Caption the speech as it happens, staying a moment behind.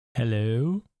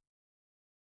Hello?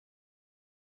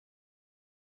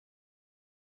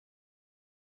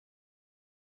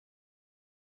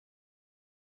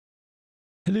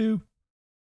 Hello?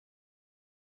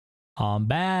 I'm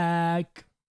back.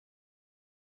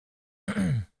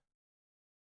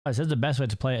 It says the best way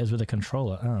to play it is with a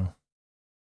controller. Oh.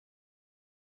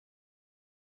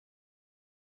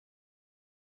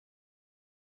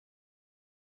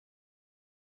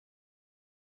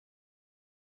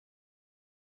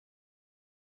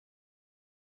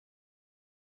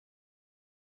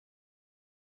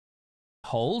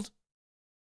 Hold?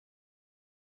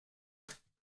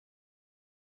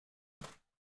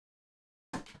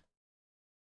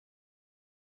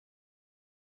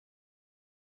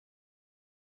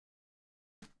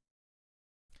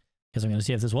 Guess I'm going to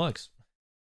see if this works.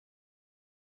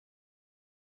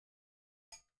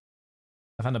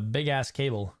 I found a big ass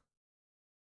cable.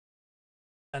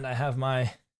 And I have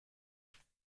my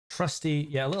trusty,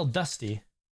 yeah, a little dusty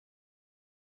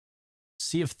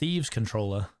Sea of Thieves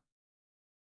controller.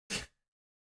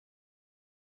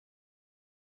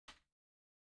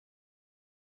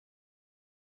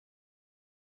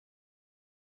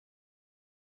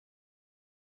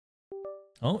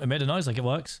 Oh, it made a noise like it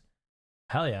works.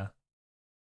 Hell yeah.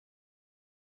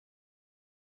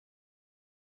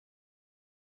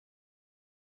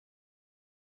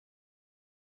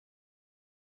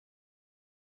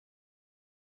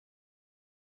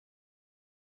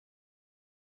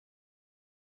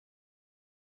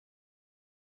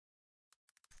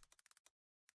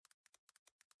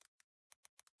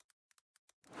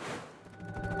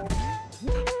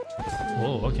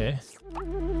 Whoa, okay.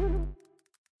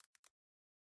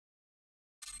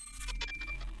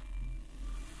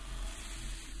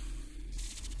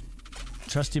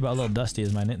 Trusty but a little dusty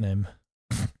is my nickname.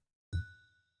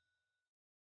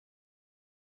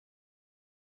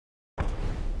 Okay,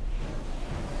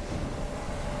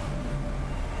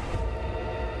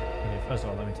 first of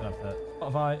all, let me turn off that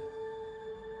Spotify.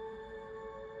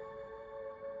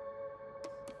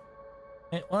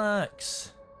 It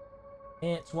works.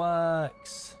 It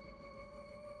works.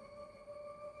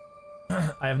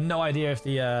 I have no idea if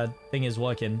the thing is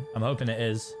working. I'm hoping it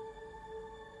is.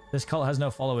 This cult has no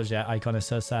followers yet. Icon is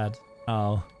so sad.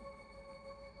 Oh.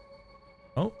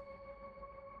 Oh.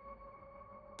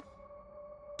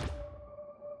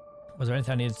 Was there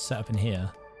anything I needed to set up in here?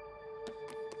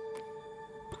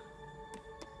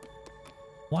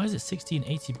 Why is it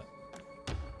 1680?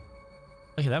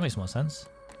 Okay, that makes more sense.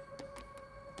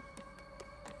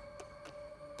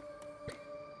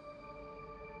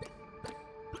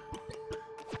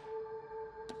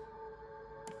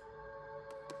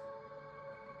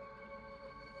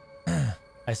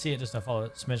 I see it, just to follow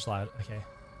it. Smidge loud. Okay.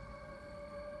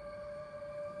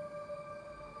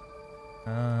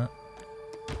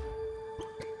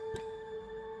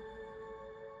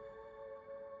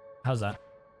 How's that?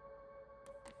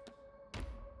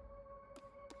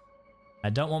 I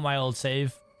don't want my old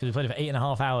save because we played it for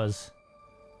 8.5 hours.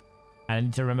 And I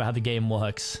need to remember how the game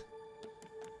works.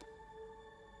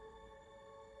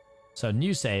 So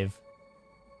new save.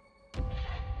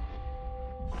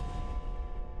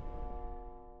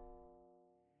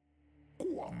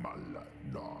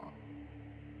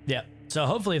 Yeah, so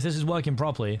hopefully if this is working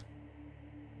properly,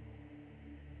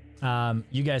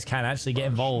 you guys can actually get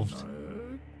involved.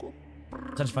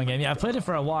 Such a fun game. Yeah, I've played it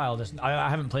for a while. Just I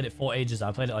haven't played it for ages.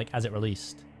 I played it like as it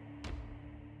released.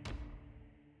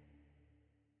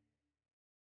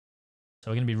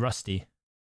 So we're gonna be rusty.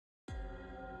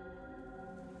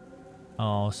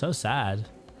 Oh, so sad.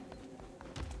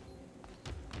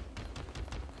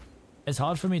 It's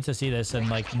hard for me to see this and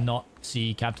like not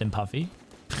see Captain Puffy.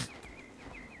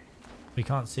 We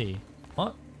can't see.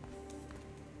 What?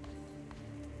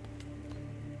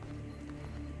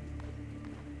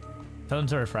 Tell them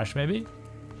to refresh, maybe?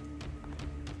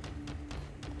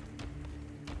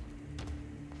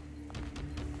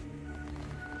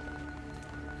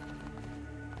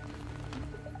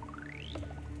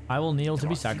 I will kneel to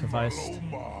be sacrificed.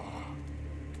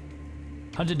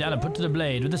 Hunted down and put to the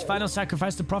blade. With this final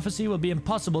sacrifice, the prophecy will be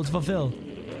impossible to fulfill.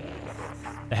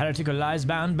 The heretic who lies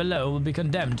bound below will be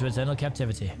condemned to eternal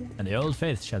captivity, and the old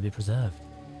faith shall be preserved.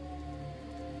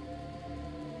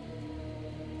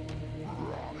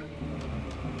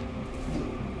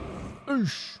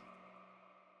 Oosh.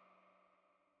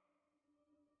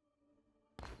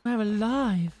 We're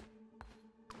alive.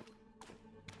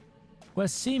 We're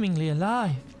seemingly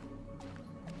alive.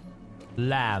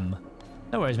 Lamb.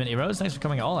 No worries, Minty Rose. Thanks for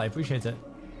coming at all. I appreciate it.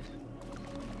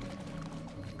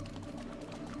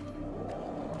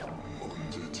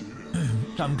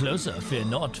 Come closer, fear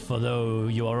not, for though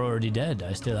you are already dead,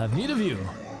 I still have need of you.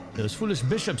 Those foolish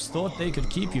bishops thought they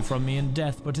could keep you from me in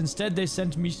death, but instead they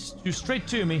sent you straight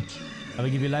to me. I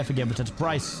will give you life again, but at a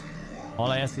price.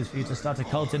 All I ask is for you to start a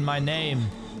cult in my name.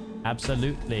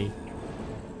 Absolutely.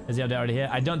 Is he already here?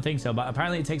 I don't think so, but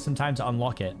apparently it takes some time to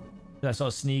unlock it. I saw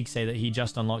Sneak say that he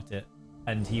just unlocked it,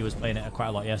 and he was playing it quite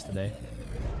a lot yesterday.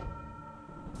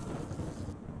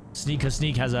 Sneak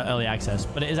has early access,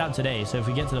 but it is out today, so if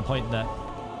we get to the point that...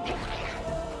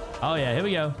 Oh yeah, here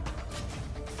we go.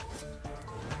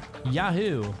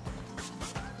 Yahoo!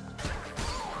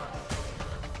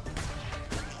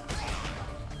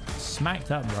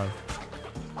 Smacked up, bro.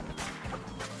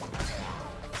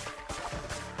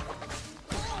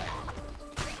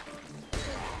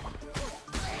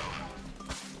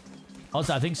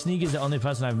 Also, I think Sneak is the only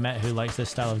person I've met who likes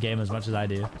this style of game as much as I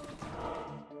do.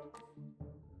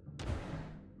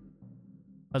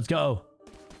 Let's go.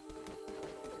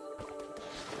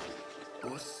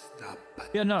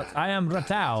 Fear not, I am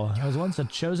Ratau. I was once a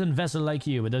chosen vessel like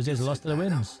you, but those days are lost to the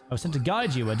winds. I was sent to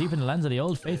guide you, where deep in the lands of the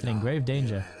old faith and in grave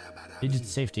danger. Lead you to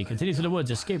safety. Continue through the woods.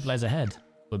 Escape lies ahead.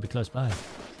 We'll be close by.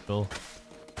 Cool.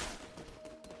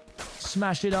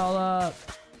 Smash it all up.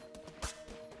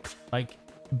 Like,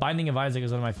 Binding of Isaac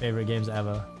is one of my favorite games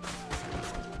ever.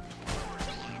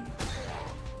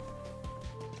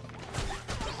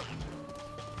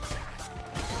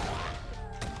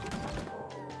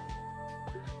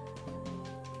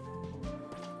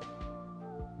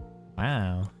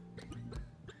 Wow.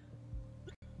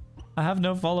 I have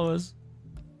no followers.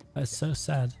 That's so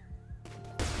sad.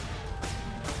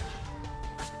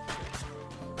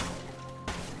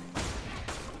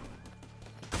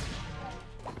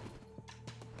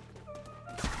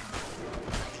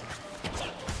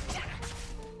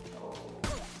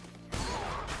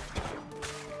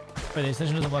 Wait, the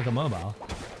extension doesn't work on mobile.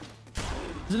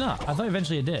 Is it not? I thought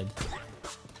eventually it did.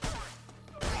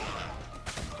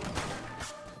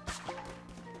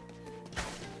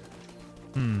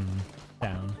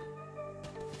 Down.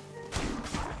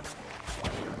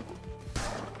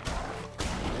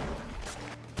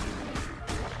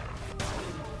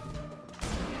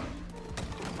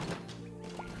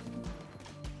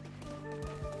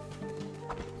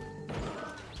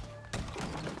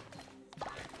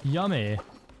 Yummy.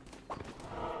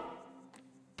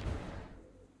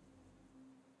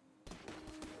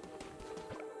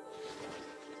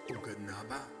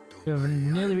 We have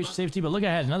nearly reached safety, but look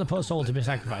ahead. Another poor soul to be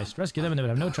sacrificed. Rescue them and they would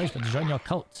have no choice but to join your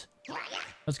cult.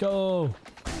 Let's go.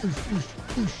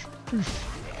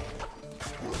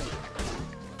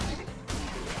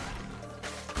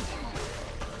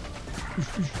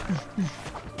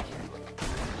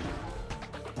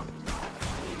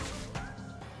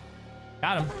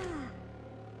 Got him.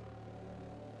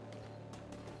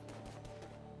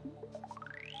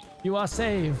 You are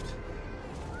saved.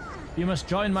 You must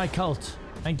join my cult.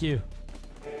 Thank you.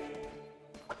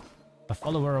 A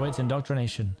follower awaits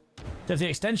indoctrination. So if the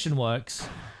extension works,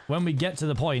 when we get to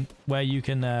the point where you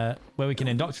can, where we can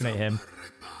indoctrinate him,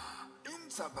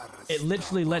 it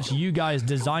literally lets you guys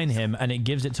design him, and it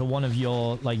gives it to one of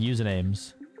your like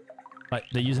usernames. Like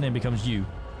the username becomes you.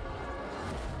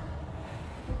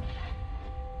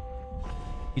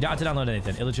 You don't have to download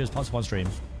anything. It literally just pops up on stream.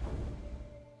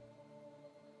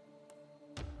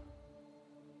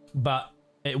 But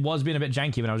it was being a bit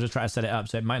janky when I was just trying to set it up,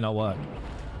 so it might not work.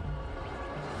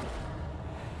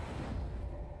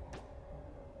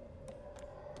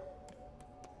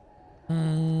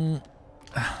 I'll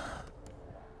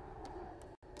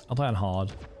play on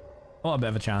hard. I want a bit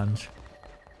of a challenge.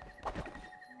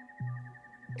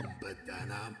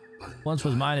 Once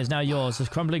was mine is now yours. This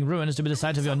crumbling ruin is to be the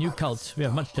site of your new cult. We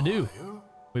have much to do.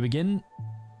 We begin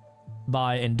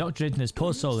by indoctrinating this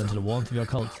poor soul into the warmth of your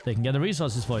cult. They can get the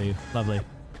resources for you. Lovely.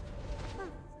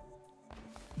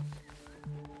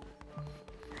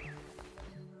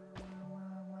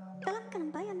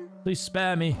 Please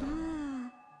spare me.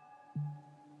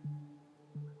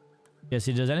 Yeah,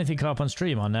 see, does anything come up on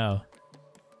stream or no?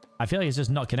 I feel like it's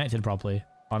just not connected properly,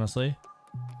 honestly.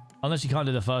 Unless you can't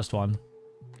do the first one.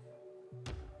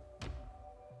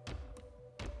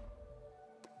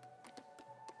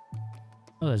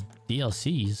 Oh, there's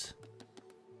DLCs.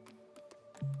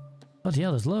 Oh,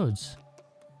 yeah, there's loads.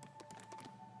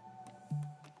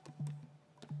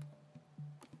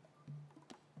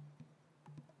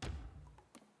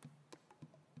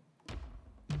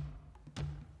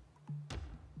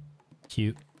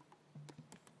 Cute.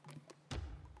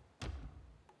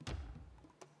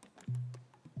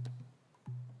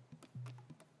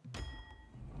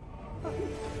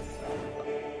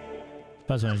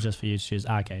 First one is just for you to choose.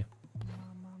 Ah, okay.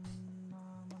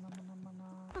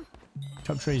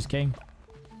 trees, king.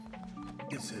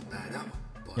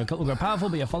 Your cult will grow powerful,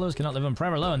 but your followers cannot live on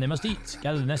forever alone. They must eat,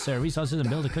 gather the necessary resources, and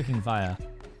build a cooking fire.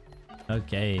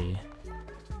 Okay.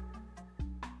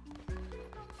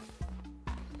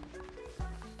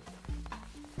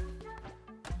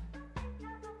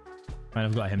 Right,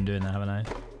 I've got him doing that, haven't I?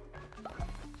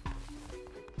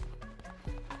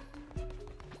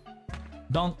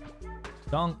 Donk.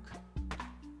 Donk.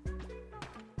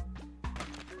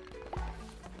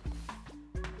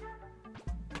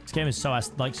 This game is so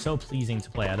so pleasing to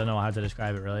play. I don't know how to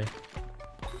describe it really.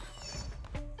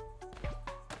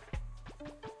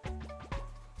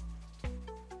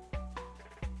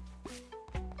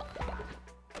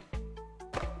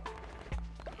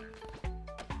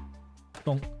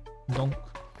 Donk. Donk.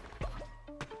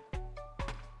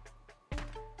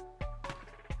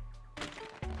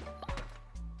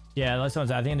 Yeah, like someone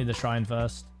said, I think I need the shrine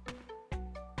first.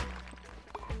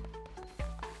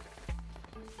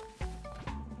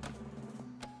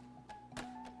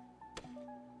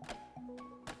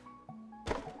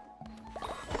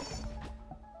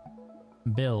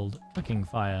 Build cooking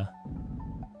fire.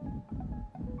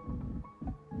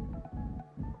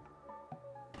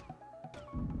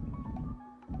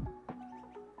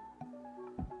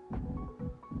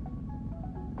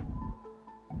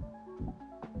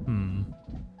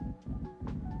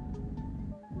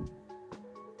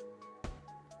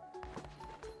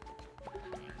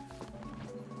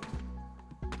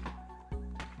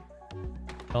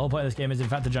 The whole point of this game is in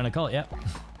fact to join a cult, yep.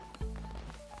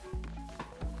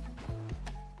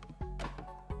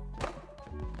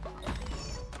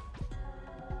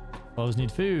 Followers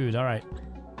need food, alright.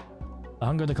 The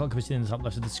hunger of the cult can be seen in the top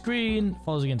left of the screen.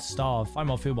 Followers begin to starve. Find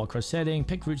more food while cross-setting.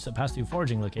 Pick routes that pass through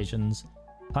foraging locations.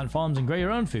 Plant farms and grow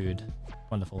your own food.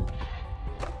 Wonderful.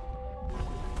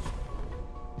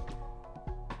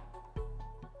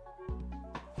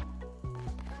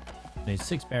 Need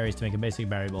 6 berries to make a basic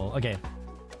berry ball. Okay.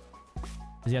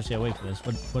 Is he actually awake for this?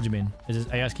 What do you mean?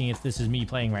 Are you asking if this is me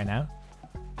playing right now?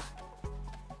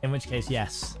 In which case,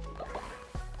 yes.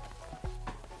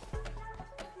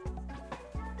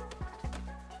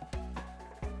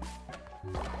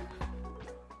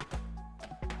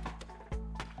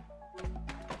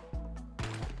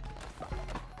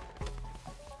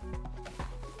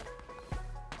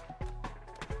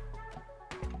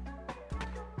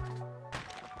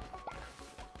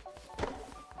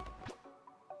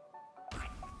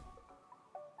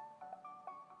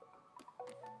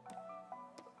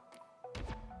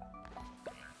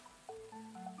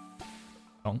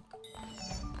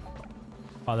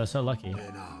 Oh, they're so lucky.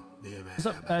 What's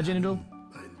up, Jenny Dool?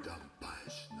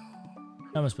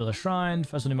 I must build a shrine.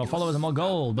 First, we'll need more followers and more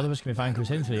gold. But of us can be fine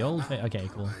crusading for the old faith. Okay,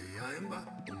 cool.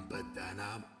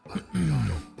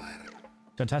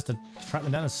 Just has to track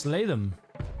them down and slay them.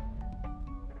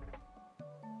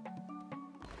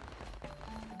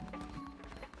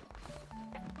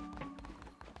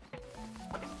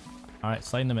 Alright,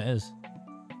 slaying them it is.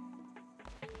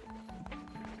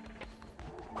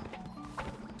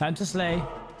 Time to slay.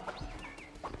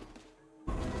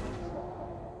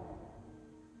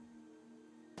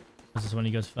 This is when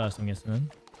he goes first, I'm guessing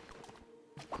then.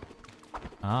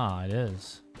 Ah, it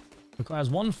is. Requires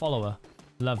 1 follower.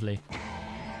 Lovely.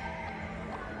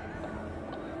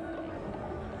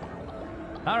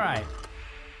 Alright.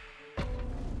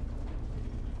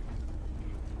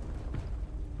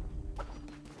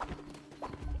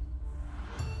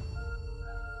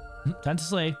 Time to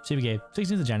slay. Seapeekay.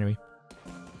 16th of January.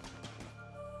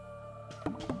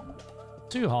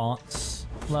 2 hearts.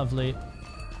 Lovely.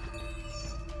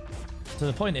 So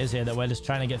the point is here that we're just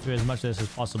trying to get through as much of this as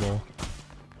possible.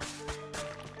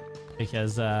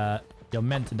 Because you're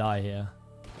meant to die here.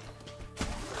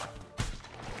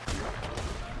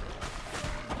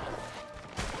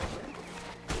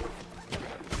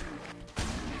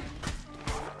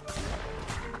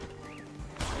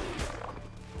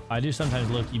 I do sometimes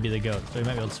look you be the goat, so we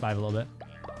might be able to survive a little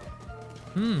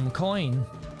bit. Coin.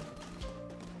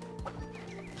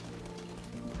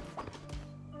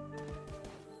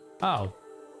 Oh.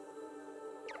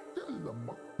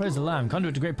 Praise the Lamb,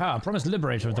 conduit to great power, promised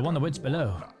liberator of the one that waits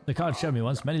below. The card showed me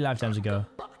once, many lifetimes ago.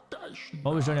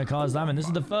 Always join your cards, Lamb, and this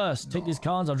is the first. Take these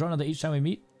cards, I'll draw another each time we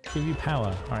meet. Give you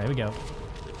power. Alright, here we go.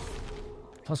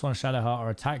 +1 shadow heart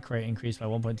or attack rate increased by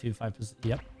 1.25%.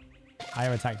 Yep.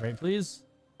 Higher attack rate, please.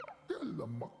 I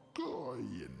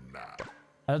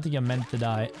don't think you're meant to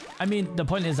die. I mean, the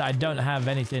point is I don't have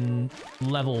anything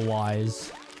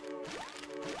level-wise.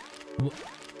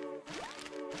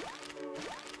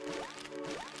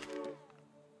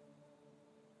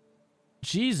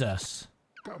 Jesus.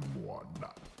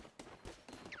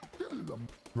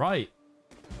 Right.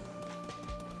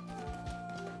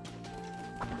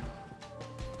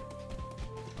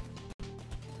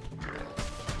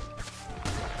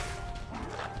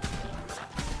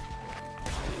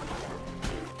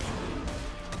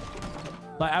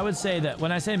 Like, I would say that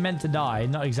when I say meant to die,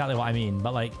 not exactly what I mean,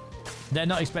 but like, they're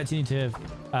not expecting you to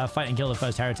fight and kill the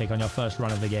first heretic on your first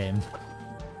run of the game.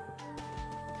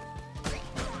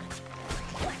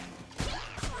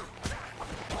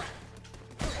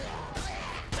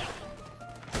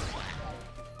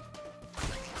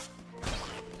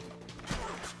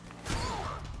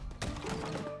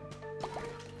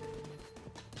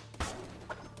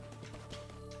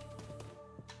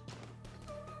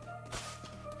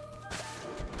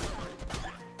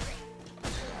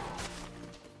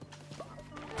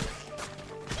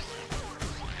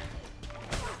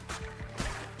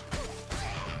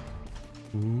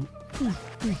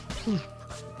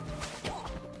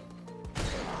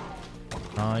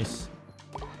 Nice.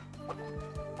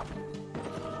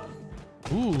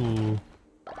 Ooh.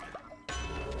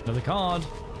 Another card.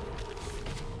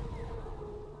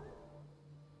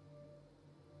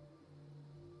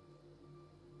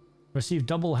 Receive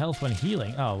double health when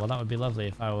healing. Oh, well, that would be lovely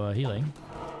if I were healing.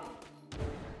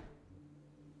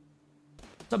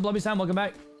 What's up, Blobby Sam? Welcome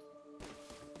back.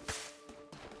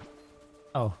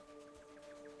 Oh.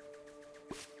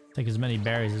 Take as many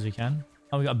berries as we can.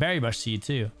 Oh, we got a berry bush seed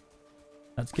too.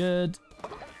 That's good.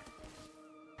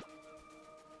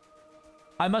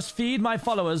 I must feed my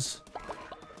followers.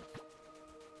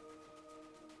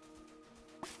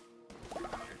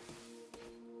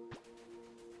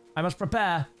 I must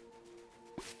prepare.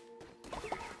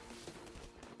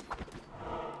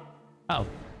 Oh.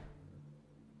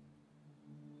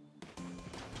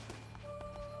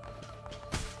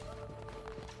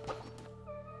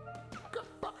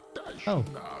 Oh.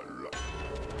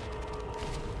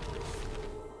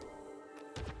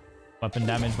 Weapon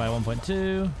damage by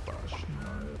 1.2.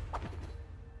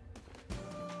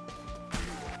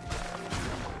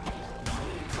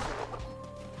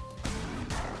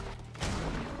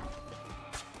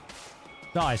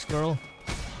 Die, squirrel.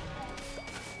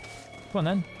 Come on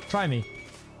then. Try me.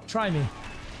 Try me.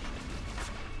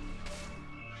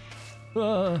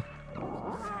 How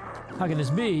can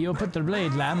this be? You put the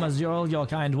blade, lamb, as all your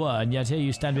kind were, and yet here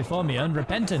you stand before me,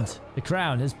 unrepentant. The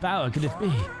crown, his power, could it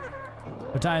be?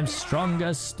 But I am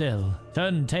stronger still.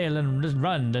 Turn tail and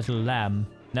run, little lamb.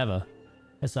 Never.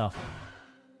 Piss off.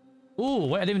 Ooh,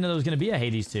 wait, I didn't even know there was going to be a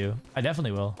Hades 2. I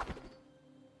definitely will.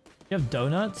 You have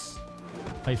donuts?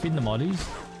 Are you feeding the moddies?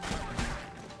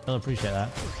 They'll appreciate that.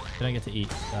 They don't get to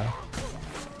eat, so.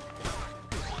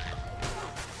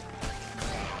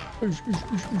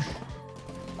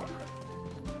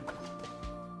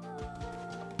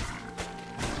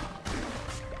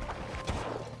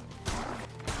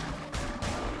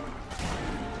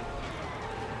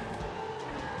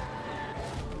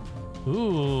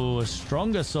 Ooh, a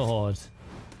stronger sword.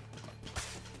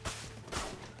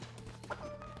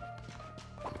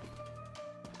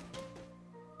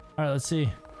 Alright, let's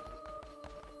see.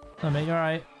 Oh, mate, you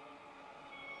alright?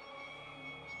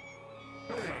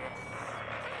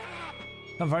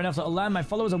 Not far enough to land. My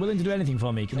followers are willing to do anything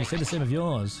for me. Can you say the same of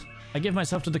yours? I give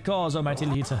myself to the cause, O mighty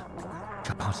leader.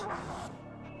 God.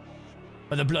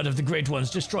 By the blood of the great ones,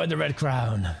 destroy the red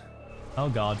crown. Oh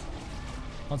god.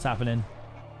 What's happening?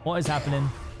 What is happening?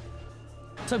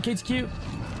 What's up, Kate's cute?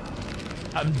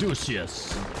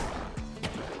 Amdusius.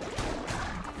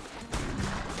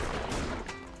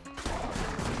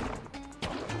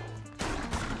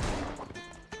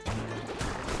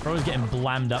 Bro's getting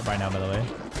blammed up right now, by the way.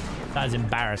 That is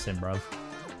embarrassing, bro.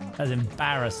 That is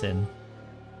embarrassing.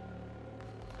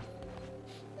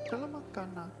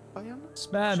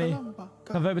 Spare me.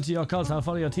 Come over to your cult. I'll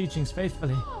follow your teachings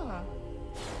faithfully.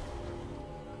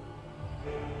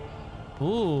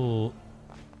 Ooh.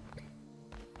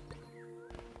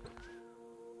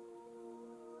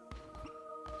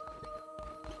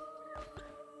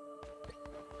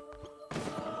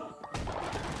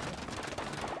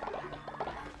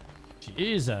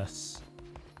 Jesus.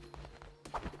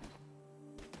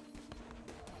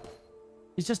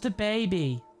 He's just a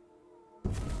baby.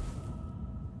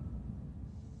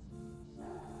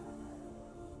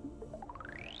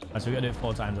 Alright, so we gotta do it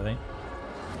 4 times, I think.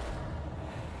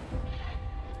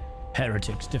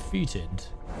 Heretics defeated.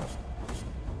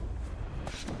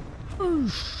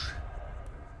 Oosh.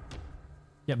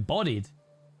 Get bodied.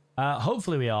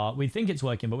 Hopefully we are. We think it's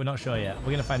working, but we're not sure yet.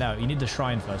 We're gonna find out. You need the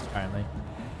shrine first, apparently.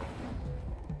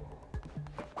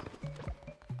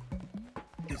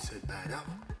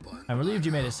 I'm relieved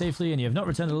you made it safely and you have not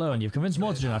returned alone. You've convinced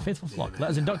more to join our faithful flock.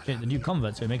 Let us indoctrinate the new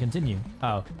convert so we may continue.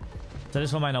 Oh. So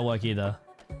this one might not work either.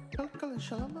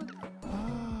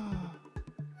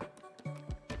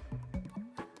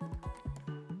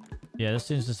 Yeah, this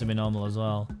seems just to be normal as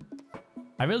well.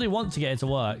 I really want to get it to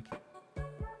work.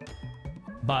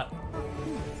 But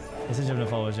it says you haven't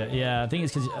followers yet. Yeah, I think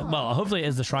it's because... Well, hopefully it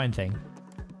is the shrine thing.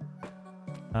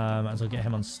 Might as well get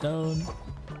him on stone.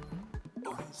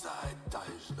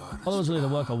 Followers will either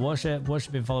work or worship.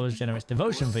 Worshipping followers generates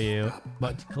devotion for you.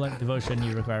 But to collect devotion,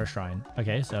 you require a shrine.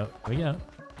 Okay, so here we go.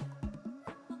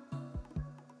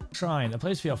 Shrine. A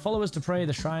place for your followers to pray.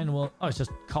 The shrine will... Oh, it's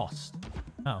just cost.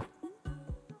 Oh.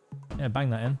 Yeah, bang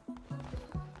that in.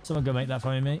 Someone go make that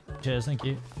for me, mate. Cheers, thank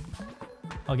you.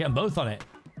 I'll get them both on it.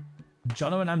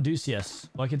 Jono and Amdusius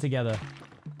working together.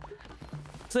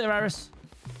 See you later, Iris.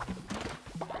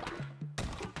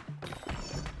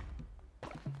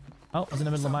 Oh, I was in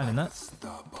the middle of mining that.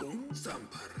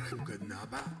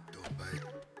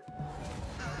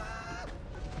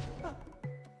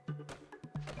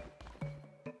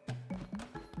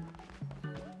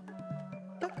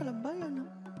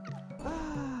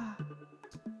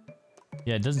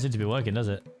 Yeah, it doesn't seem to be working, does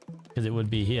it? Because it would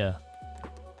be here.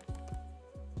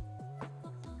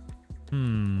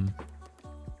 Hmm.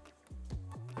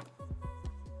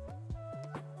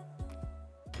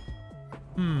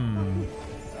 Hmm.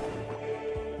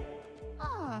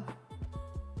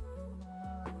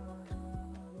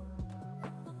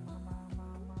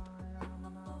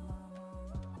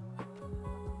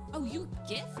 Oh, you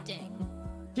gifting?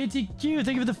 KTQ,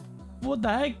 thank you for the... What the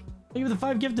heck? Thank you for the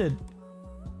 5 gifted.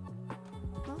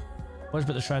 Watch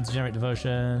put the shrine to generate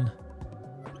devotion.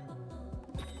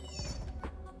 Oh,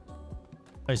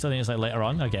 you still think it's like later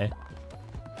on? Okay.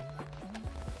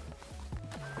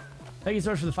 Thank you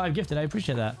so much for the 5 gifted. I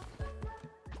appreciate that.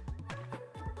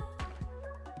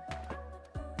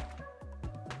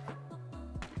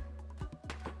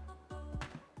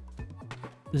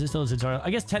 This is still a tutorial. I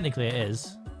guess technically it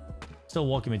is. Still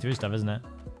walking me through stuff, isn't it?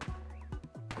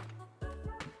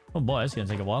 Oh boy, it's gonna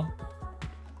take a while.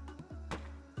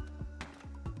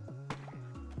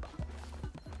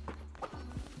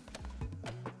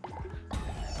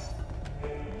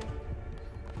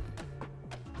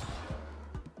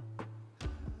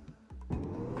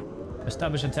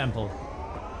 Establish a temple.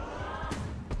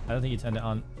 I don't think you turned it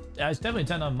on. It's definitely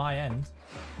turned on my end.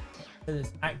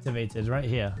 It's activated right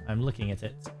here. I'm looking at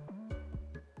it.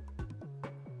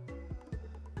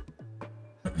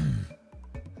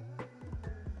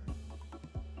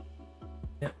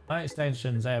 Yep, my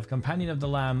extensions. I have Companion of the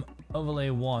Lamb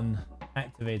Overlay 1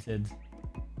 activated.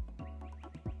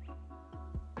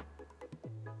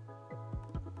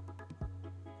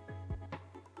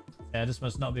 Yeah, this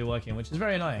must not be working, which is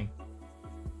very annoying.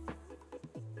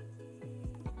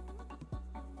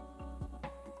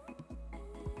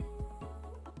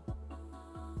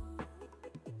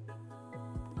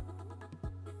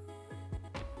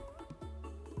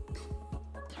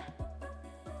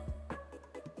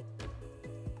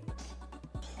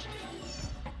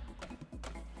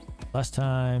 Last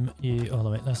time you... Oh,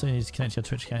 wait. Last time you need to connect your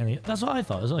Twitch account. That's what I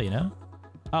thought as well, you know?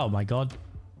 Oh, my God.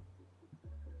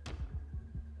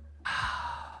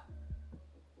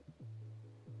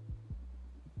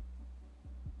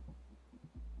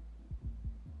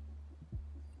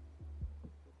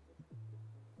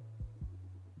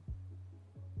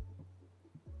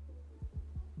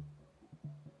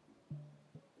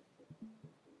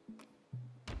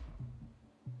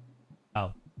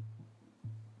 Oh.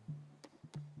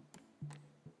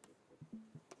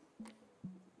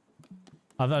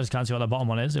 I just can't see what the bottom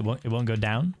one is. It won't go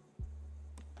down.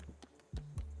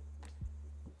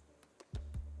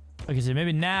 Okay, so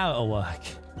maybe now it'll work.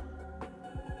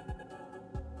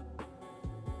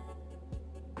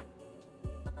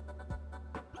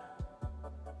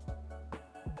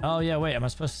 Oh yeah, wait, am I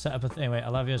supposed to set up a thing? Wait,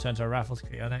 allow viewers to enter a raffle to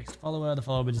create your next follower. The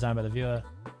follower will be designed by the viewer.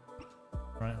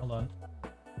 Right, hold on.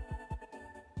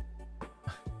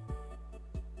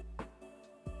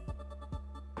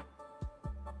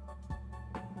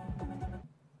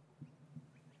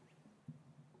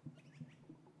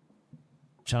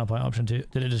 Channel point option 2.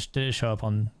 Did it show up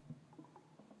on?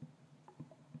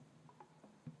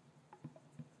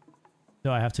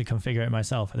 Do I have to configure it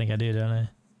myself? I think I do, don't I?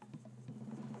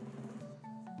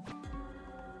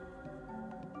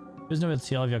 There's no way to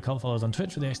see all of your cult followers on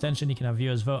Twitch. With the extension, you can have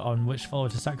viewers vote on which follower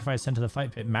to sacrifice, send to the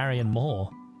fight pit, marry, and more.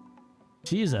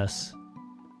 Jesus.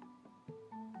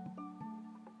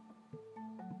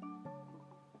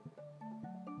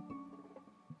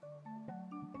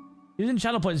 Using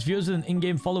channel points, viewers with an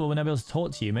in-game follower will never be able to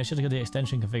talk to you. Make sure to go to the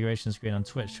extension configuration screen on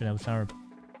Twitch to enable channel.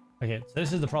 Okay, so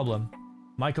this is the problem.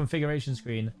 My configuration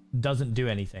screen doesn't do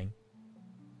anything.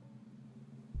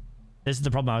 This is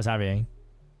the problem I was having.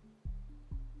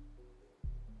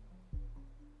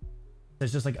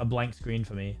 It's just like a blank screen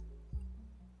for me.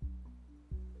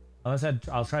 Unless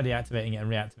I'll try deactivating it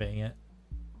and reactivating it.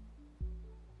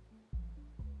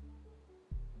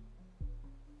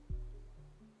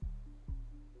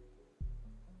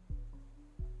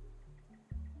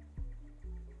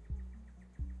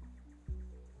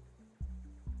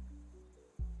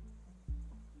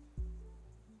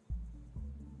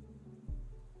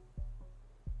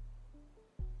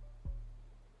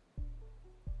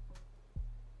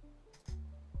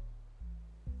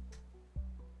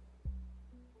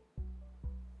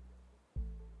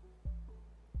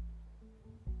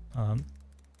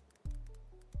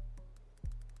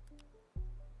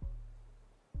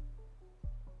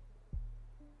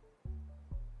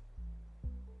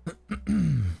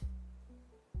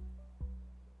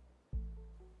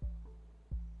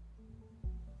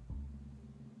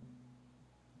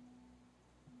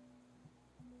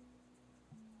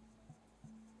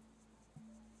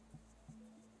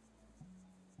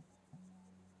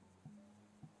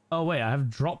 Oh wait, I have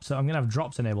drops. I'm gonna have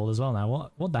drops enabled as well now.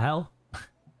 What the hell? I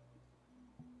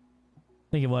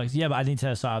think it works. Yeah, but I need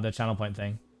to sort out the channel point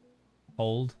thing.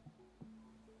 Hold.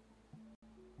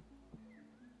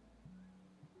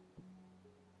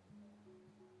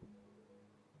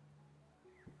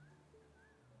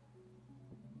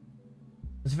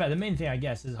 To be fair, the main thing I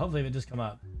guess is hopefully if it does come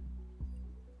up,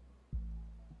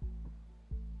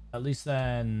 at least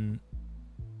then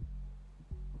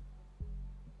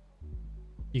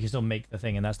you can still make the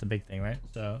thing, and that's the big thing, right?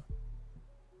 So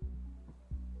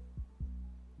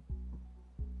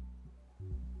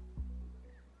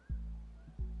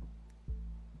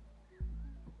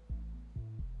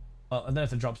well, I don't know if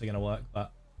the drops are gonna work,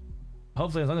 but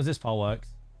hopefully as long as this part works,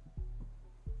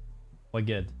 we're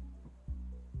good.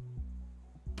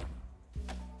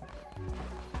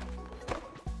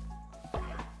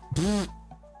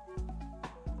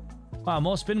 Wow,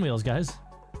 more spin wheels, guys.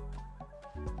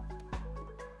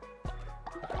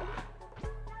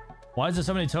 Why is there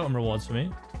so many totem rewards for me?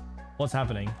 What's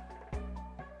happening?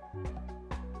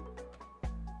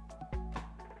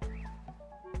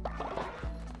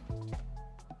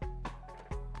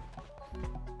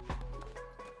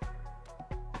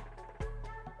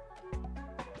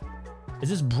 Is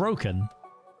this broken?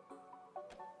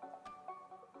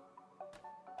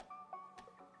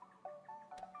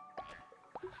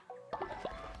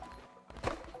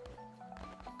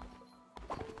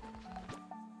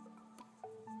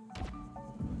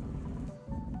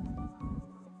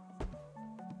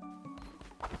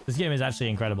 This game is actually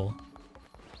incredible.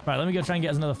 Right, let me go try and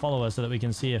get us another follower so that we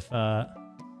can see if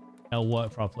it'll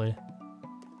work properly.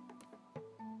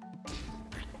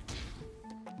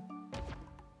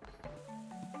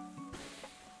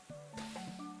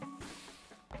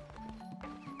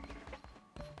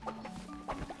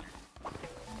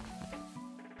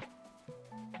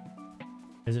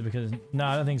 Is it because... No,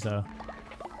 I don't think so.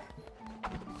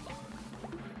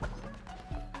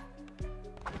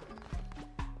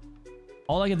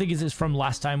 All I can think is it's from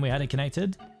last time we had it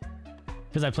connected.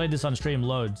 Because I played this on stream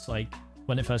loads, like,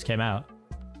 when it first came out.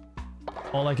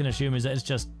 All I can assume is that it's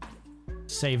just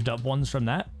saved up ones from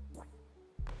that.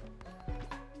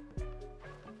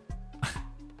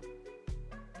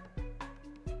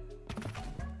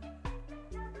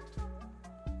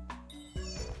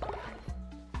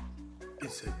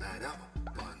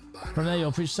 From there,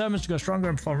 you'll preach sermons to go stronger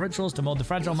and perform rituals to mold the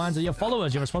fragile minds of your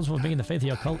followers. You're responsible for bringing the faith of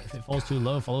your cult. If it falls too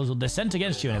low, followers will dissent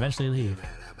against you and eventually leave.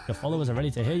 Your followers are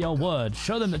ready to hear your word.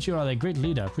 Show them that you are their great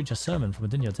leader. Preach a sermon from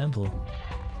within your temple.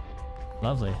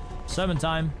 Lovely. Sermon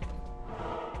time.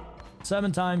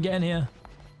 Sermon time. Get in here.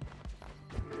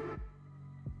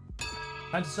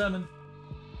 Time to sermon.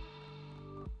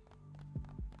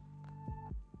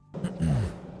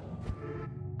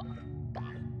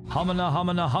 Homina,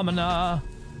 homina, homina.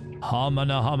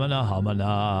 Homina, homina,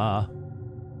 homina.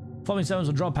 Performing sermons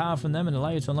will draw power from them and allow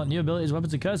you to unlock new abilities,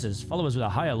 weapons, and curses. Followers with a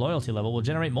higher loyalty level will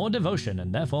generate more devotion,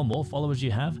 and therefore more followers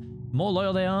you have, the more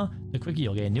loyal they are, the quicker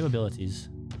you'll gain new abilities.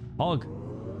 Hog.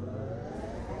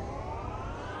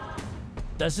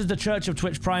 This is the Church of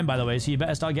Twitch Prime, by the way, so you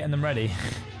better start getting them ready.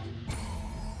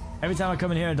 Every time I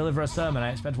come in here and deliver a sermon, I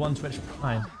expect one Twitch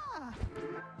Prime.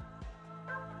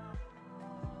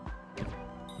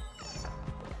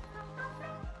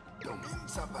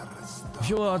 If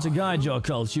you are to guide your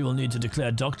cult, you will need to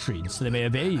declare doctrines so they may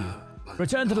obey you.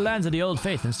 Return to the lands of the old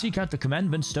faith and seek out the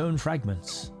commandment stone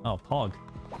fragments. Oh, pog.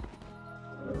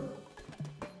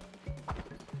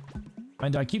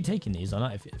 And do I keep taking these or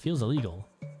not? It feels illegal.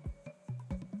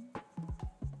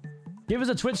 Give us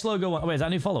a Twitch logo. Oh, wait, is that a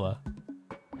new follower?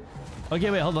 Okay,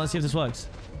 wait, hold on. Let's see if this works.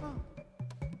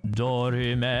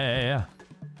 Dorime.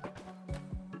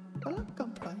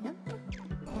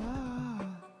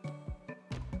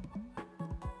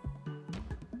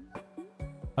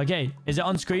 Okay, is it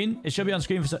on screen? It should be on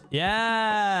screen for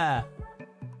yeah!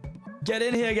 Get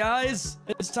in here, guys!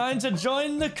 It's time to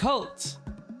join the cult!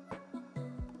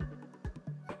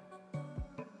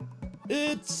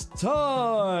 It's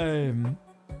time!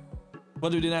 What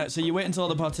do we do now? So you wait until all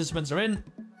the participants are in,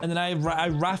 and then I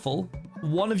raffle.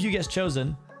 One of you gets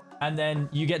chosen, and then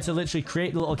you get to literally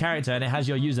create the little character, and it has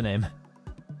your username.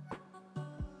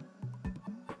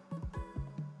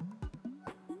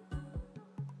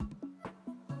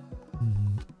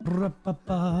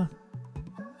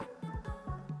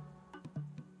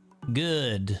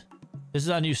 Good. This is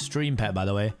our new stream pet, by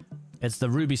the way. It's the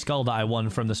ruby skull that I won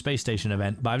from the space station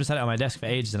event, but I've just had it on my desk for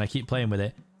ages and I keep playing with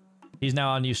it. He's now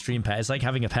our new stream pet. It's like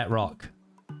having a pet rock.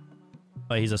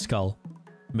 But he's a skull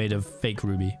made of fake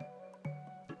ruby.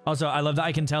 Also, I love that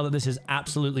I can tell that this is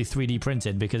absolutely 3D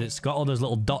printed because it's got all those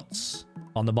little dots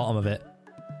on the bottom of it.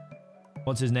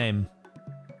 What's his name?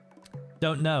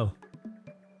 Don't know.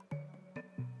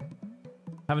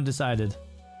 Haven't decided.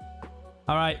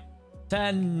 All right.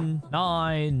 10,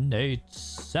 9, 8,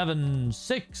 7,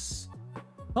 6,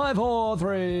 5, 4,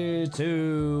 3,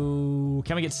 2.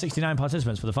 Can we get 69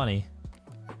 participants for the funny?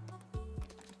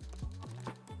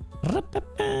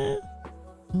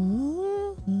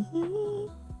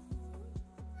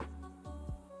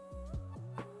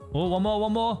 Oh, one more,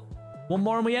 one more. One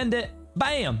more and we end it.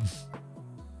 Bam!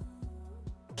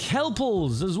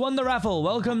 Kelples has won the raffle.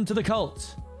 Welcome to the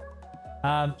cult.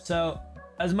 So,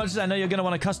 as much as I know you're going to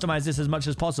want to customize this as much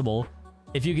as possible,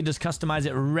 if you could just customize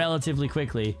it relatively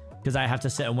quickly, because I have to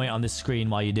sit and wait on this screen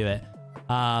while you do it.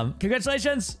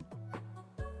 Congratulations!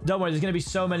 Don't worry, there's going to be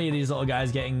so many of these little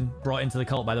guys getting brought into the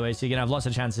cult, by the way, so you're going to have lots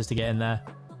of chances to get in there.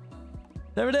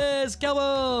 There it is!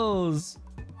 Kelples!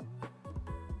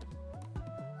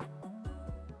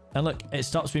 And look, it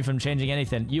stops me from changing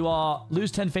anything. You are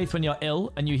lose 10 faith when you're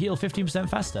ill, and you heal 15%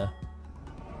 faster.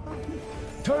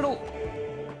 Turtle!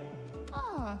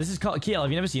 This is called Kiel.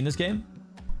 Have you never seen this game?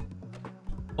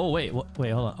 Oh, wait. Wait,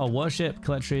 hold on. Oh, worship,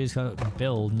 collect trees,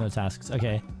 build, no tasks.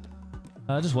 Okay.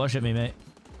 Just worship me, mate.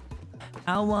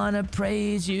 I wanna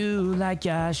praise you like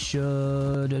I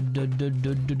should.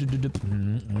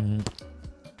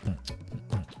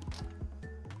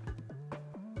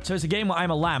 So it's a game where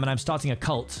I'm a lamb and I'm starting a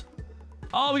cult.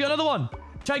 Oh, we got another one.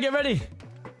 Try and get ready.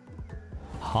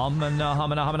 Hamana,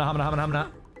 hamana, hamana, hamana, hamana,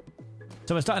 hamana.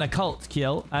 So we're starting a cult,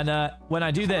 Kiel, and when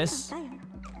I do this,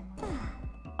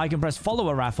 I can press follow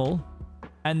a raffle,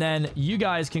 and then you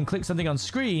guys can click something on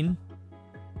screen.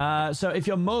 So if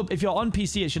you're on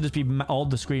PC, it should just be all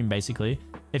the screen, basically.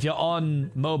 If you're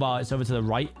on mobile, it's over to the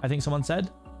right, I think someone said.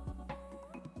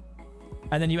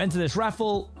 And then you enter this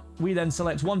raffle. We then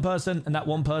select one person, and that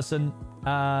one person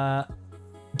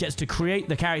gets to create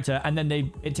the character, and then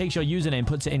it takes your username,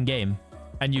 puts it in game,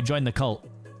 and you join the cult.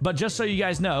 But just so you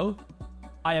guys know,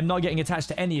 I am not getting attached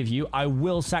to any of you. I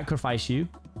will sacrifice you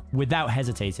without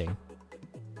hesitating.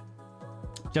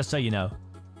 Just so you know.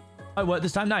 Oh, it worked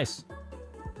this time. Nice.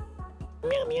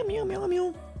 Meow, meow, meow, meow,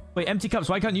 meow. Wait, empty cups.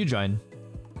 Why can't you join?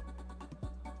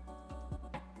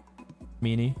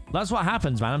 Meanie. That's what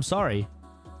happens, man. I'm sorry.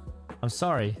 I'm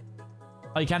sorry.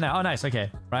 Oh, you can now. Oh, nice. Okay.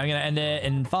 Right, I'm going to end it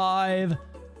in 5,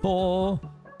 4,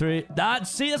 3.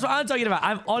 That's what I'm talking about.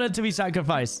 I'm honored to be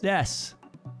sacrificed. Yes.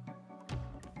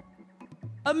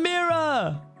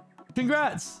 Amira!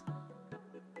 Congrats!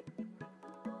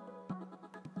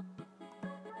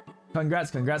 Congrats,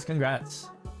 congrats, congrats.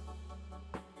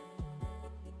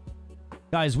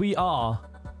 Guys, we are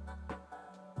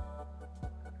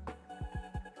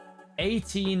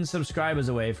 18 subscribers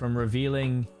away from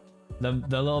revealing the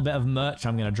little bit of merch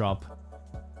I'm going to drop.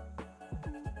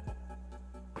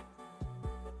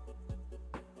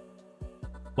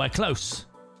 We're close.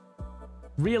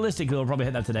 Realistically, we'll probably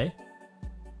hit that today.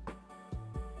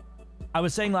 I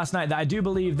was saying last night that I do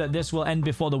believe that this will end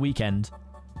before the weekend.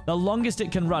 The longest it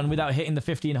can run without hitting the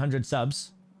 1,500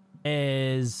 subs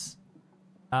is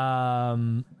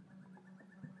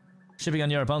shipping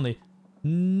on Europe only.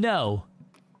 No.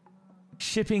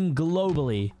 Shipping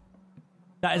globally.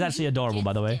 That is actually adorable,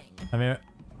 by the way. I mean,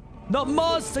 not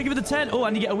Moz! Thank you for the 10. Oh,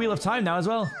 and you get a Wheel of Time now as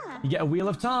well. You get a Wheel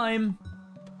of Time.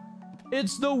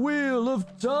 It's the Wheel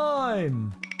of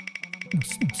Time.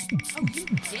 Oh, you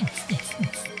gifted.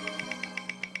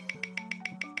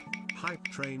 hype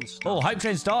train started. Oh, hype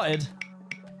train started.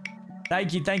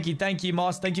 Thank you, thank you, thank you,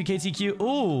 Moss. Thank you, KTQ.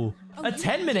 Ooh, a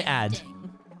 10-minute ad.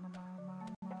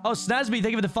 Oh, Snazby,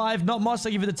 thank you for the 5. Not Moss,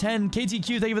 thank you for the 10.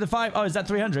 KTQ, thank you for the 5. Oh, is that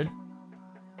 300?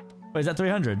 Wait, is that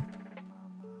 300?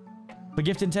 For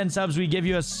gifting 10 subs, we give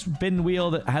you a spin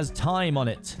wheel that has time on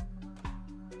it.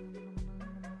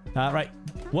 Right.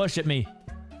 Worship me.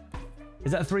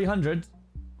 Is that 300?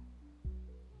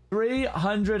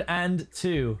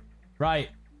 302. Right.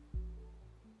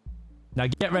 Now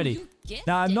get ready.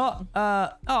 Now I'm not...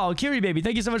 oh, Kiri baby,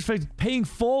 thank you so much for paying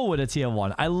forward a tier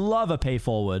 1. I love a pay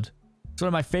forward. It's one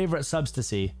of my favorite subs to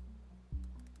see.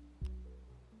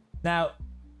 Now...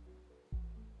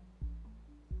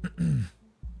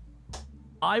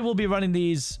 I will be running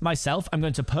these myself. I'm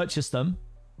going to purchase them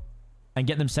and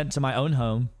get them sent to my own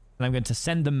home. And I'm going to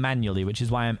send them manually, which is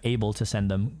why I'm able to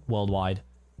send them worldwide.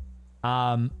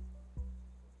 Now,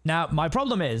 my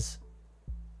problem is...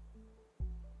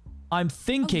 I'm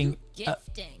thinking...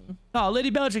 Gifting. Oh, Lady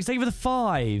Bellatrix, thank you for the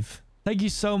 5. Thank you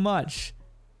so much.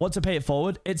 What to pay it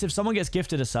forward? It's if someone gets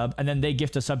gifted a sub and then they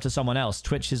gift a sub to someone else.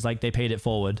 Twitch is like they paid it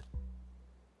forward.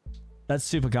 That's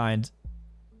super kind.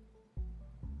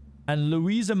 And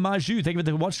Louisa Maju, thank you for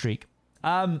the watch streak.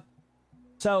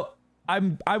 So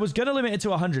I was gonna limit it to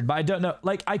 100, but I don't know.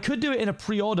 Like, I could do it in a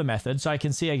pre-order method so I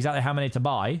can see exactly how many to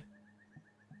buy.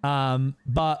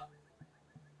 But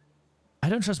I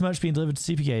don't trust merch being delivered to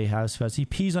Seapeekay house first. He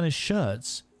pees on his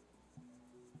shirts.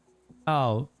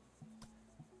 Oh.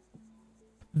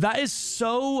 That is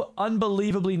so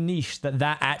unbelievably niche that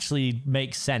that actually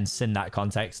makes sense in that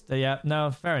context. Yeah,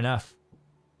 no, fair enough.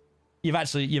 You've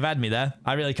had me there.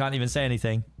 I really can't even say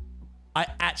anything. I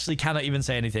actually cannot even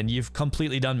say anything. You've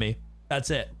completely done me.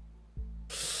 That's it.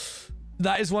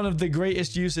 That is one of the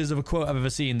greatest uses of a quote I've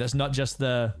ever seen. That's not just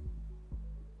the...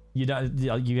 You guys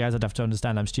would have to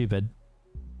understand I'm stupid.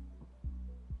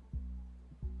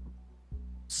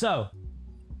 So,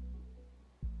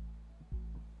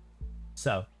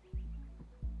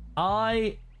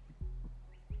 I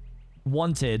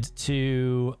wanted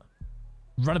to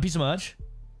run a piece of merch,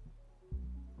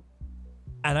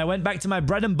 and I went back to my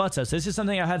bread and butter. So this is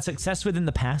something I had success with in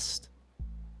the past.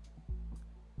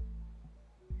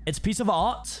 It's a piece of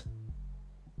art.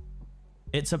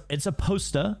 It's a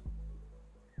poster.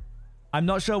 I'm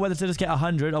not sure whether to just get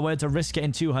 100 or whether to risk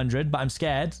getting 200, but I'm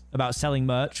scared about selling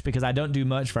merch because I don't do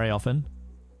merch very often.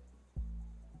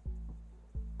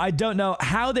 I don't know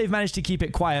how they've managed to keep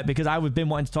it quiet because I've been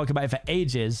wanting to talk about it for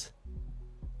ages.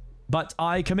 But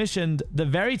I commissioned the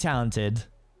very talented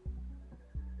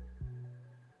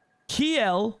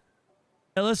Kiel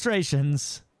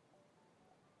Illustrations,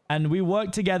 and we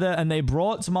worked together and they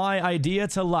brought my idea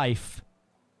to life,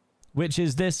 which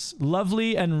is this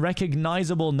lovely and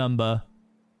recognizable number.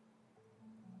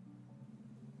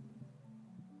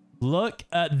 Look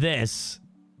at this.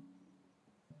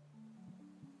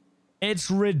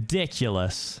 It's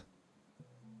ridiculous.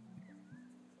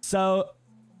 So,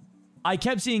 I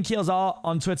kept seeing Kiel's art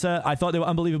on Twitter. I thought they were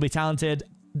unbelievably talented.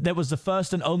 That was the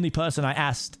first and only person I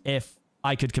asked if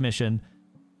I could commission.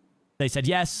 They said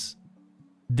yes.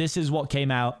 This is what came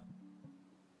out.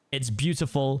 It's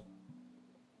beautiful.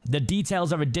 The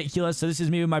details are ridiculous. So this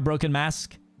is me with my broken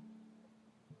mask.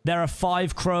 There are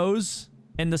 5 crows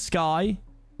in the sky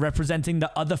representing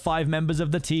the other 5 members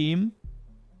of the team.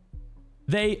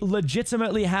 They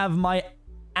legitimately have my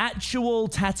actual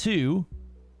tattoo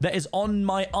that is on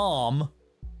my arm,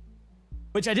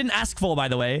 which I didn't ask for, by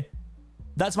the way.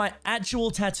 That's my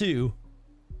actual tattoo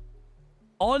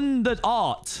on the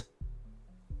art.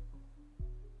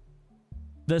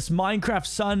 This Minecraft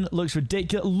sun looks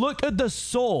ridiculous. Look at the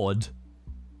sword.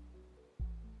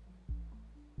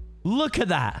 Look at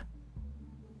that.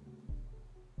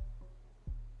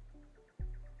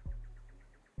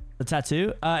 The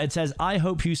tattoo. It says, "I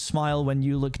hope you smile when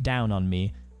you look down on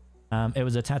me." It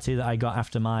was a tattoo that I got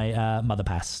after my mother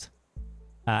passed.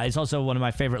 It's also one of my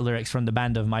favorite lyrics from the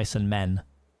band of Mice and Men.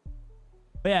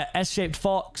 But yeah, S-shaped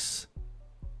fox.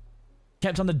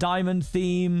 Kept on the diamond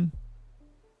theme.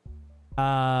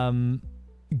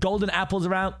 Golden apples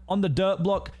around on the dirt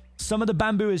block. Some of the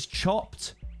bamboo is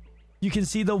chopped. You can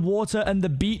see the water and the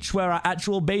beach where our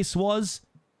actual base was.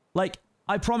 Like,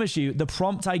 I promise you, the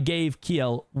prompt I gave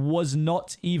Kiel was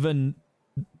not even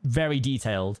very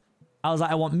detailed. I was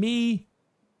like, I want me.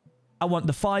 I want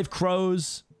the 5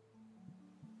 crows.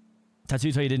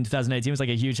 Tattoo toy you did in 2018 was like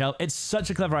a huge help. It's such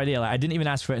a clever idea. Like, I didn't even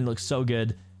ask for it and it looks so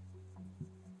good.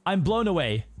 I'm blown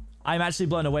away. I'm actually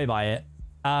blown away by it.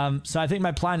 So I think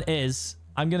my plan is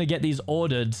I'm going to get these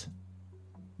ordered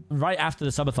right after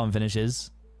the subathon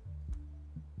finishes.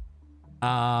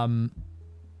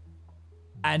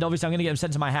 And obviously, I'm going to get them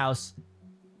sent to my house.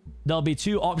 There'll be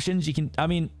 2 options. You can, I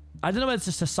mean, I don't know whether it's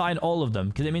just to sign all of them,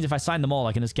 because it means if I sign them all,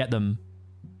 I can just get them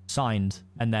signed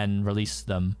and then release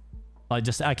them. I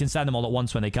can send them all at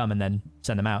once when they come and then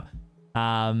send them out.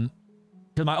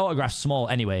 Because my autograph's small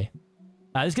anyway.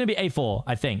 It's going to be A4,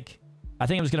 I think. I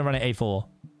think I'm just going to run it A4.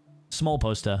 Small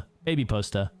poster. Baby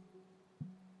poster.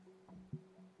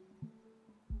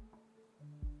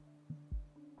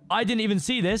 I didn't even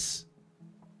see this.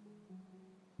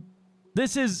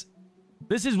 This is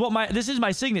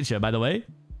my signature, by the way.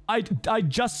 I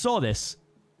just saw this.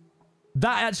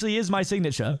 That actually is my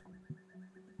signature.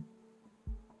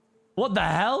 What the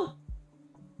hell?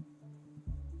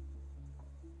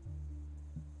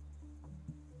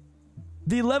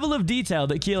 The level of detail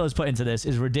that Keel has put into this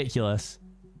is ridiculous.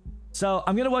 So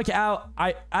I'm going to work it out.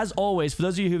 As always, for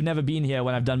those of you who've never been here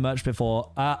when I've done merch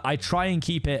before, I try and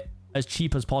keep it as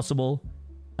cheap as possible.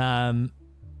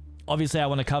 Obviously, I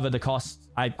want to cover the costs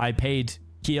I paid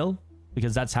Keel,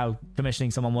 because that's how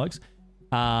commissioning someone works.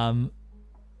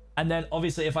 And then,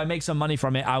 obviously, if I make some money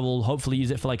from it, I will hopefully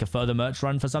use it for like a further merch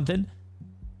run for something.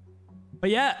 But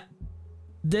yeah,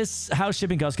 this house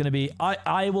shipping cost is going to be...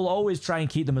 I will always try and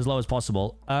keep them as low as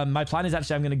possible. My plan is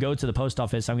actually I'm going to go to the post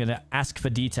office. I'm going to ask for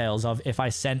details of if I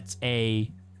sent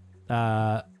a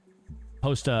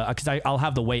poster, because I'll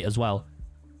have the weight as well.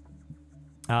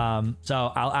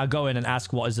 So I'll go in and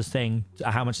ask what is this thing,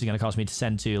 how much is it going to cost me to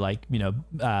send to, like, you know,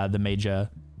 the major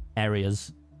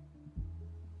areas.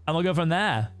 And we'll go from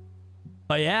there.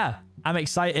 But yeah, I'm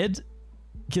excited.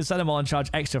 You can send them all and charge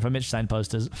extra for Mitch sign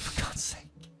posters. For God's sake.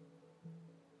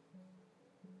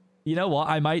 You know what?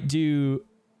 I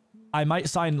might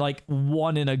sign like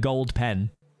 1 in a gold pen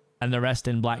and the rest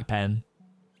in black pen.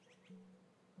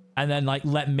 And then like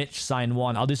let Mitch sign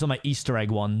 1. I'll do some like Easter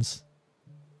egg ones.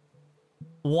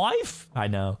 Wife? I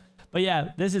know. But yeah,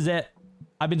 this is it.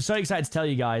 I've been so excited to tell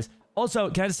you guys. Also,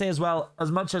 can I just say as well,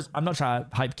 as much as I'm not trying to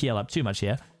hype Keel up too much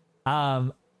here.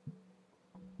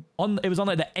 It was on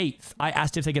like the 8th. I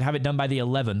asked if they could have it done by the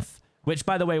 11th, which,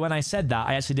 by the way, when I said that,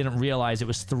 I actually didn't realize it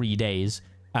was 3 days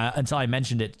until I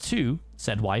mentioned it to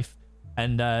said wife.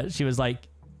 And she was like,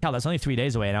 Cal, that's only 3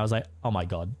 days away. And I was like, oh my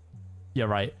God, you're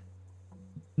right.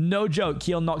 No joke.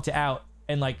 Keel knocked it out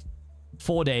in like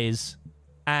 4 days.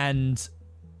 And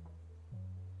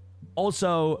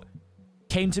also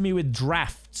came to me with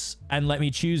drafts and let me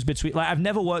choose between... Like, I've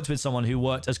never worked with someone who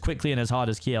worked as quickly and as hard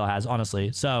as Keel has,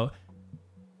 honestly. So,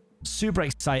 super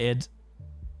excited.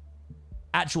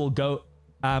 Actual GOAT.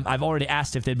 I've already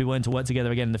asked if they'd be willing to work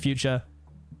together again in the future.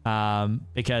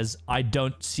 Because I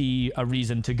don't see a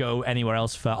reason to go anywhere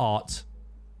else for art.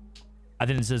 I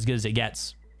think it's as good as it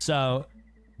gets. So,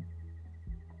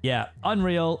 yeah.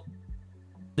 Unreal.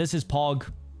 This is Pog.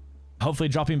 Hopefully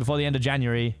dropping before the end of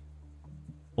January.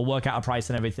 We'll work out a price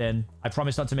and everything. I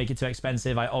promise not to make it too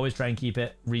expensive. I always try and keep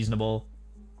it reasonable.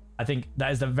 I think that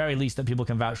is the very least that people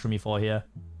can vouch for me for here.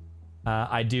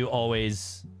 I do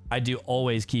always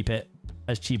keep it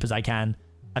as cheap as I can.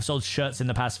 I've sold shirts in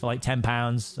the past for like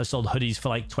 £10. I've sold hoodies for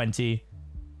like 20.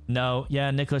 No, yeah,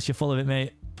 Nicholas, you're full of it,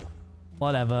 mate.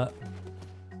 Whatever.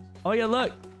 Oh yeah,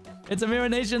 look. It's Amira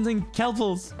Nations and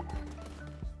Kelpals.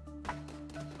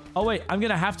 Oh wait, I'm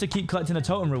gonna have to keep collecting the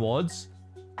totem rewards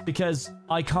because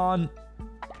I can't...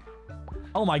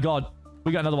 Oh my God,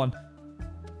 we got another one.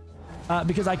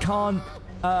 Because I can't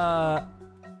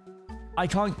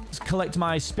collect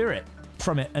my spirit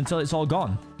from it until it's all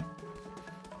gone.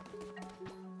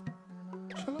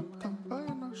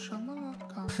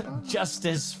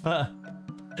 Justice for...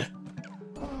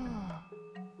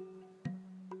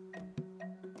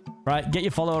 Right, get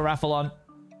your follower raffle on.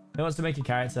 Who wants to make a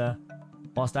character?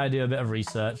 Whilst I do a bit of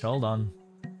research. Hold on.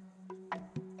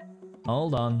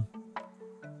 Hold on.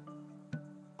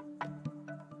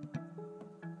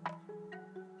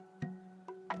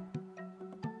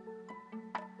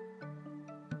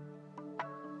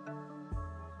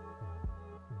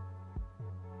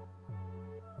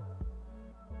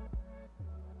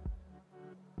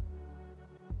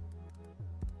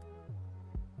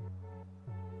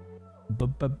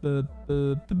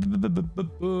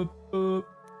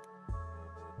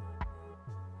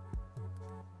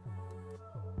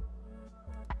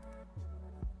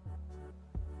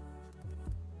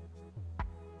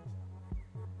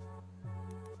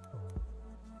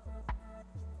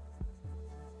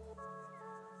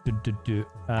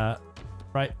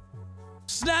 Right.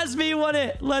 Snazzy won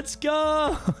it! Let's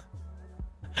go!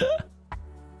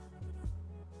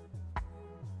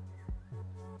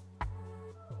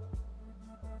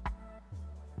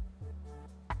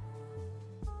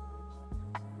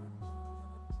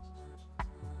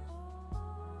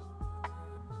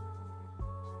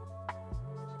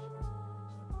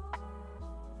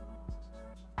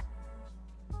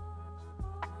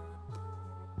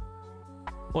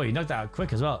 Oh, you knocked that out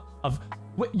quick as well.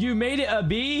 Wait, you made it a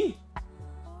B?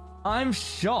 I'm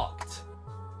shocked.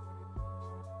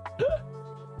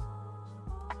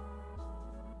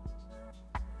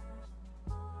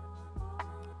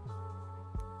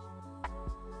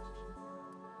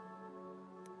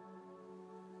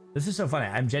 This is so funny.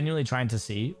 I'm genuinely trying to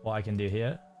see what I can do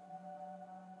here.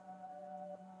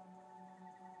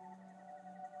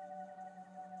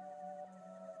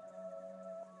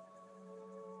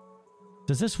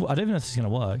 Does this... I don't even know if this is going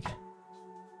to work.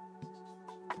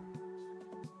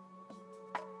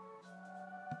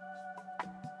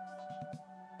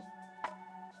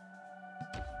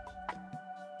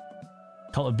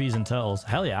 Cult of Bees and Turtles.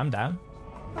 Hell yeah, I'm down.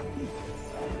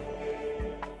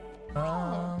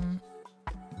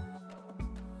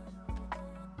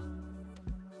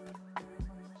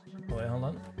 Wait, hold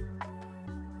on.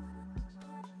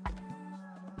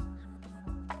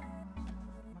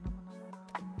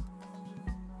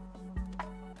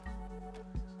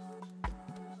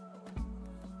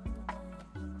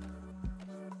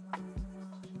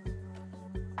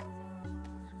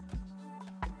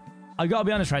 I gotta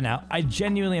be honest right now. I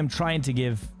genuinely am trying to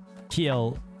give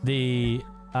Keel the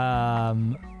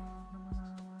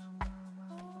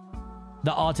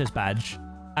artist badge,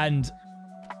 and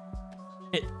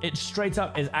it straight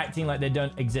up is acting like they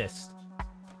don't exist.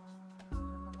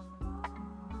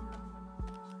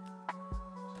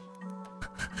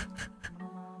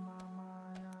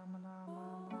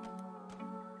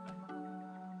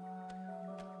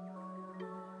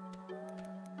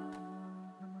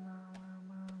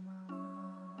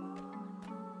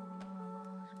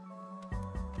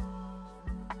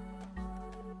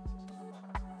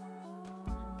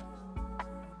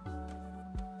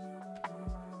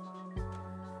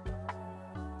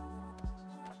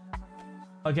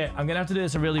 Okay, I'm gonna have to do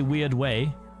this a really weird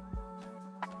way.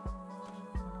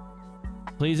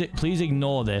 Please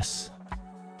ignore this.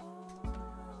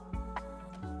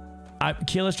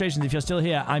 Key Illustrations, if you're still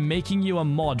here, I'm making you a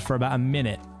mod for about a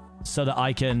minute so that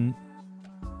I can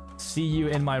see you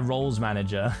in my roles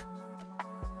manager.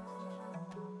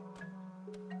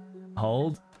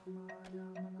 Hold.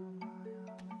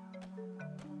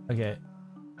 Okay.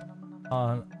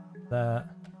 On the...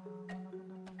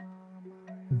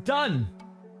 Done!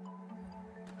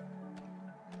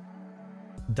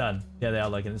 Done. Yeah, they are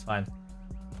looking. It's fine.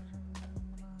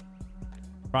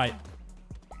 Right.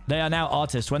 They are now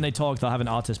artists. When they talk, they'll have an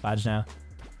artist badge now.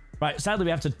 Right. Sadly,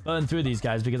 we have to burn through these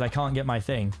guys because I can't get my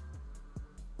thing.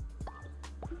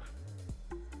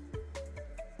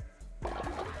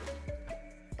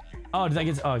 Oh, did that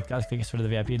get... Oh, that gets rid of the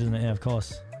VIP, doesn't it? Yeah, of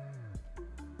course.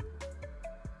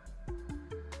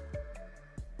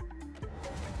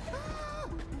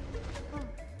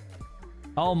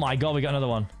 Oh my god, we got another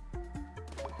one.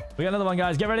 We got another one,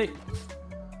 guys. Get ready.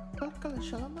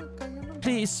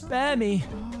 Please spare me.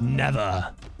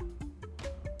 Never.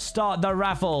 Start the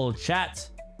raffle, chat.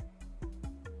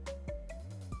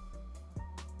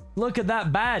 Look at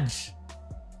that badge.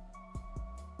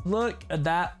 Look at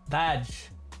that badge.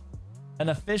 An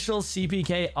official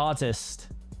Seapeekay artist.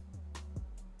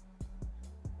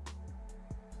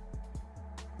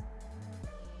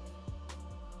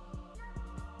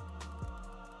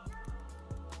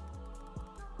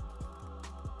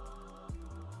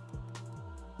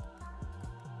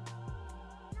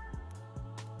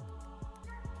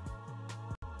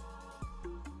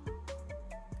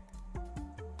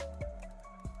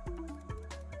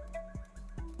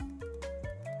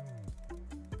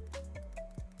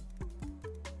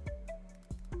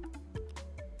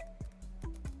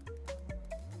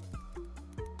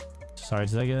 Sorry,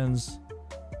 2 seconds.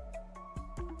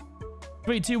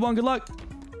 3, 2, 1, good luck.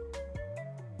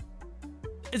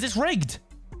 Is this rigged?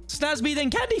 Snazby then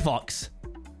Candy Fox.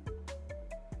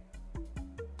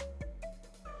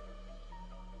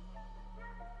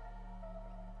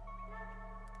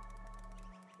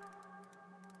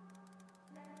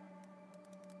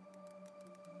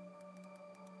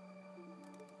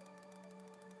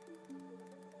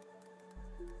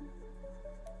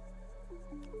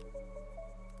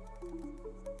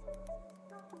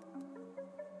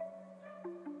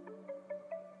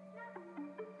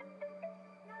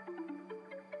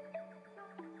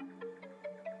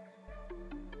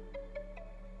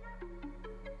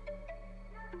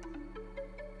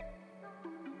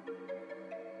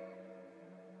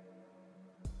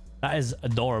 That is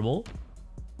adorable.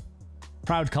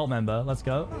 Proud cult member. Let's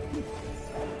go.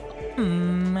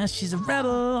 She's a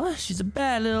rebel. She's a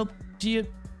bad little... It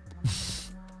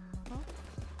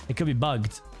could be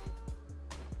bugged.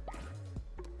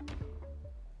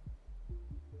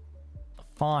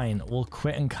 Fine. We'll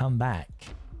quit and come back.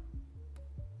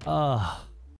 Oh,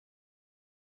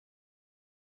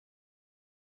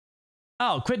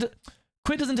 quit.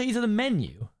 Quit doesn't take you to the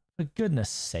menu. For goodness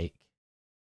sake.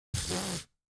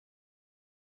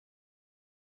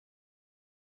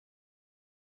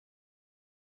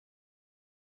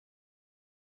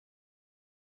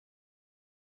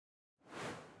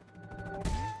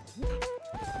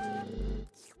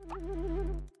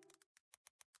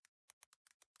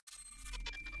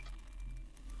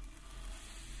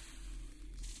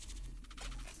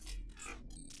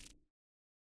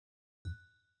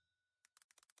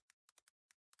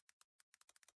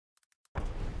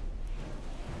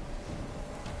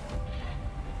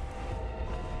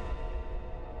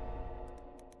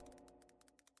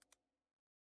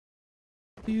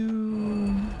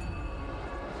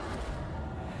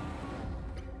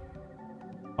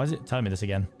 Why is it telling me this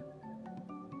again?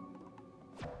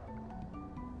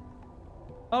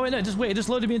 Oh wait, no, just wait. It just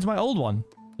loaded me into my old one.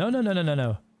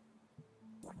 No.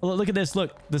 Look at this.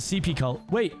 Look, the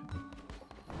Seapeekay. Wait.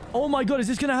 Oh my god, is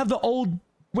this gonna have the old...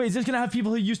 Wait, is this gonna have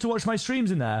people who used to watch my streams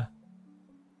in there?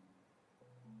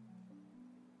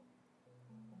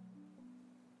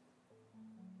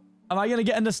 Am I gonna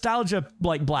get a nostalgia,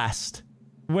 like, blast?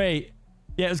 Wait.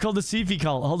 Yeah, it's called the Seapeekay.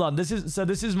 Hold on. This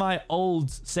is my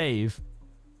old save.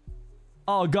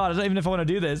 Oh god, I don't even know if I want to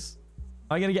do this.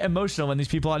 Am I gonna get emotional when these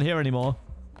people aren't here anymore?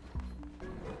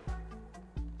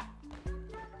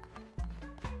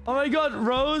 Oh my god,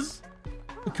 Rose?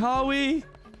 Kawi?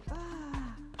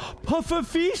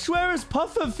 Pufferfish? Where is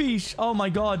Pufferfish? Oh my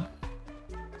god.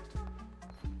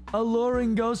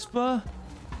 Alluring Ghostpa?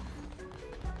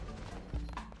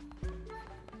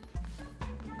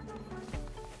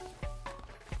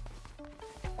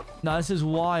 No, this is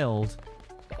wild.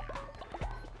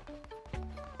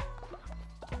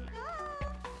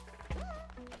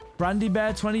 Brandy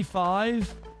Bear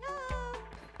 25?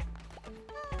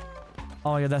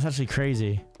 Oh my god, that's actually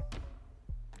crazy.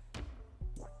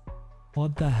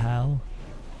 What the hell?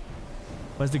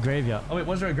 Where's the graveyard? Oh wait,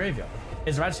 was there a graveyard?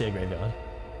 Is there actually a graveyard?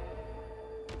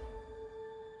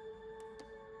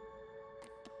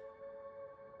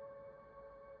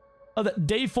 Oh,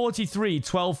 day 43,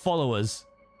 12 followers.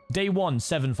 Day 1,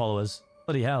 7 followers.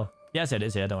 Bloody hell. Yes, it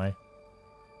is here, don't worry.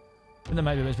 I think there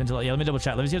might be a bit into... Yeah, let me double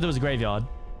check. Let me see if there was a graveyard.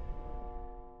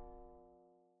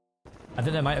 I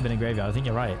think there might have been a graveyard. I think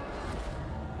you're right.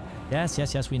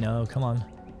 Yes, we know. Come on.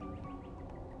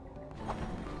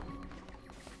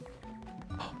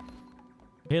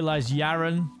 Here lies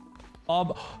Yaren.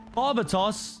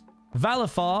 Barbatos.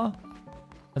 Valafar.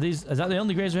 Is that the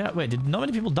only graves we have? Wait, did not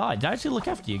many people die? Did I actually look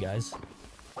after you guys?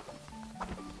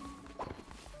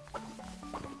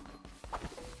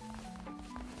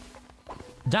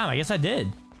 Damn, I guess I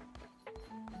did.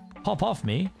 Pop off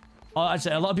me. Oh,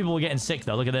 actually, a lot of people were getting sick,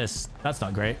 though. Look at this. That's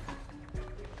not great.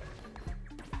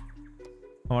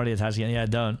 I'm already attached again. Yeah,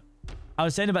 don't. I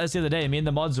was saying about this the other day. Me and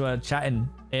the mods were chatting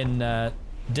in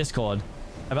Discord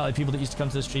about like people that used to come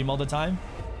to the stream all the time.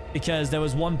 Because there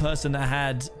was one person that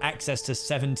had access to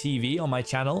 7TV on my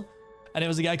channel. And it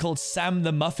was a guy called Sam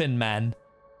the Muffin Man.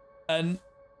 And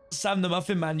Sam the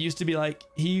Muffin Man used to be like...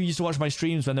 He used to watch my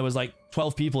streams when there was like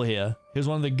 12 people here. He was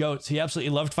one of the goats. He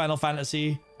absolutely loved Final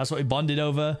Fantasy. That's what we bonded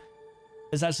over.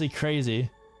 It's actually crazy.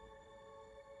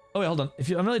 Oh wait, hold on.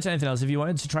 I'm not related to anything else. If you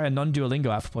wanted to try a non-Duolingo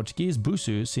app for Portuguese,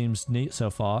 Busu seems neat so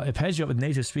far. It pairs you up with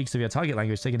native speakers of your target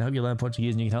language. They can help you learn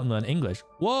Portuguese and you can help them learn English.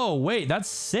 Whoa, wait, that's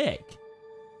sick.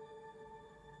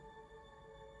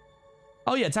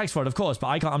 Oh yeah, tax fraud, of course,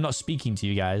 but I'm not speaking to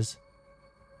you guys.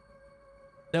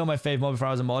 They were my fave mod before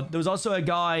I was a mod. There was also a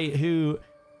guy who,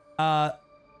 I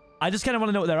just kind of want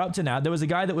to know what they're up to now. There was a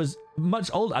guy that was much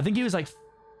older. I think he was like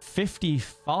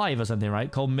 55 or something,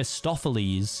 right? Called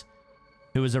Mistopheles,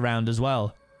 who was around as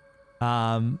well.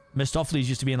 Mistopheles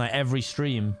used to be in like every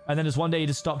stream. And then just one day he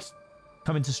just stopped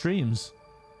coming to streams.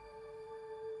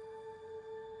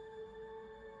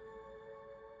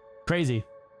 Crazy.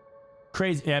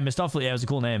 Crazy. Yeah, Mistopheles. Yeah, it was a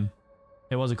cool name.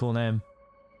 It was a cool name.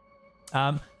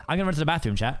 I'm gonna run to the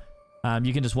bathroom, chat.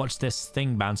 You can just watch this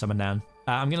thing bounce someone down.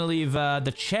 I'm gonna leave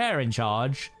the chair in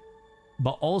charge,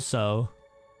 but also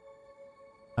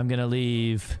I'm gonna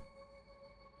leave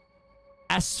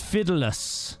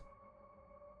Asphodilus.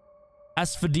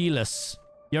 Asphodilus.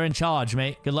 You're in charge,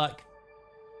 mate. Good luck.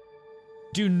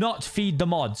 Do not feed the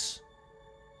mods.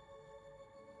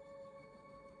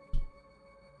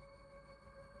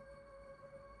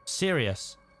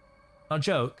 Serious. Not a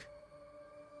joke.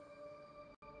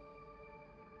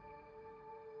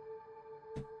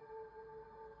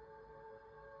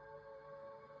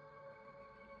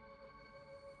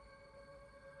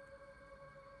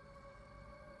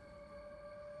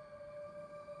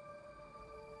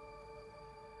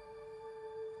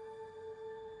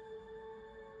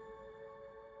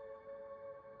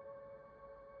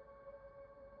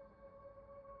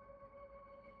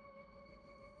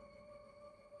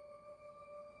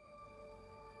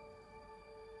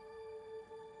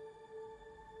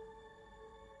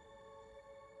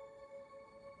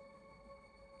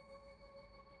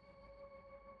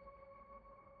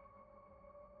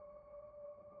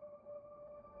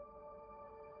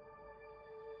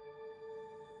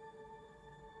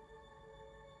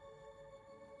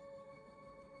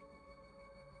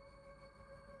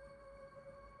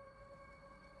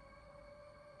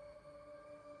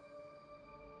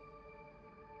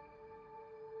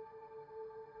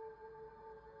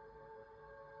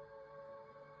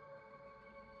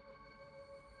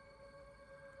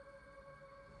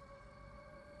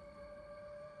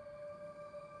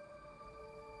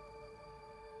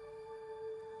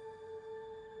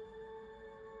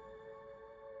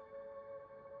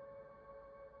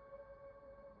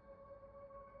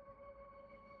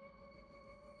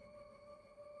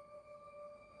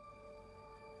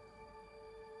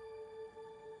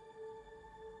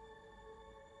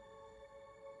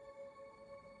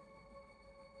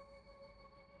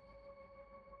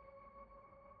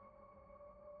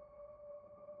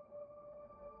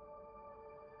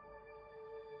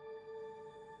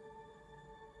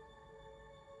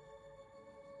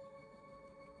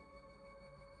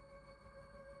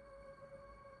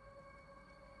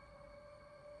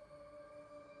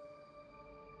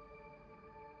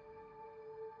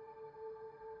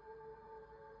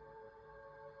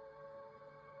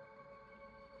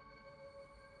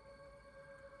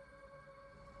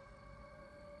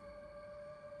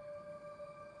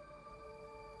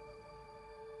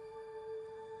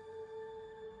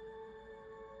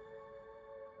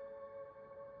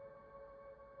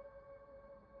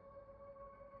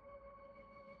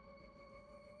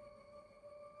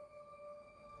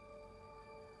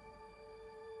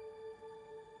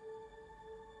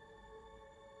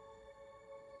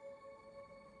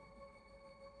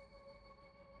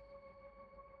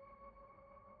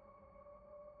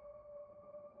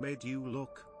 made you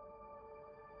look?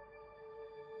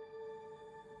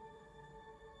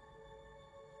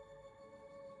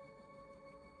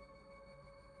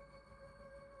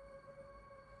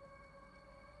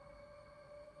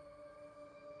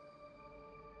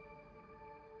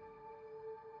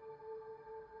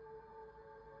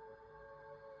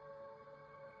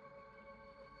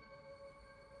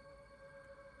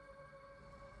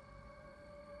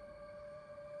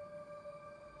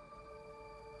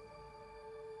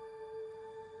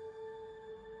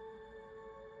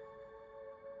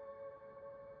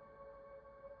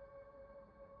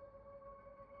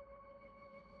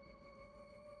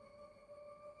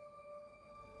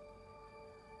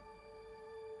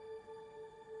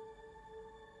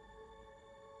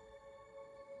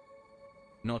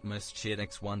 Not most shit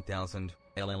X1000.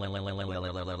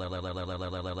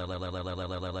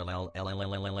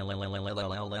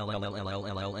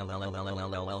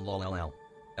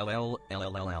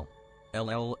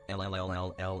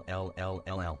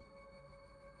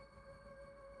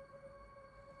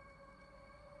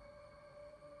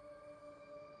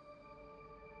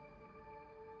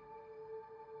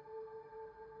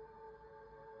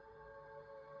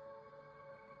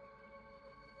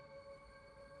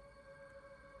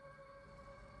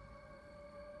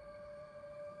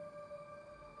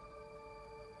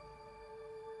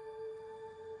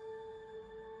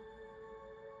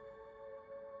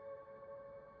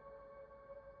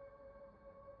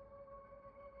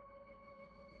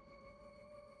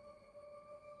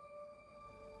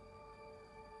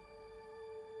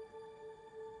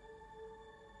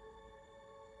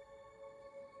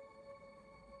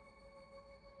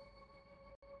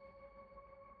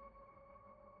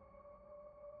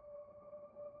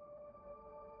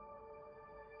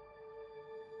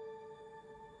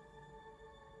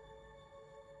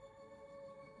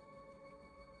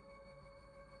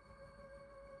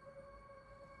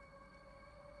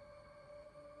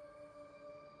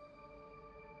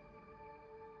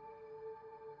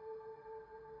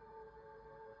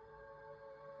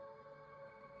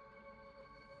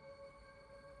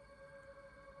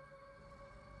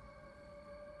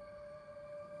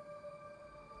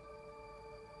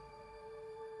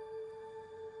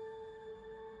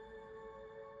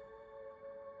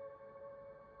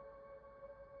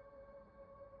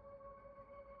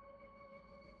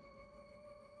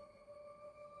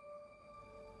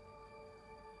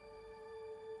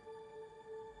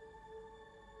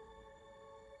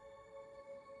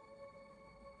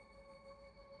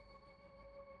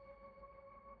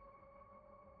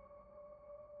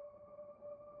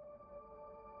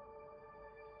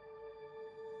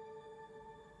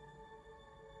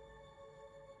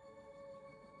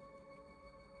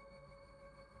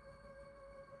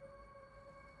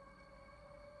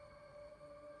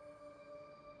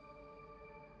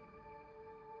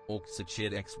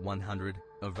 Oxfordshire X100,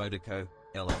 Avodaco,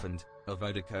 elephant,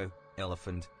 Avodaco,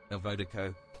 elephant,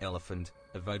 Avodaco, elephant,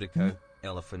 Avodaco,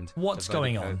 elephant. What's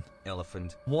going on?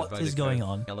 Elephant. What is going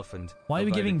on? Elephant. Why are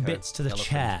we giving bits to the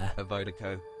chair?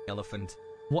 Avodaco, elephant.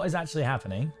 What is actually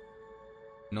happening?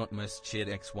 Not most shit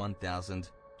X1000.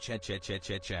 Cha cha cha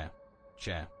cha cha.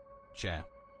 Cha. Cha.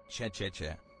 Cha cha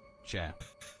cha. Cha.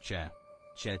 Cha.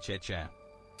 Cha cha cha.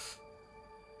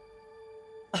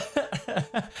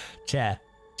 Chair.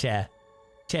 Chair.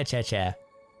 Chair, chair, chair.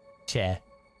 Chair.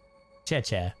 Chair,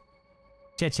 chair.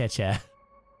 Chair, chair, chair.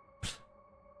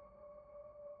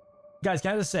 Guys,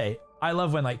 can I just say, I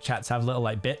love when like chats have little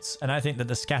like bits, and I think that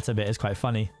the scatter bit is quite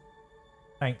funny.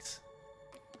 Thanks.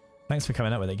 Thanks for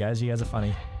coming up with it, guys. You guys are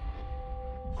funny.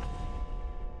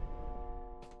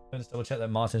 I'm just double check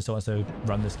that Martin still wants to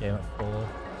run this game at 4.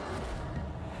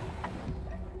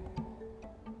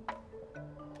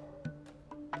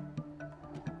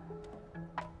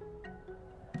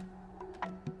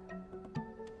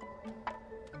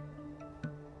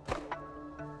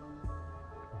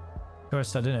 Go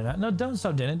stop doing it. No, don't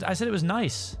stop doing it. I said it was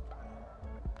nice.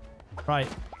 Right.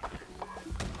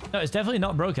 No, it's definitely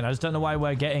not broken. I just don't know why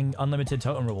we're getting unlimited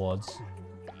totem rewards.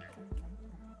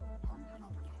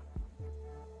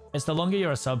 It's the longer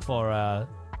you're a sub for,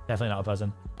 definitely not a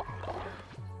person.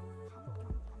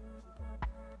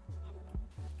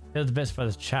 Here's the bits for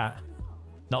the chat.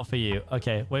 Not for you.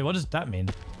 Okay, wait, what does that mean?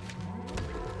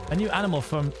 A new animal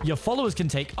from your followers can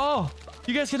take. Oh,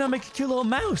 you guys can now make a cute little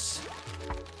mouse.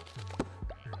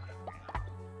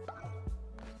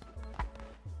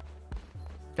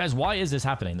 Guys, why is this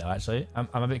happening though, actually? I'm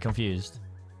a bit confused.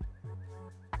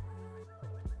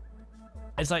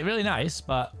 It's like really nice,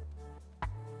 but...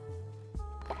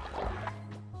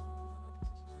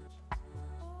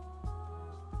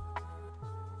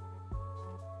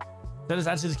 Does it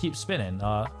actually just keep spinning?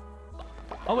 Oh,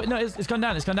 wait, no, it's gone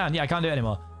down. It's gone down. Yeah, I can't do it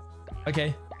anymore.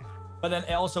 Okay. But then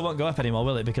it also won't go up anymore,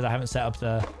 will it? Because I haven't set up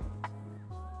the...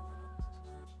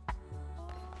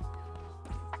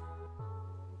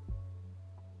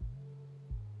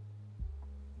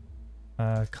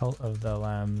 Cult of the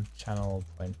Lamb channel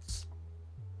points.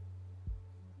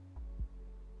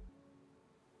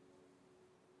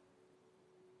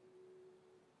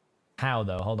 How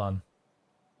though? Hold on.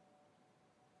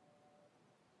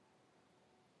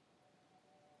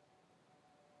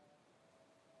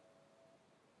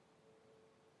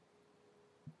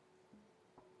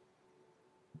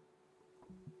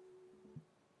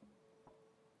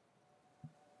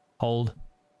 Hold.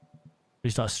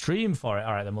 Restart stream for it.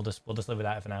 All right, then we'll just live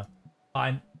without it for now.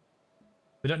 Fine.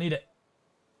 We don't need it.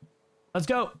 Let's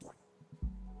go.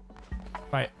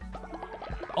 Right.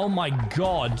 Oh my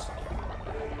god.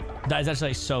 That is actually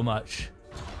like so much.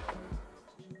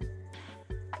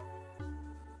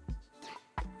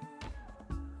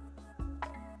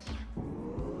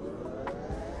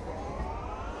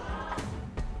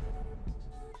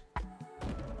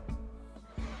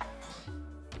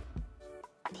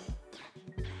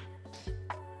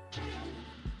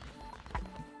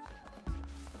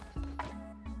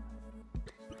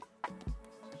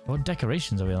 What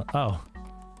decorations are we on? Oh.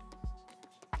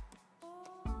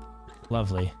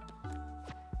 Lovely.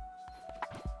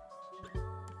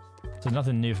 So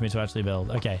nothing new for me to actually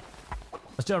build. Okay.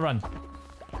 Let's do a run.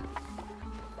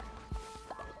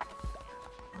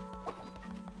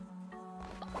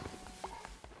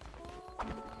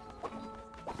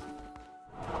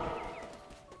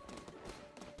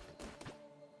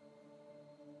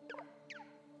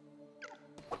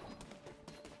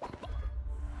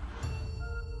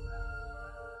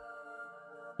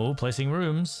 Oh, placing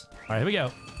rooms. All right, here we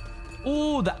go.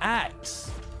 Oh, the axe.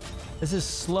 This is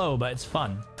slow, but it's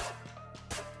fun.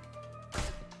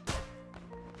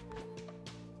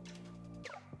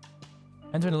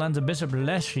 Entering the lands of Bishop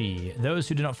Leshy. Those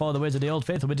who do not follow the ways of the old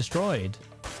faith will be destroyed.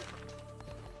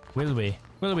 Will we?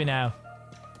 Will we now?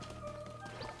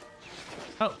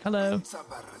 Oh, hello.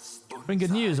 Bring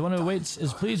good news. The one who awaits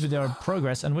is pleased with your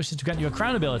progress and wishes to grant you a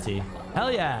crown ability.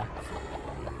 Hell yeah.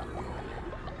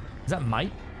 Is that Mike?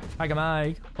 Mike,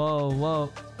 Mike. Whoa,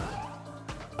 whoa.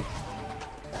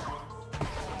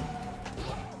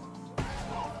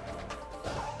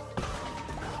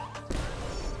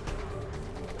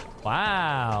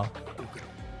 Wow.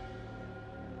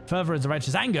 Furthers the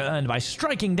righteous anger earned by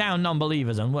striking down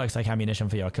non-believers and works like ammunition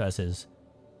for your curses.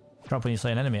 Drop when you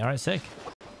slay an enemy. Alright, sick.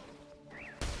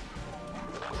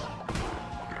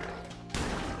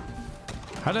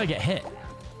 How did I get hit?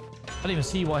 I didn't even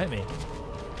see what hit me.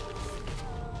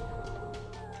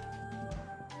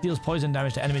 Deals poison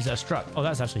damage to enemies that are struck. Oh,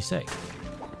 that's actually sick.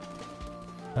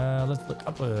 Let's look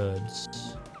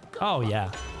upwards. Oh,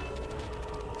 yeah.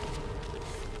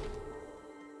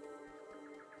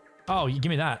 Oh, you give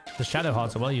me that. The shadow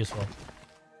hearts are well useful.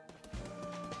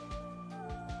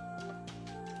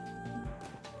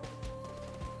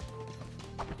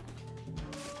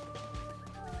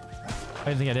 I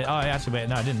didn't think I did. Oh, actually, wait.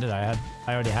 No, I didn't, did I?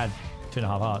 I already had 2.5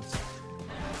 hearts.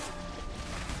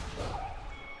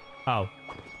 Oh.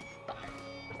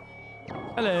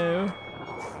 Hello.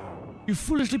 You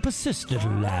foolishly persist,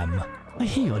 little lamb. I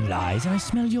hear your lies and I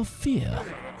smell your fear.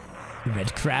 The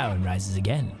red crown rises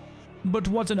again. But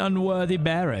what an unworthy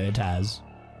bearer it has.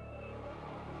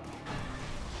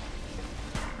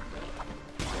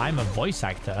 I'm a voice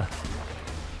actor.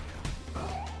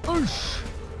 Oosh.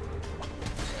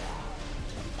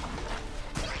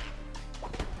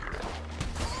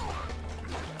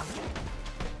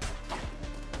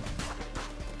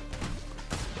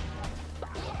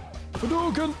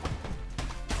 Hadouken!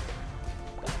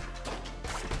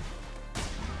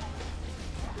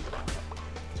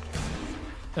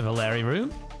 A Valeri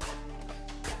room.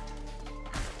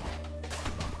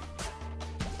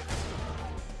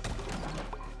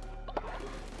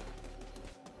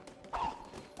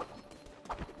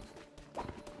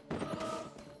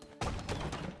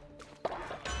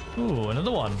 Ooh,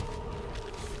 another one.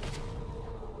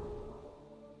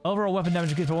 Overall weapon damage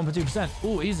increased by 1.2%.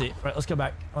 Ooh, easy. Right, let's go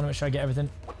back. I want to make sure I get everything.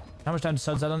 How much time does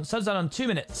Suds add on? Suds add on 2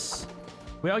 minutes.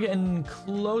 We are getting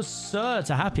closer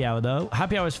to happy hour, though.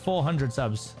 Happy hour is 400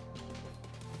 subs.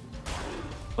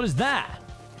 What is that?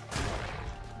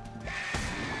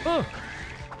 Oh!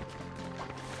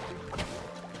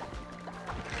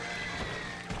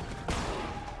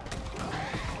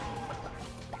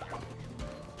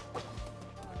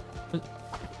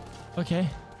 Okay.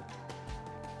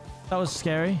 That was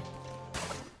scary.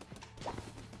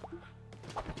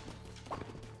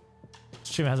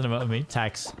 Stream hasn't emoted me.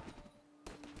 Tax.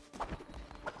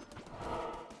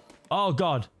 Oh,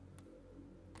 God.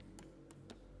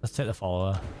 Let's take the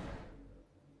follower.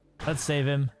 Let's save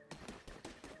him.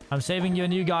 I'm saving you a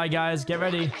new guy, guys. Get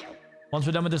ready. Once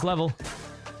we're done with this level.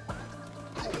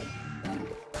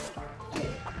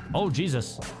 Oh,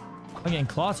 Jesus. I'm getting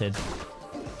clotted.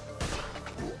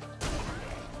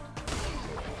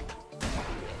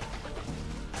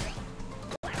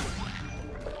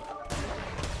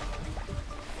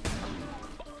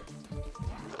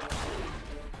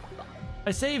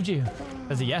 I saved you.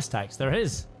 There's a yes tax. There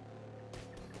is.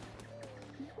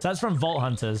 So that's from Vault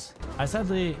Hunters. I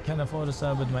sadly can't afford a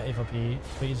sub with my AFP.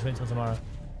 Please wait till tomorrow.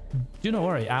 Do not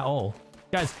worry at all.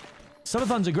 Guys,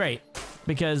 subathons are great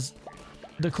because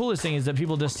the coolest thing is that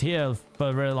people just here for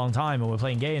a very long time and we're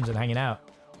playing games and hanging out.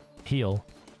 Heal.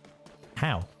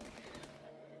 How?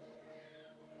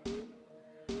 I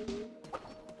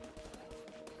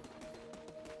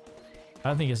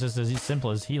don't think it's just as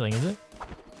simple as healing, is it?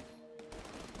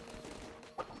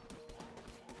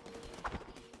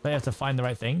 But you have to find the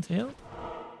right thing to heal?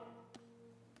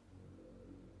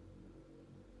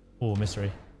 Oh,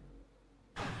 mystery.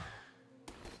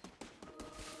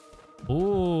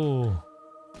 Ooh.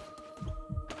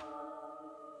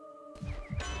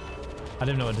 I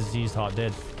didn't know what diseased heart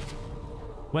did.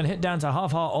 When hit down to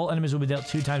half heart, all enemies will be dealt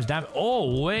 2 times damage.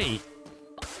 Oh, wait.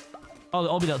 Oh,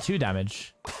 they'll all be dealt 2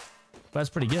 damage. That's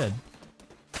pretty good.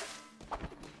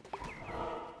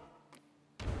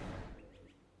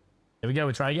 There we go.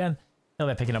 We try again. Oh,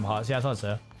 they're picking up hearts. Yeah, I thought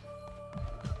so.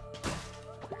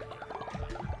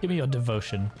 Give me your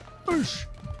devotion. Oosh.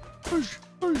 Oosh.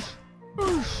 Oosh.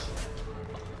 Oosh.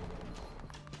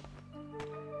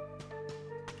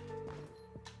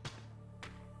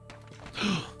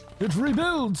 It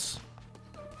rebuilds.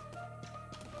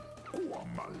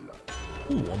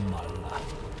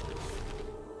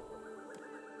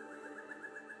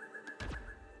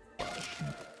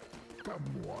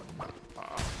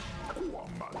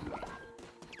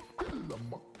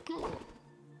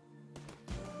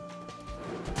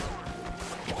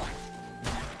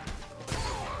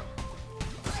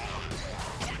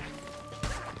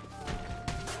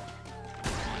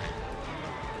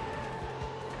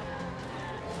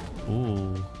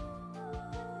 Ooh.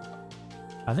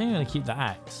 I think I'm going to keep the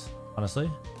axe,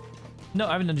 honestly. No,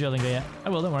 I haven't done drilling yet. I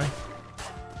will, don't worry.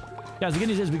 Guys, the good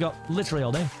news is we got literally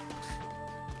all day.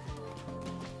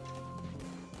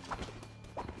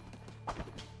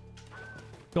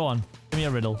 Go on, give me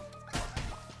a riddle.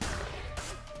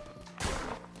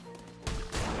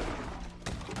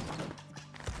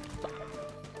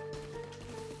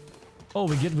 Oh,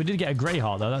 we did get a grey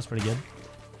heart though. That's pretty good.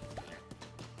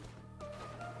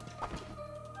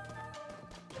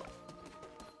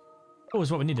 Oh, it's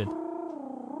what we needed.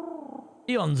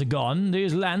 Eons agone,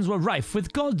 these lands were rife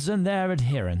with gods and their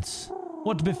adherents.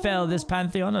 What befell this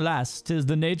pantheon, alas, 'tis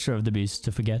the nature of the beast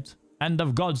to forget, and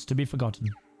of gods to be forgotten.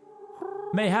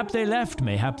 Mayhap they left,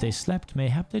 mayhap they slept,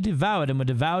 mayhap they devoured and were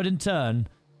devoured in turn.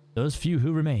 Those few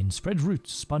who remained spread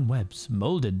roots, spun webs,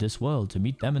 molded this world to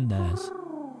meet them and theirs.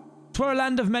 'Twere a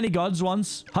land of many gods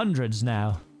once, hundreds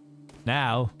now.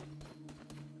 Now...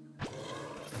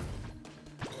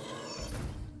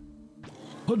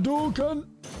 Hadouken!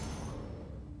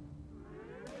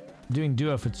 Doing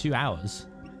duo for 2 hours.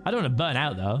 I don't want to burn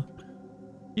out though.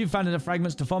 You've found enough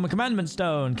fragments to form a commandment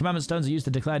stone. Commandment stones are used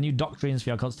to declare new doctrines for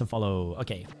your cults to follow.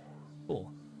 Okay.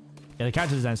 Cool. Yeah, the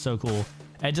character design is so cool.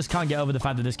 I just can't get over the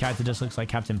fact that this character just looks like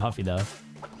Captain Puffy though.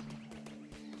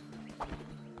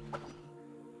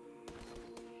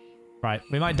 Right,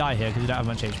 we might die here because we don't have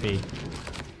much HP.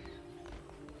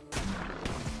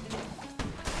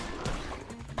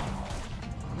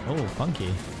 Oh,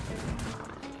 funky.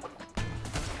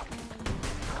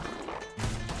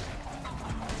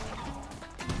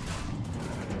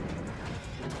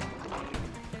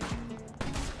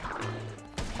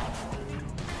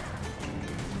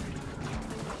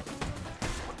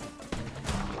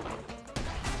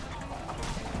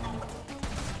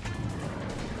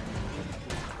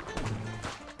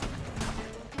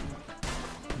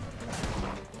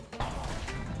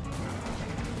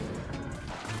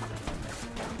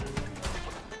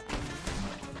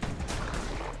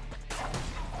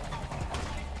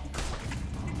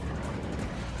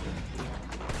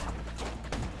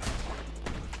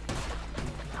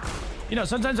 You know,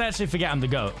 sometimes I actually forget I'm the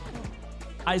GOAT.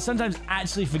 I sometimes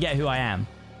actually forget who I am.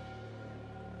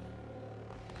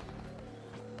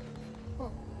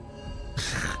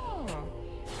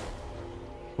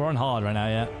 We're on hard right now,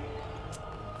 yeah.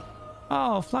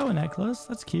 Oh, flower necklace.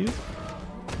 That's cute.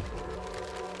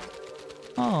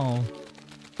 Oh.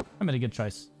 I made a good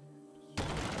choice.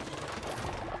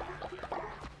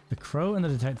 Crow and the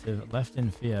detective left in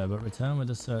fear, but return with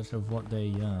the search of what they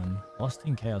yearn. Lost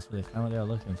in chaos, but they found what they are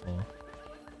looking for.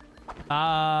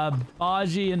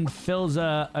 Bargy and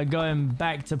Filza are going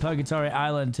back to Purgatory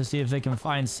Island to see if they can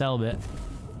find Selbit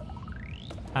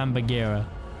and Bagheera.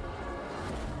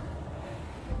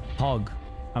 Hog.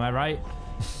 Am I right?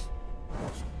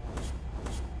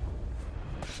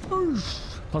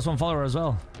 +1 follower as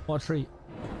well. What a treat.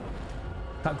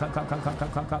 Clap, clap, clap, clap, clap,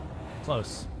 clap, clap, clap.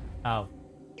 Close. Ow.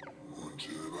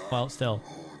 Well, still.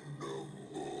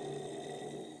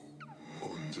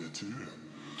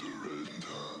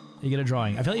 You get a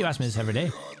drawing. I feel like you ask me this every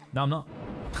day. No, I'm not.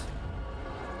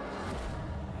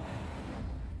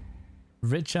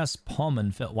 Rich ass Pom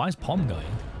and Phil. Why is Pom going?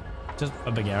 Just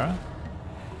a Bagheera?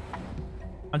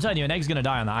 I'm telling you, an egg's gonna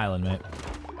die on the island, mate.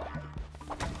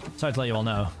 Sorry to let you all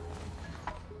know.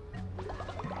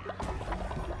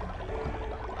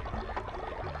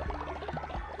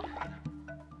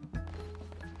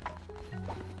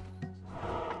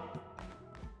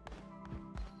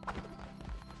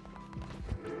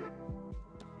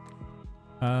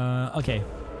 Okay.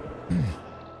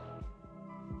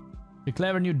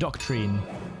 Declare a new doctrine.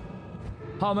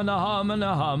 Hamana,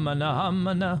 hamana, hamana,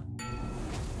 hamana.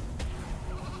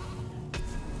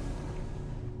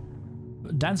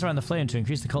 Dance around the flame to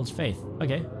increase the cult's faith.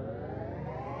 Okay.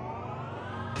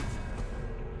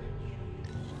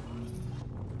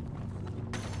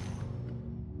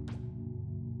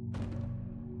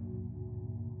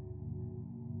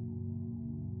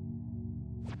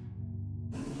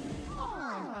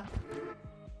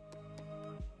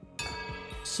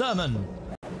 Sermon.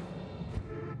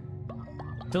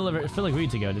 Phil agreed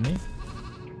to go, didn't he?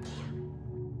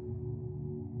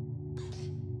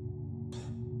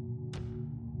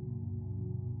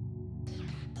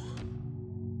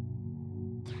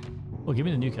 Oh, give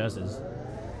me the new curses.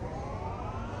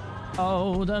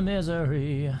 Oh, the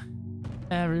misery.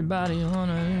 Everybody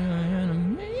wanna be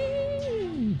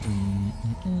enemy.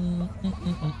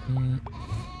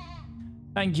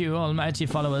 Thank you, almighty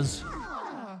followers.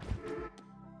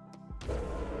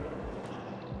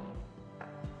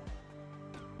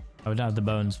 I don't have the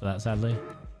bones for that, sadly.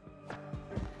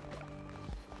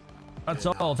 That's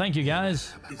all. Thank you,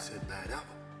 guys.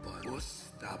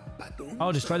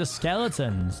 Oh, destroy the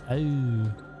skeletons.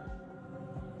 Oh.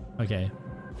 Okay.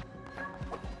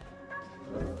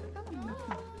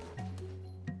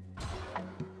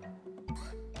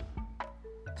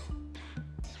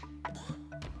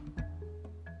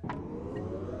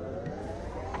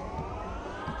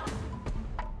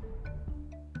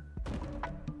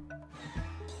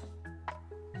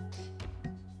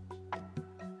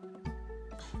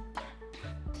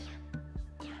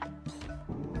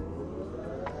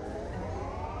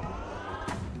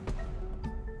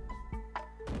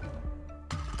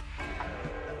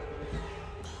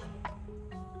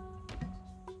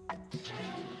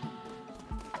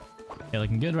 Okay,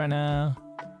 looking good right now.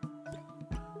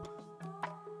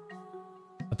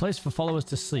 A place for followers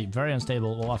to sleep. Very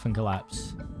unstable, will often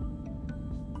collapse.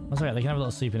 That's okay, they can have a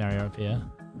little sleeping area up here.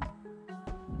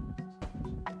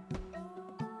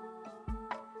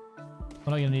 We're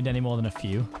not going to need any more than a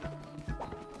few.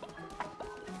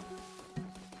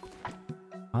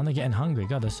 Aren't they getting hungry?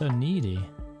 God, they're so needy.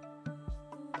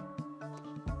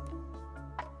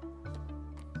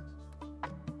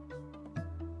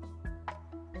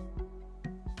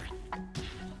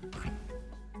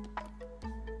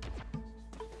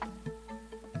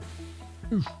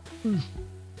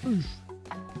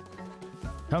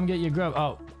 Come get your grub.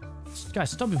 Oh,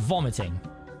 guys, stop vomiting.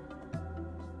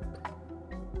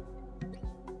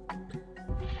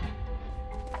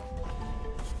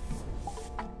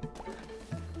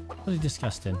 Really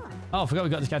disgusting. Oh, I forgot we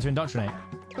got this guy to indoctrinate.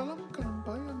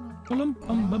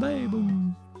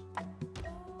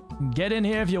 Get in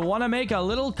here if you want to make a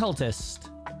little cultist.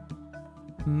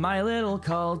 My little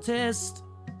cultist.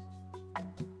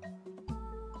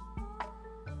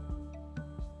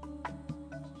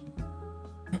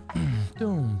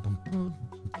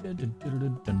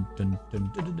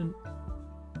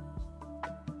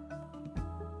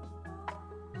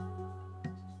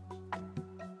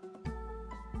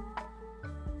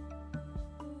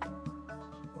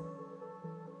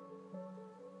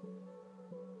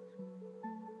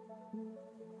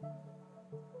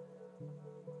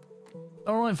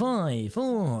 All right, 5,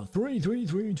 4, 3,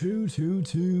 2,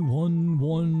 2, 1,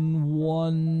 1,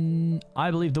 1.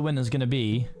 I believe the winner's gonna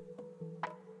be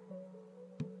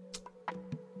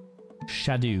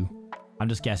Shadu. I'm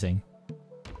just guessing.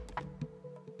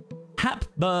 Hap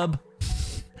Bub.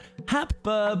 Hap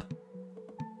Bub.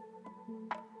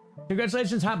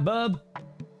 Congratulations, Hap Bub.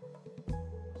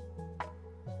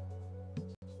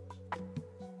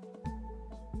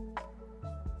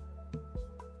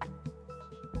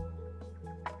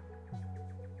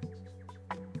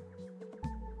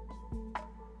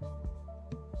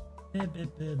 How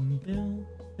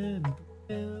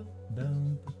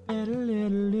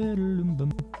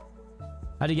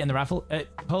do you get in the raffle? It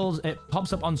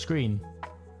pops up on screen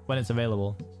when it's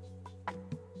available.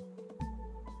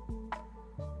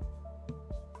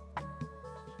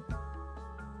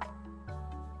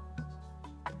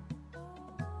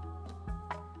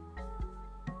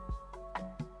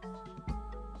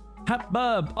 Hap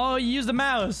bub. Oh, you use the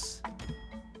mouse.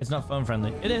 It's not phone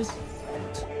friendly. It is.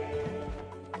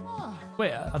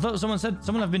 Wait, I thought someone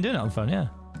have been doing it on phone. Yeah.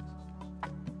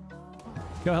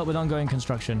 Go help with ongoing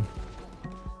construction.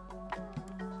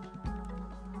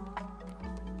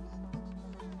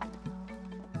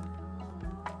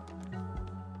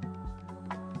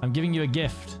 I'm giving you a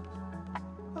gift.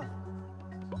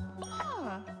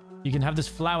 You can have this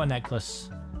flower necklace.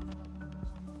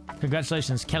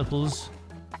 Congratulations, Kelples.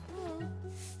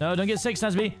 No, don't get sick,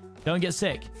 Snazby. Don't get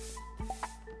sick.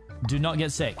 Do not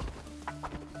get sick.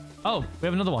 Oh, we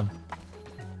have another one.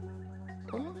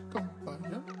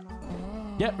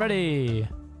 Yep, ready.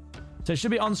 So it should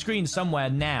be on screen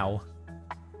somewhere now.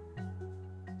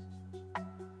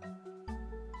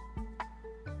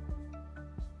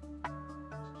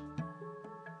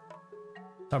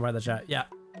 Talk about the chat. Yeah.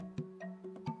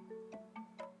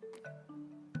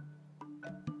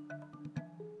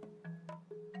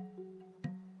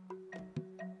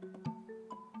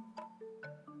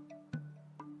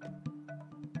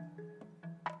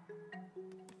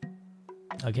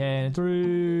 Okay,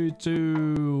 3,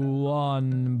 2,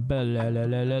 1.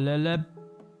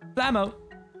 Blammo.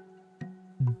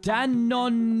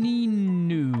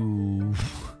 Danoninu.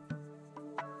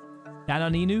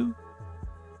 Danoninu?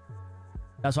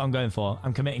 That's what I'm going for.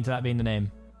 I'm committing to that being the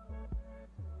name.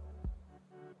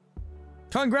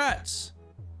 Congrats!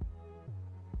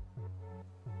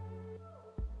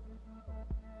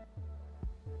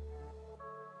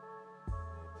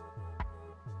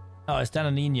 Oh, it's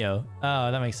Danonino.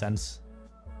 Oh, that makes sense.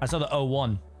 I saw the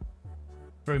 01.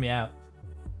 Threw me out.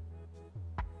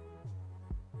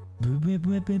 Should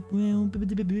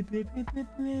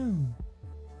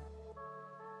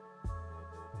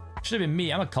have been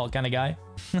me. I'm a cult kind of guy.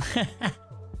 I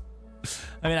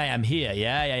mean, I am here.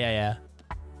 Yeah.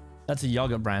 That's a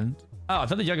yogurt brand. Oh, I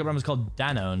thought the yogurt brand was called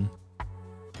Danone.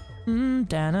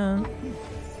 Danone.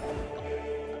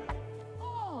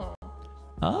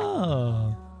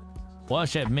 Oh.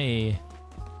 Worship me.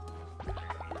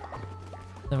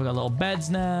 Then we've got little beds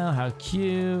now. How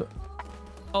cute.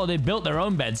 Oh, they built their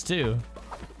own beds too.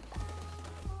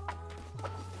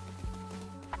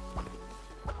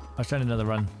 I was trying another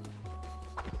run.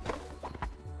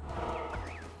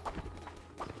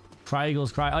 Cry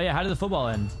Eagles Cry. Oh yeah, how did the football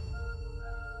end?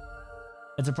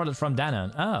 It's a product from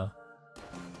Danone. Oh.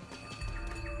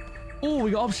 Oh,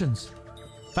 we got options.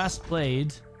 Fast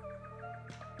Blade.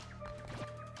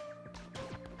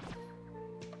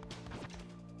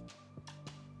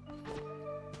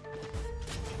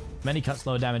 Many cuts,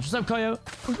 low damage. What's up, Koyo?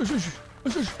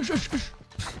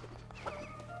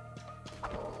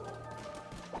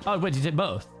 Oh, wait, you did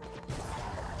both?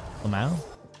 Somehow.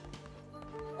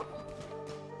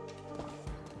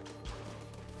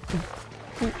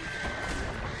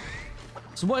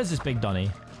 So what is this big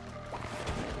Donny?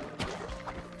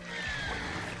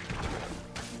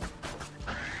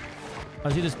 Oh,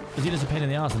 is he just a pain in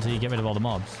the ass until you get rid of all the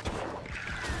mobs?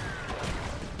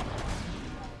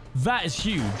 That is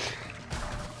huge.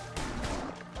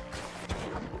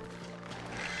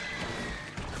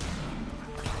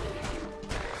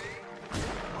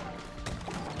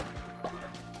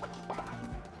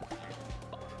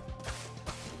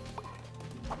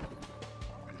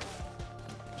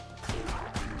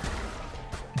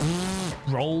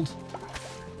 Rolled.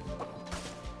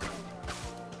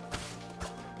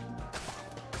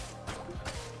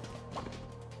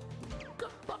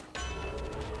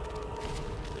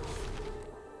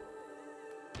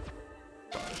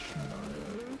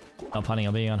 Not planning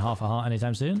on being on half a heart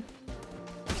anytime soon.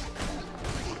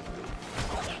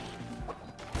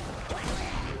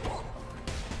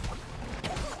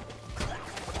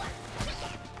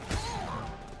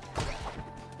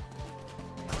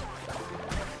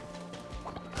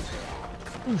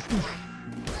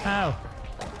 Ow.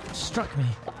 Struck me.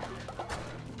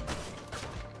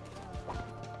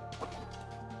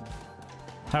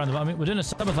 Tower on the bottom. We're doing a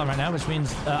subathon right now, which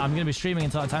means I'm going to be streaming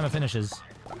until our timer finishes.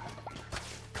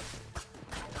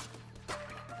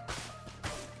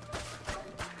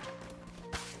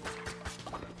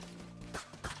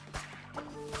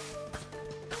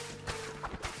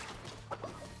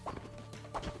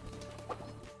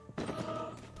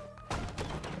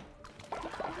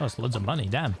 Oh, it's loads of money,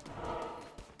 damn.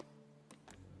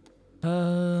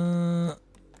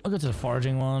 I'll go to the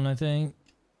foraging one, I think.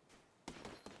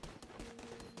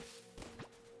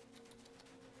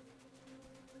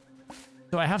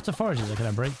 Do I have to forage these or can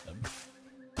I break them?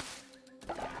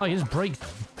 Oh, you just break them.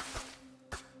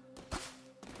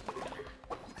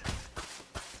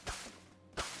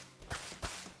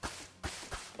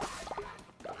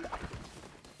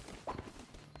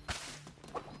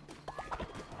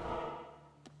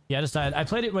 Yeah, I just died. I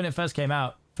played it when it first came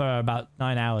out for about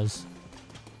 9 hours.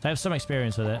 So I have some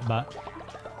experience with it, but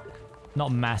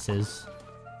not masses.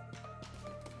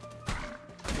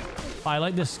 I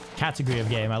like this category of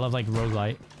game. I love like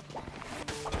roguelite.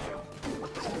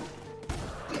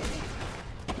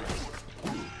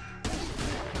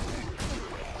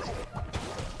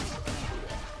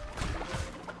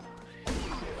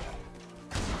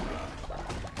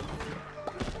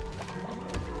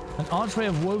 An archway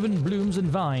of woven blooms and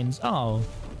vines. Oh.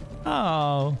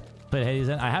 Oh. Played Hades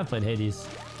then? I have played Hades.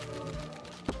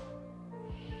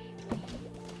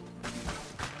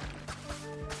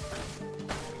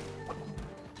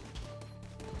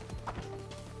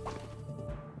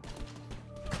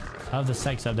 I love the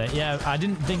sex update. Yeah, I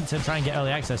didn't think to try and get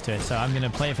early access to it, so I'm going to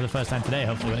play it for the first time today,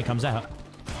 hopefully, when it comes out.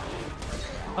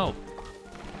 Oh.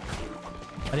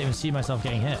 I didn't even see myself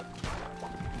getting hit.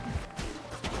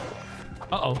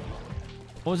 Uh-oh.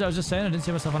 What was it I was just saying? I didn't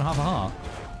see myself on half a heart.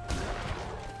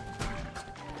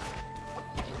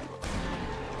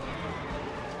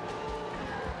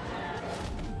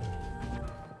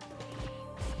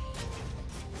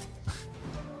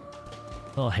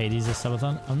 Oh, Hades is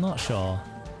Subathon? I'm not sure.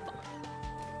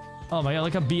 Oh my god,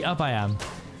 look how beat up I am.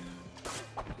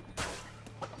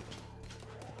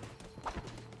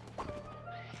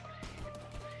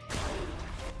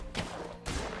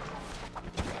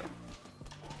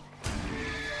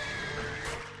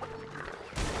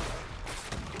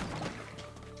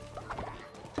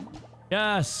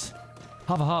 Yes!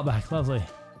 Half a heart back, lovely.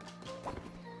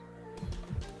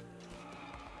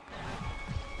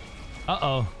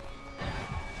 Uh-oh.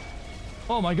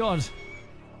 Oh my god.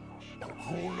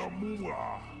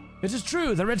 It is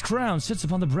true, the red crown sits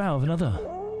upon the brow of another.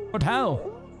 But how?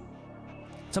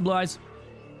 Some lies.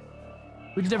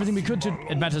 We did everything we could to...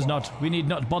 It matters not. We need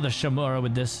not bother Shamura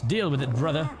with this. Deal with it,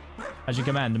 brother. As you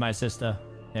command, my sister.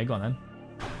 Yeah, go on then.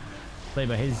 Played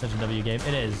by Hades, such a W game.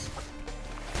 It is.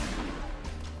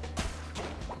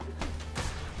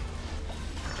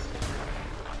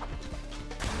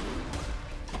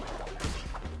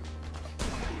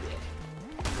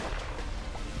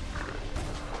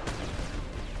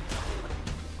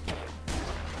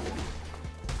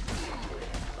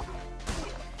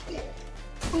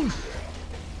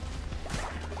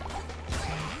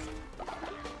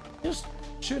 Just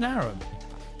shoot an arrow at me.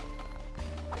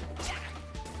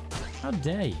 How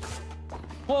dare you?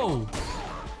 Whoa!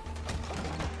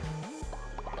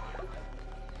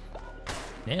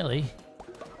 Nearly.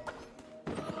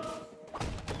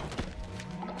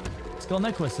 Skull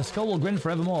necklace. The skull will grin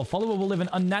forevermore. Follower will live an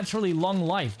unnaturally long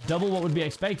life. Double what would be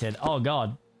expected. Oh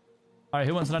god. Alright,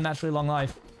 who wants an unnaturally long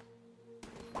life?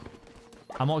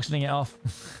 I'm auctioning it off.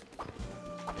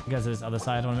 Because there's this other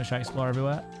side, I want to make sure I explore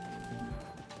everywhere.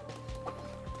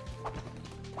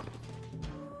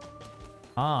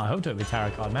 Ah, I hoped it would be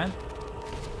tarot card, man.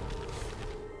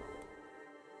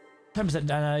 10%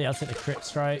 down, yeah, I'll take the crit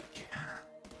strike.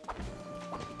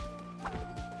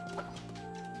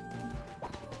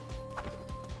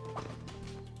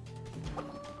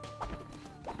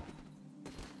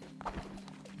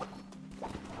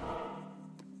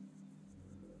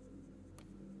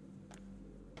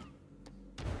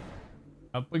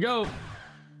 Up we go.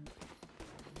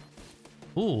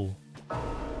 Ooh.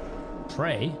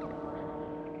 Tray.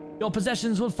 Your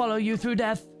possessions will follow you through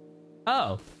death.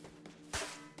 Oh.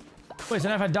 Wait, so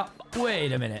now if I die...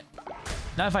 Wait a minute.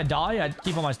 Now if I die, I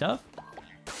keep all my stuff?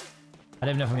 I don't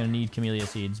even know if I'm going to need camellia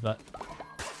seeds, but...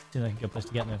 Seems like a good place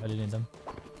to get them if I do need them.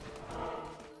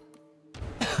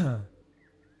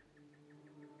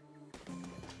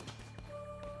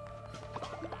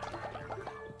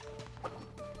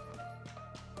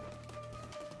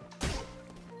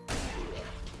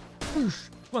 Oosh.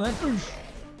 Come on then. Oosh.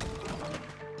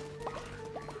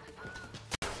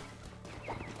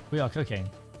 We are cooking.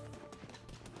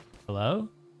 Hello?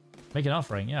 Make an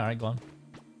offering. Yeah, alright, go on.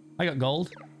 I got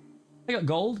gold. I got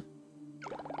gold.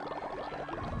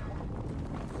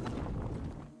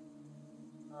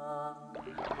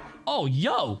 Oh,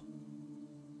 yo!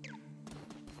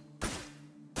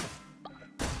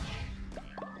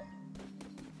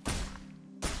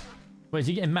 Wait, is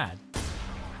he getting mad?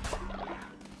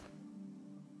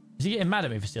 Is he getting mad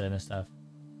at me for stealing this stuff?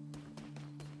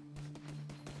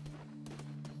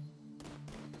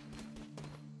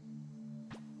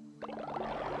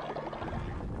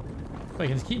 I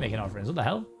can just keep making offerings. What the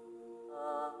hell?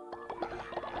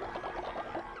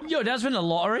 Yo, that's been a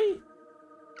lottery?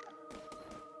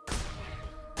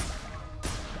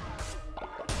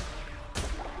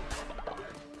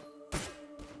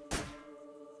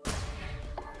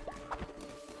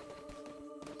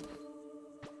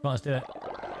 Come on, let's do it.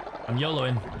 I'm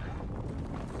YOLOing.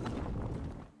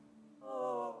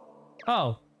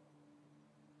 Oh.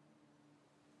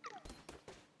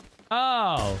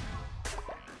 Oh.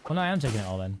 Well, no, I am taking it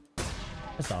all then.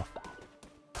 Piss off.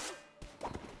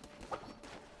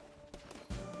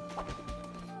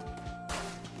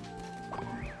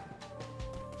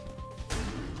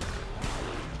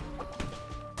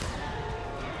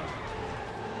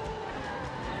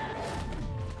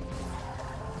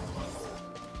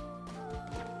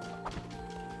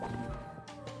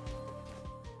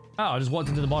 Oh, I just walked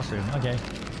into the boss room. Okay.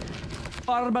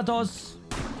 Barbatos.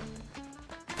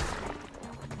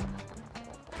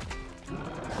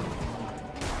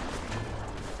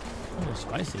 Oh,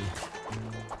 spicy.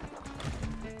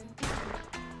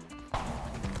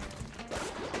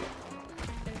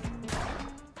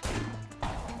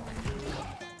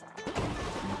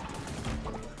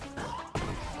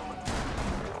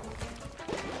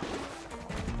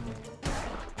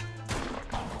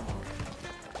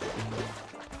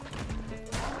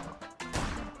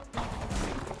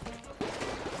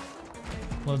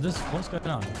 Well, what's going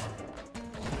on?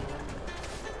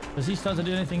 Does he start to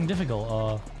do anything difficult,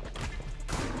 or?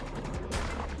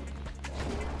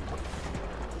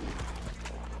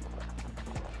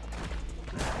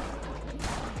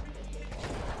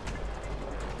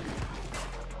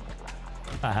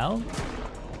 The hell?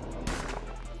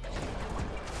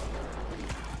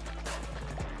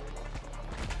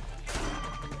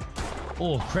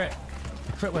 Oh, crit.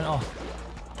 The crit went off.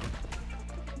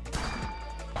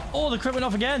 Oh, the crit went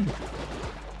off again.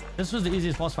 This was the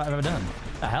easiest boss fight I've ever done.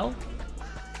 The hell?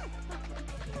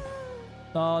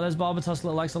 Oh, there's Barbatos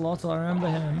that likes a lot. I remember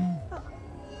him.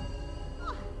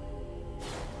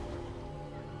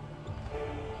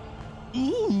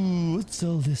 Ooh, what's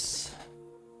all this?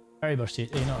 Berry bush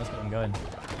seeds. You know, let's get them going.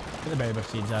 Get the berry bush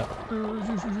seeds out.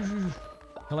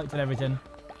 Collected everything.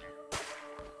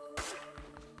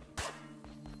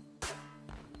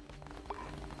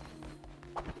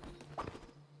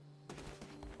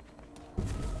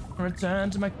 Return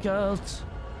to my cult.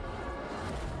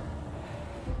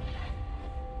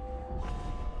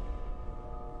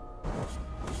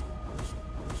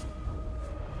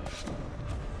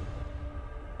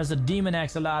 That's a demon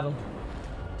axolotl.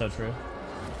 So true.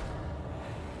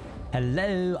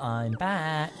 Hello, I'm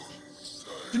back.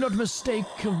 Do not mistake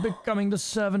of becoming the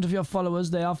servant of your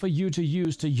followers. They are for you to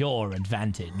use to your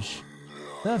advantage.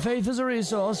 Their faith is a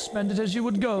resource. Spend it as you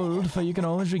would gold, for you can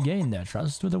always regain their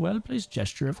trust with a well-placed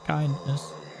gesture of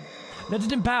kindness. Let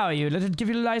it empower you. Let it give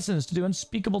you license to do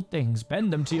unspeakable things.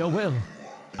 Bend them to your will.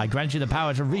 I grant you the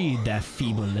power to read their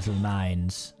feeble little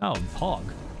minds. Oh, Pog.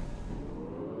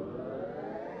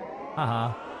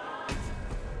 Haha.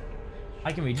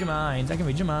 I can read your minds. I can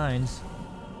read your minds.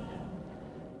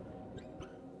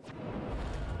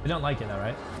 They don't like it though,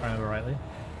 right? If I remember rightly.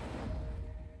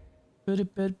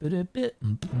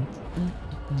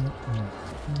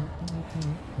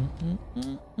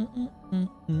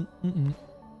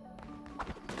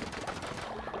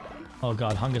 Oh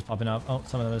god, hunger's popping up. Oh,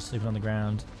 some of them are sleeping on the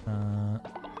ground.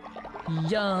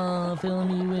 Y'all fill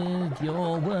me with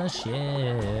your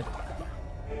worship.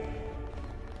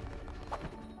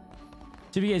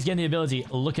 Seapeekay is getting the ability,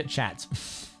 look at chat.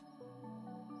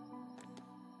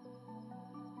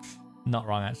 Not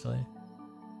wrong, actually.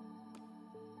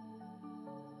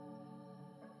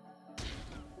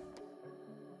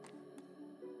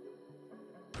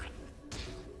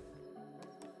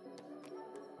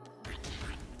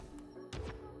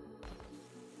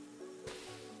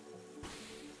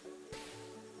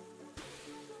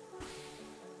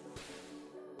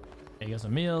 Okay, got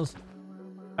some meals.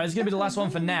 Alright, it's gonna be the last one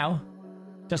for now.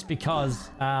 Just because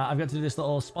I've got to do this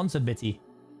little sponsored bitty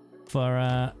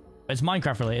for it's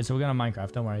Minecraft related, so we're going to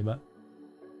Minecraft, don't worry, but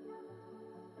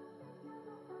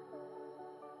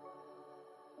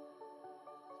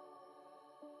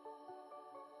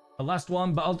the last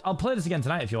one, but I'll play this again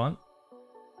tonight if you want.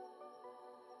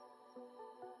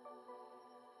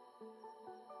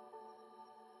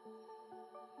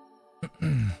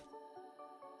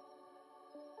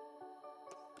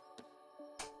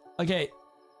 Okay,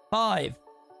 5,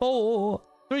 4,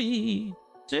 3,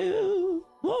 2,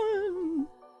 1.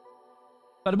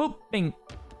 Bada boop, bing.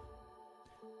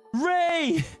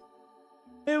 Ray!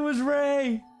 It was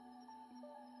Ray!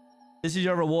 This is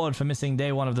your reward for missing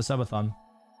day 1 of the Subathon.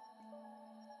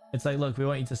 It's like, look, we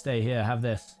want you to stay here. Have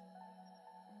this.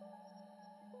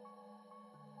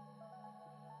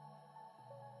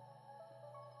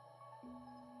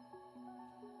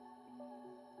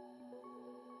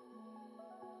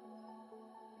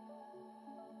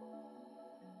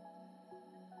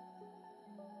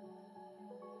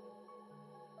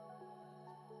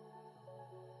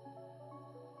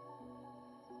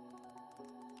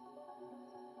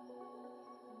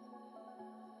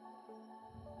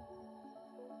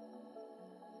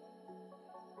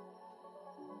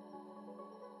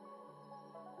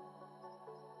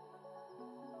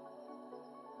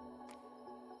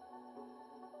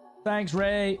 Thanks,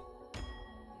 Ray.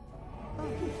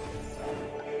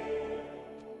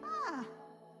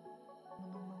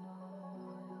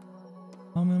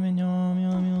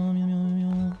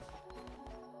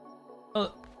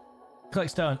 Oh,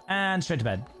 collect stone and straight to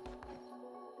bed.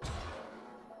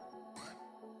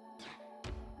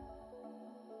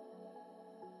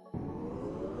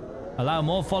 Allow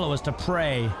more followers to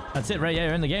pray. That's it, Ray. Yeah,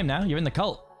 you're in the game now. You're in the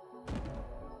cult.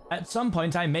 At some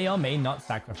point, I may or may not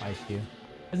sacrifice you.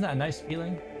 Isn't that a nice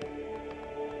feeling?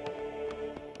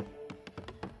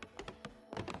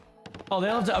 Oh,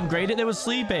 they'll have to upgrade it? They were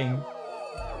sleeping.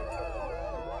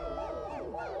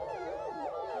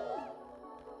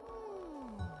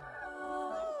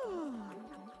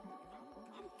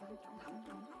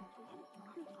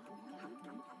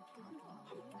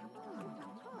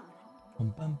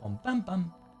 Bum, bum, bum, bum,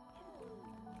 bum.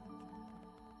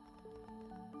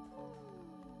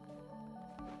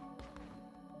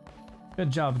 Good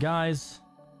job, guys.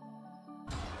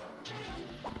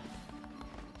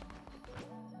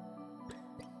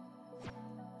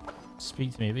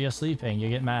 Speak to me, but you're sleeping. You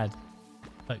get mad.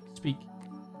 Like, speak.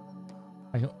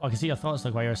 I can see your thoughts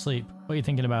look while you're asleep. What are you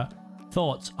thinking about?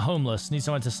 Thoughts. Homeless. Need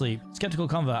somewhere to sleep. Skeptical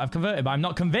convert. I've converted, but I'm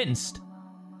not convinced.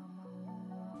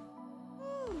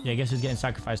 Yeah, I guess who's getting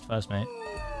sacrificed first, mate?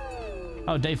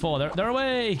 Oh, day 4. They're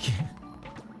awake!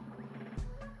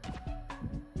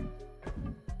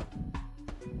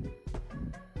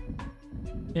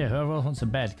 Yeah, whoever else wants a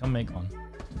bed, come make one.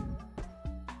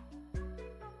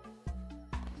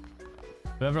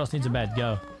 Whoever else needs a bed,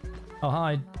 go. Oh,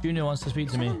 hi. Junior wants to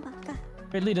speak to me.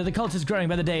 Great leader, the cult is growing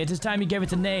by the day. It is time you gave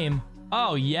it a name.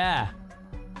 Oh, yeah.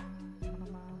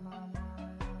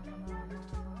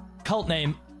 Cult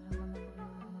name.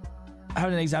 I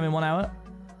had an exam in 1 hour.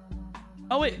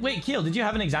 Oh, wait, Keel, did you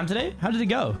have an exam today? How did it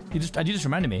go? You just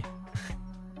reminded me.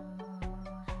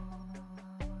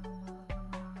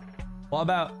 What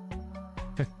about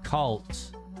the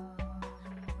cult?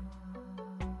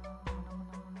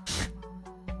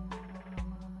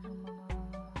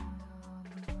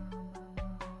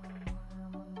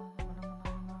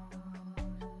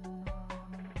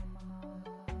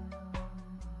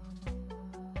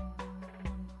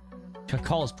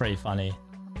 Cult's pretty funny.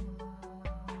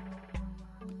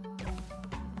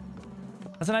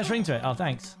 That's a nice ring to it. Oh,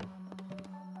 thanks.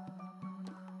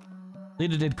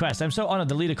 Leader did quest. I'm so honored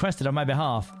the leader quested on my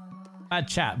behalf. Bad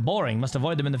chat. Boring. Must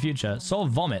avoid them in the future. Saw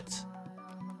vomit.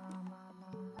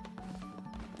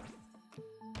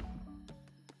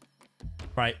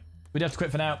 Right. We'd have to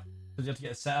quit for now because we have to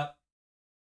get it set up.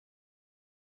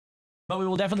 But we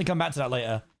will definitely come back to that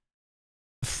later.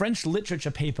 French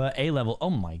literature paper A level. Oh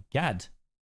my god.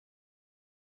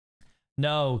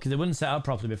 No, because it wouldn't set up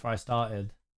properly before I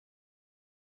started.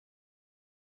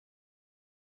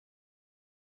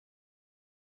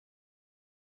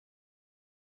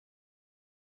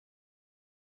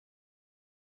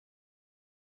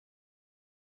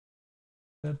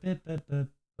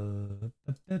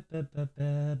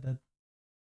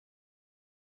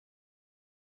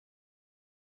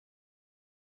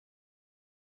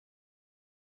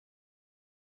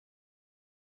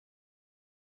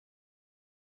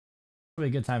 Probably a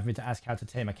good time for me to ask how to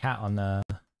tame a cat on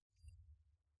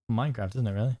Minecraft, isn't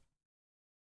it, really?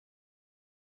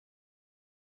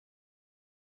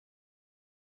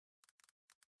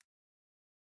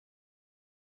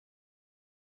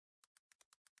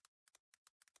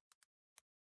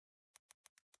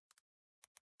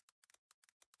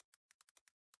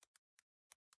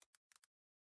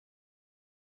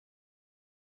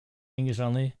 English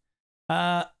only.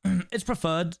 It's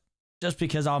preferred just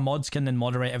because our mods can then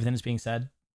moderate everything that's being said.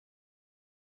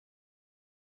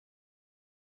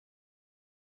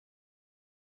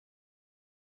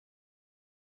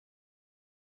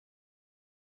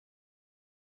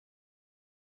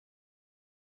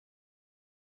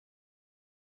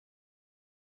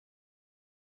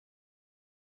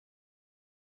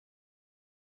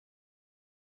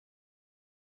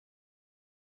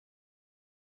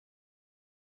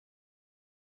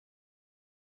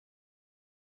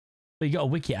 So you got a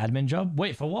wiki admin job?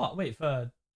 Wait, for what? Wait,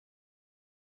 for...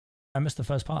 I missed the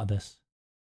first part of this.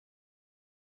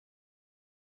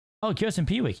 Oh,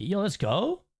 QSMP wiki. Yo, let's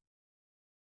go.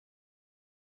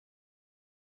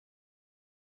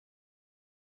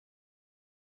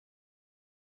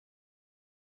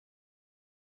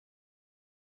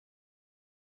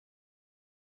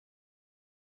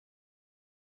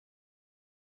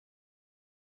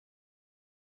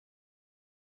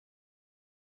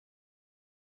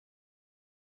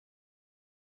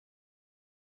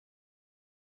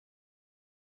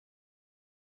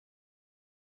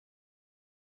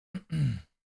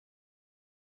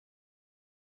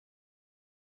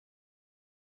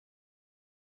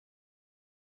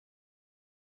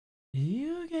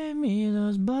 You gave me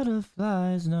those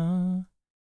butterflies now.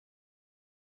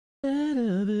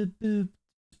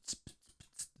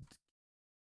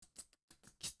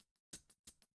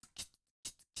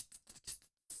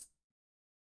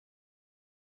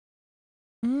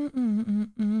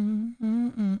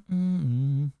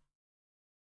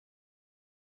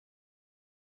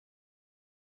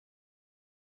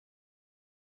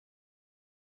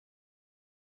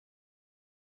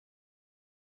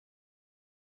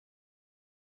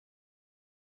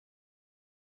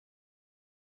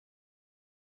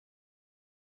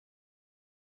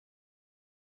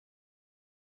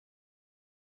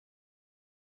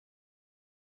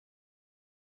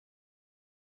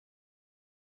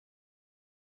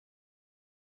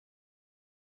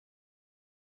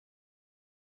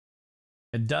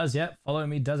 It does, yep. Following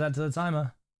me does add to the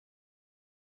timer.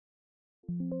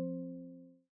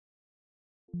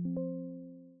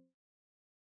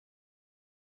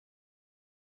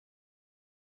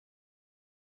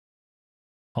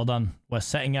 Hold on. We're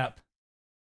setting up.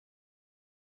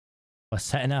 We're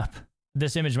setting up.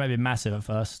 This image might be massive at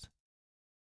first.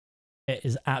 It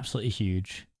is absolutely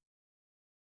huge.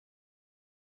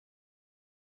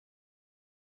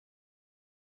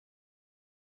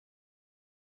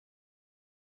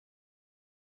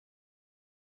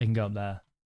 It can go up there.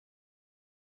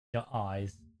 Your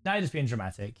eyes. Now you're just being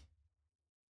dramatic.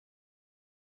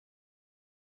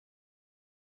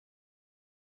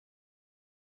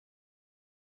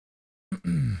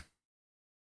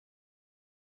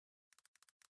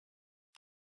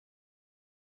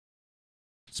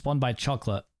 Spawned by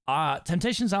chocolate.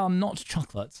 Temptations are not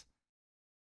chocolate.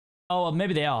 Oh, well,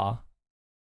 maybe they are.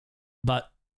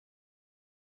 But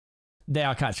they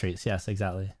are cat treats. Yes,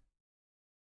 exactly.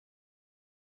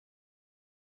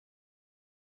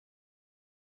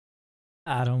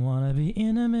 I don't want to be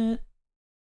intimate.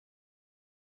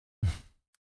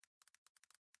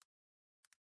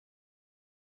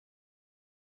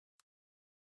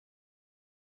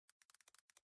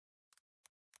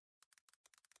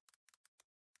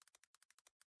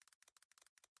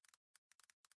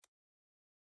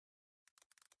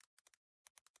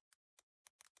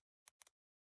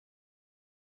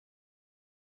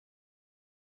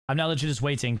 I'm now literally just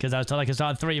waiting because I was told I could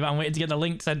start at 3, but I'm waiting to get the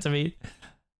link sent to me.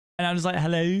 And I'm just like,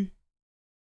 hello.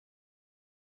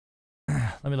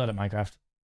 Let me load up Minecraft.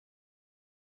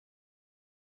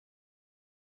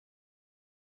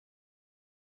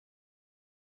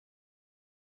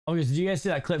 Oh, did you guys see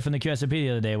that clip from the QSOP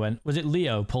the other day when, was it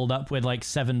Leo pulled up with like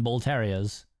 7 bull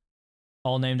terriers?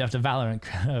 All named after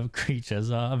Valorant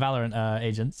creatures, Valorant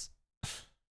agents.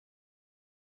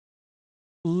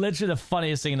 Literally the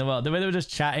funniest thing in the world. The way they were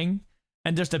just chatting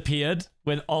and just appeared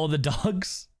with all the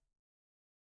dogs.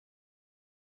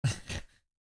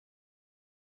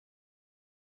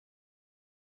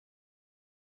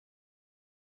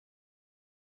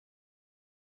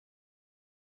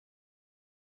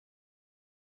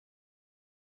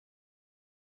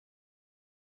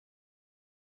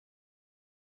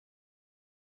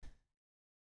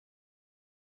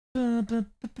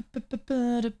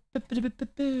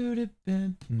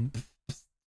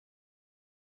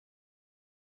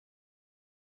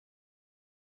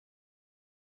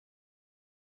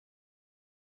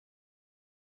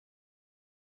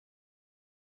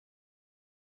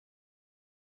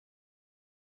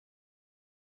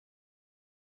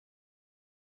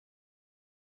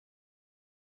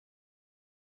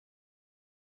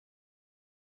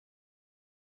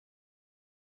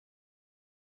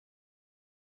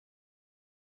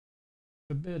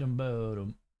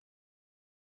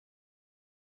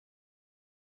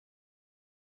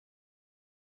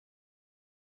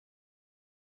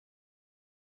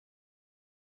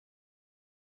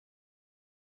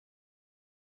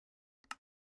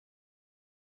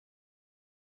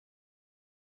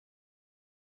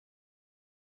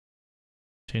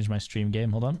 Change my stream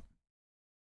game, hold on.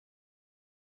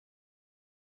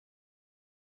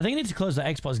 I think I need to close the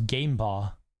Xbox game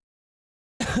bar.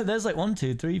 There's like 1,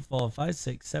 2, 3, 4, 5,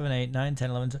 6, 7, 8, 9, 10,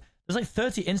 11. There's like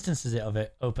 30 instances of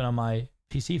it open on my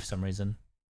PC for some reason.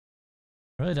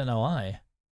 I really don't know why.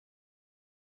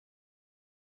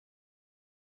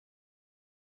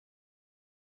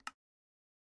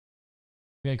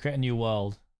 I'm gonna create a new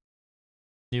world.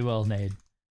 New world made.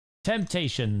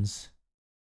 Temptations.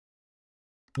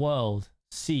 World.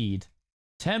 Seed.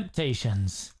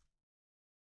 Temptations.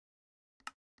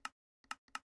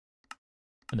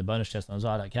 And the bonus chest on as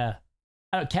well. I don't care.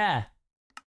 I don't care.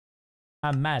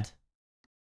 I'm mad.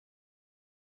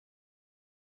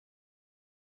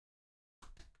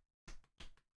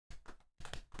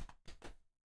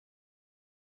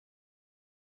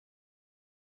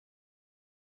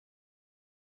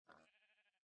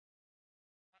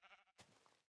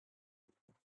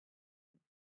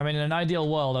 I mean, in an ideal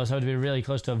world, I was hoping to be really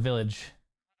close to a village.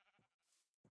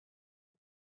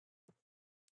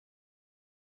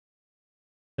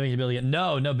 Then we can build again.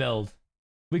 No, no build.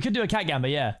 We could do a cat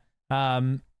gambit, yeah.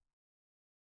 The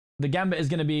gambit is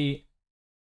going to be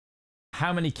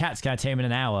how many cats can I tame in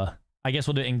an hour? I guess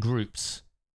we'll do it in groups.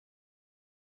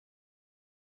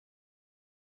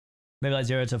 Maybe like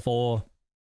 0 to 4,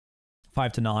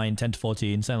 5 to 9, 10 to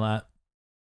 14, something like that.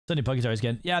 It's only Poketari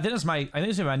skin. Yeah, I think that's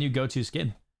my new go-to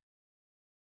skin.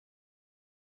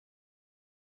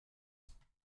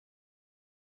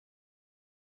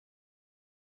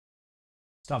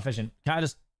 Start fishing. Can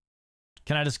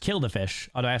I just kill the fish?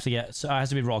 Or do I have to get... So it has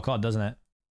to be raw cod, doesn't it?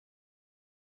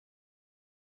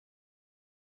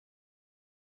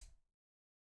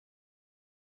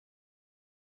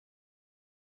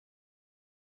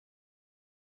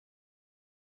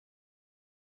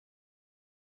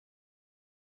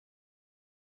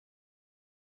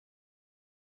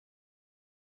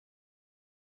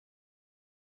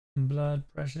 Blood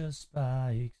pressure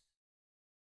spikes.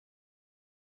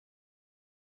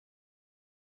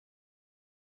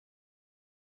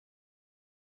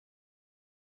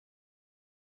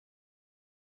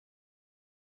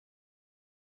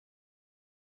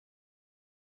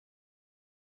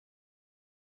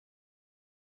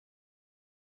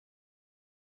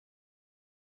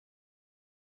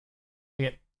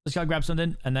 Okay, let's go grab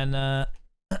something and then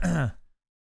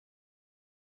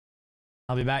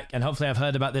I'll be back and hopefully I've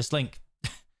heard about this link.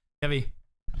 Heavy.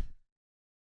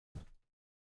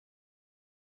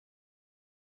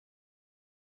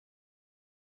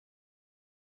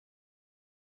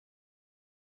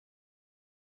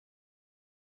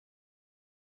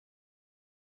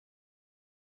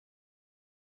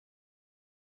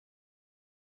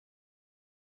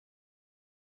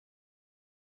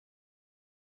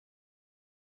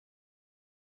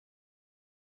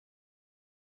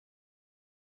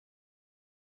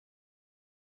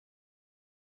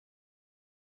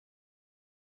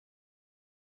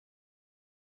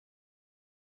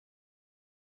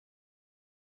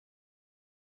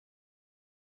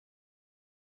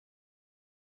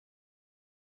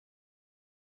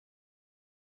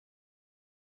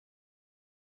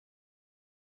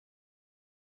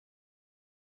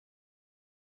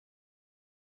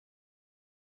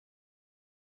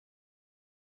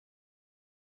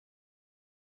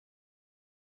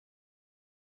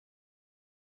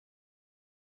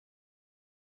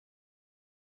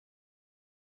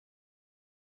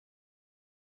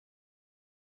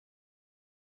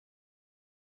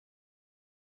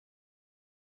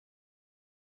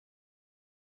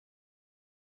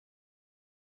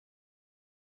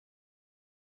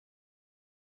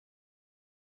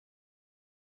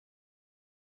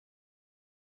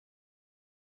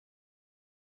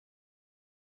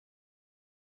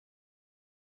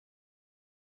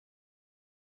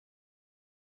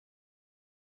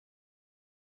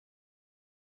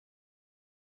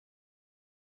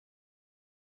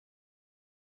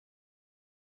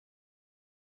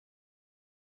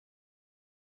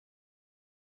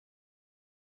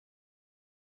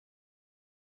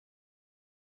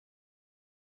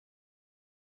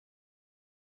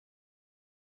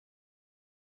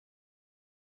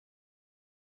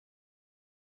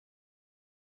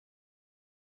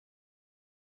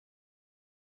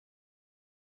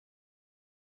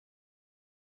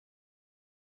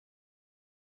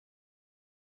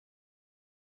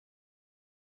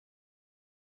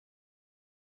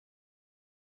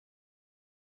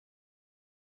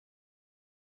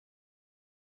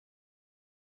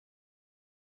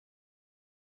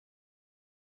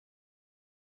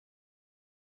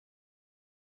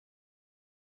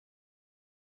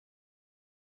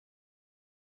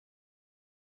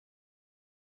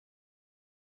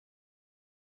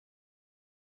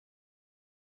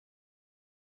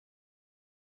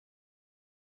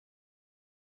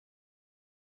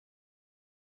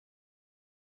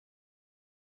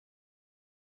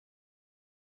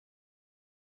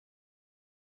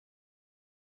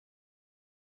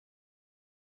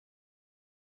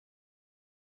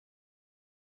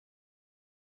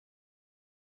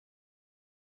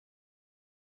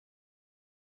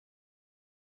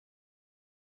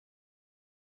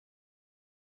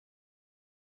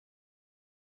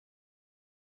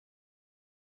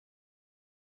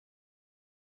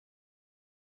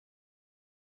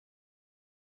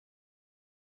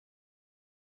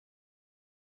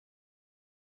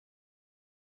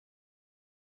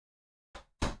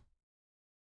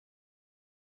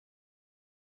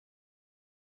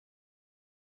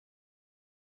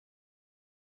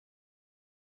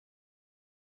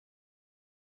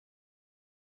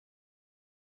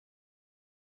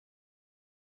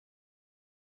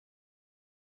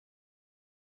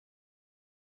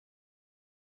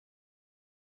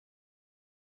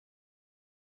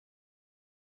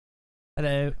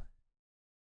 Hello.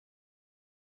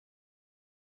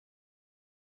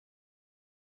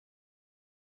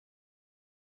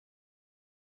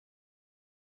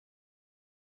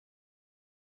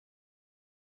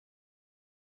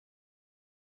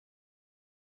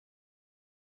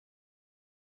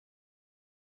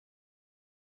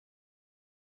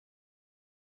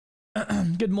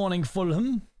 Good morning,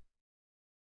 Fulham.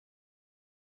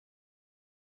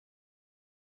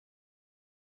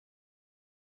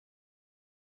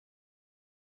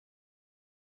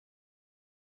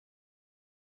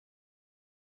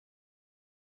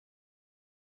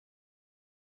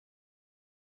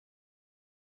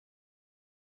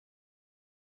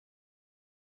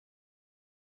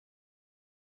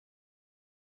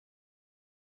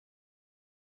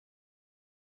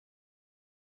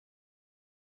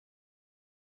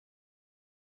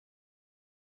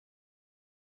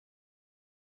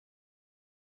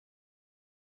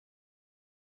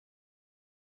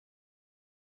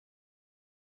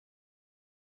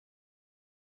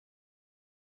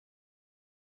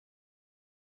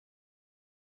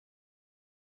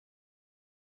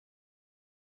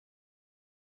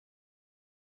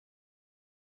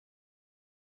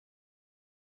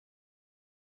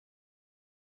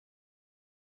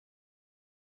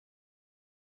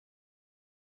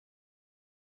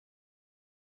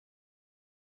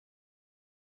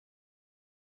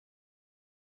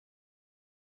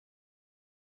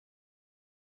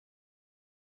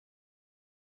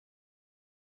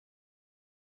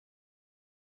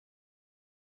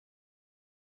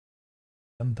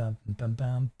 Bum, bum, bum,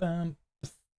 bum, bum.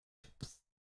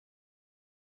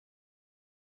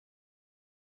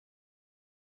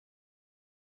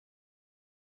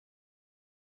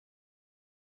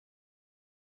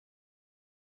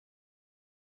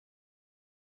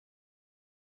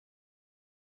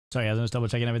 Sorry, guys, I'm just double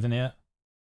checking everything here.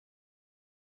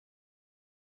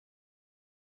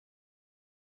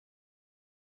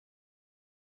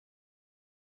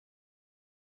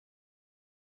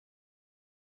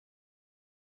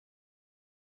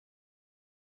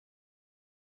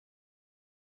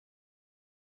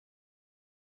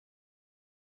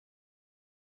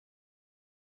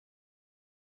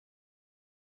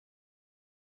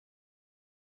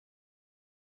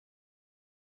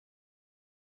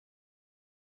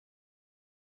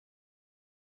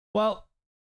 Well,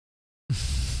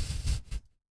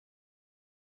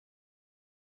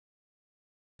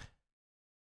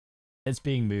 it's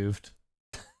being moved.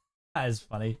 That is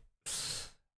funny.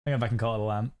 I'm going back and call it a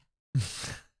lamp.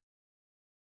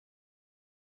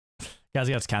 Guys,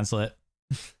 you have to cancel it.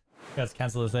 You have to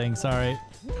cancel the thing, sorry.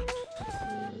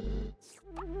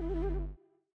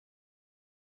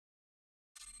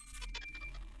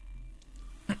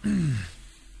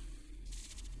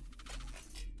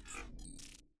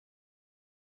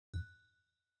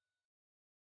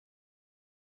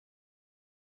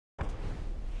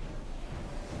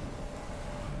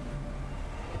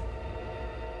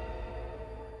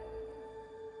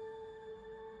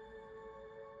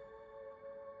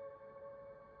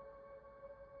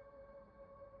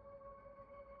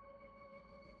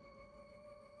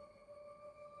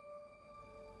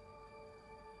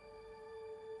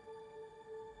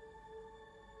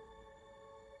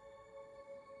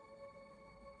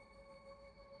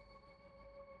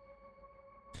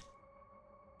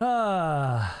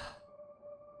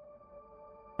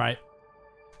 Right.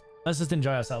 Let's just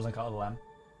enjoy ourselves and Call of the Lamb.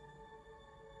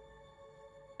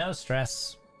 No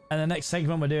stress. And the next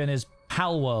segment we're doing is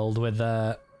Pal World with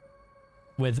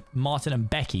Martin and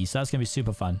Becky, so that's gonna be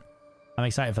super fun. I'm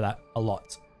excited for that a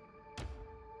lot.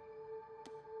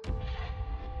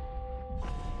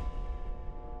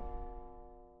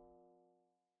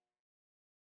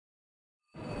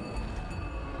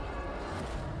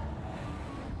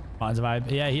 Martin's a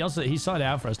vibe. Yeah, he sorted it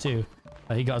out for us too.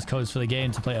 He got us codes for the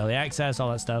game to play early access,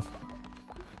 all that stuff.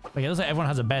 Okay, it looks like everyone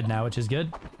has a bed now, which is good.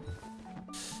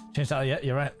 Change that, yeah,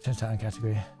 you're right. Change that in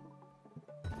category.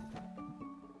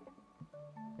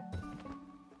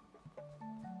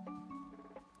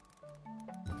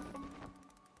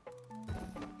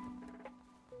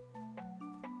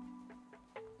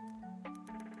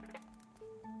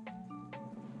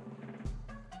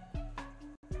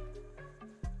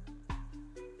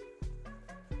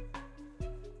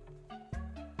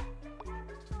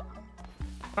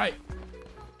 Right.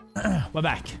 We're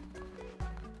back.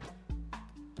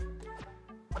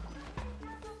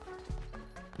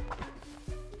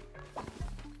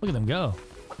 Look at them go.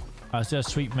 Alright, so just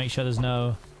sweep, make sure there's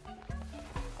no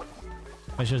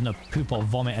poop or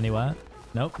vomit anywhere.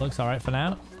 Nope, looks alright for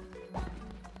now.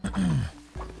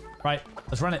 Right,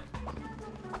 let's run it.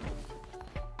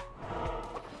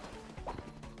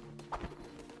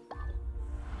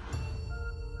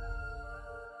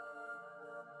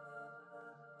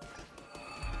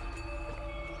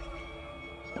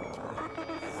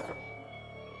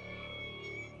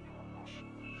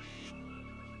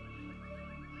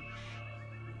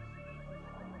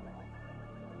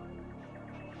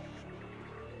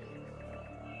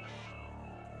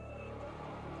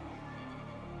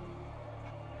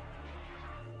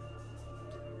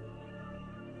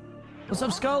 What's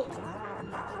up, Skull?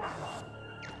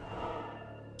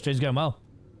 Stream's going well.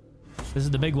 This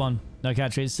is the big one. No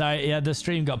catches. Sorry, yeah, the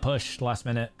stream got pushed last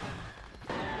minute.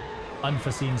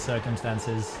 Unforeseen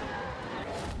circumstances.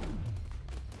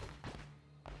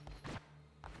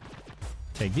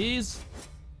 Take these.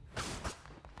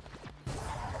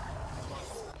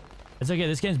 It's okay,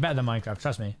 this game's better than Minecraft,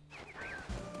 trust me.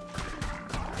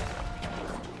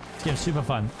 This game's super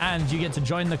fun. And you get to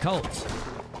join the cult.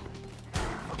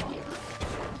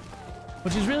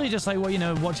 Which is really just like what, you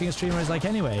know, watching a streamer is like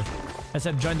anyway.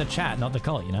 Except join the chat, not the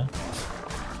cult, you know?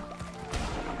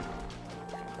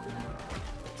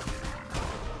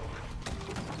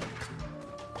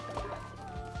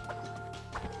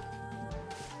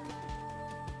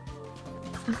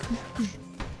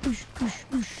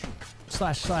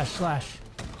 Slash, slash, slash.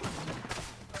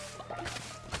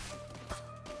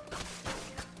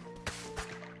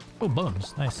 Oh,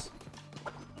 bones. Nice.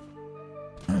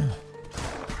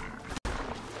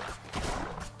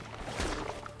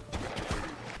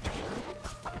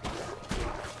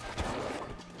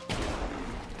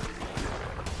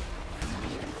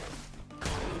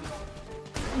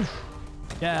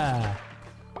 Yeah.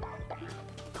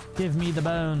 Give me the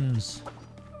bones.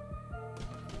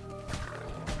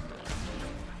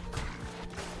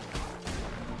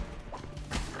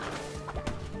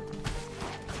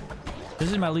 This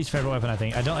is my least favorite weapon, I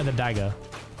think. I don't like the dagger.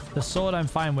 The sword I'm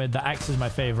fine with. The axe is my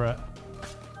favorite.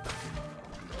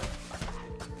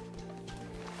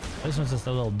 This one's just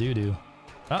a little doo-doo.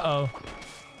 Uh-oh.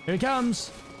 Here he comes.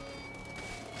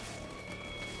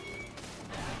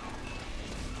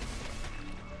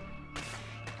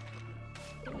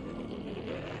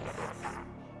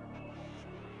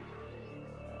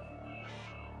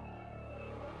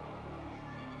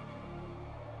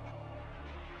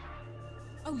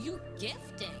 Oh, you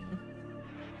gifting?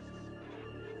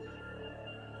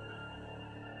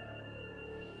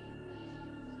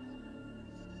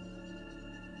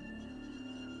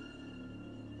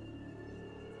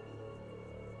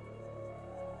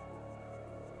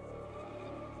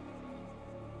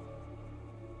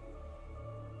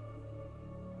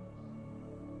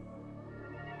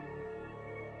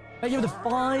 Thank you for the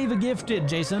 5 gifted,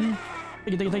 Jason.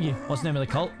 Thank you, thank you, thank you. What's the name of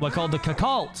the cult? We're called the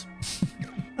Cult.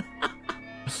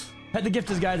 Pet the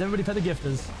gifters, guys. Everybody pet the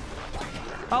gifters.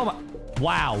 Oh my...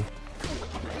 Wow.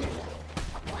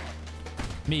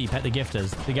 Me, pet the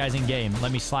gifters. The guy's in game.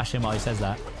 Let me slash him while he says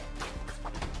that.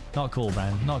 Not cool,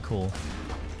 man. Not cool.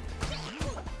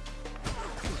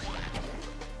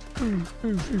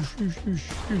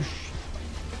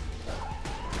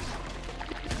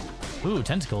 Ooh,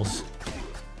 tentacles.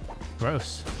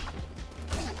 Gross.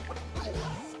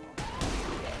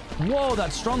 Whoa,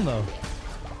 that's strong though.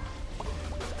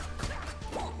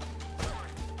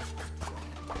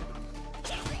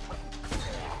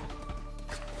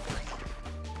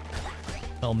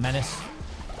 Little menace.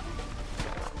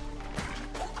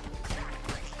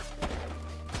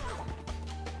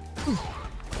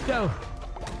 Go.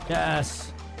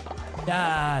 Yes.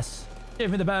 Yes. Give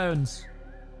me the bones.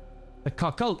 The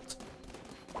cockult.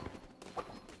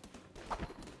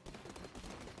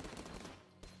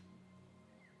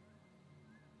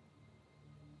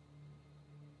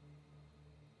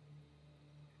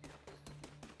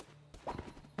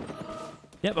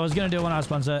 Yep, I was gonna do a 1 hour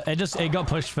sponsor. It got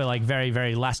pushed for like very,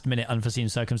 very last minute unforeseen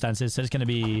circumstances, so it's gonna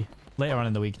be later on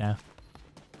in the week now.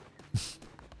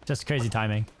 Just crazy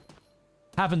timing.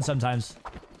 Happens sometimes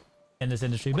in this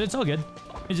industry, but it's all good.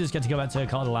 We just get to go back to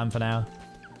Call of the Lamb for now.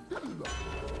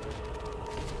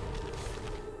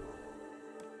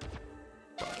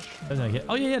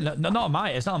 Oh yeah, no, not on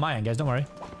my. It's not on my end, guys. Don't worry.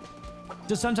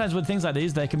 Just sometimes with things like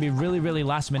these, there can be really, really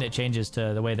last minute changes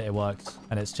to the way that it works,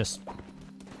 and it's just,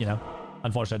 you know,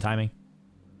 unfortunate timing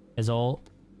is all.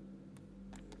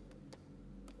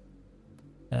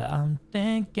 I'm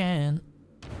thinking.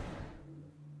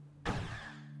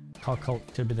 Cockult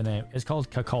should be the name. It's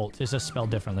called Cockult. It's just spelled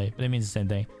differently, but it means the same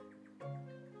thing.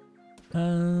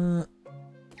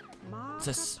 What's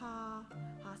this? Oh,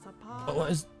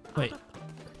 what is... Wait.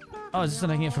 Oh, is this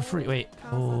something I can get for free? Wait.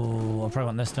 Oh, I'll probably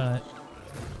want this, don't I?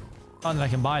 Oh, and then I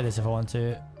can buy this if I want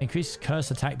to. Increase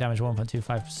curse attack damage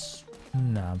 1.25.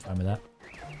 No, I'm fine with that.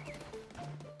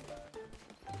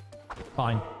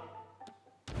 Fine.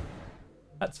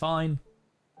 That's fine.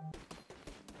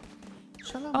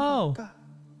 Oh.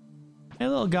 Hey,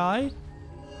 little guy.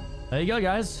 There you go,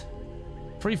 guys.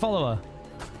 Free follower.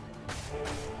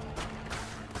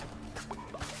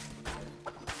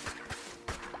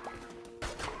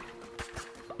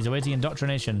 He's awaiting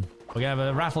indoctrination. We're gonna have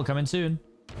a raffle coming soon.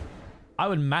 I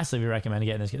would massively recommend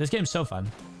getting this game. This game's so fun.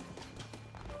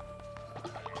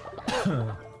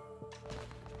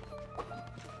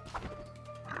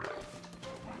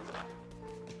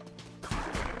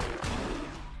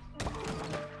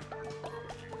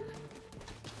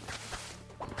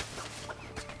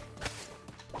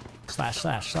 Slash,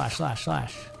 slash, slash, slash,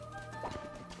 slash.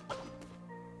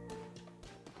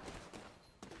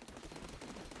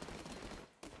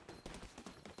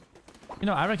 You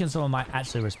know, I reckon someone might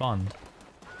actually respond.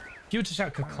 If you were to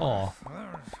shout cacaw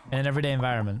in an everyday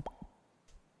environment,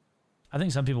 I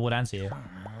think some people would answer you.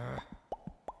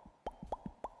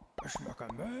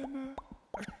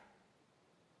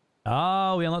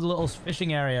 Oh, we unlocked a little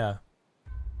fishing area.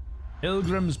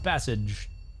 Pilgrim's Passage.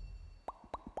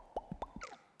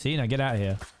 See, now get out of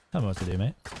here. Tell me what to do,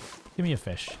 mate. Give me a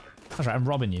fish. That's right, I'm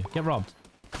robbing you. Get robbed.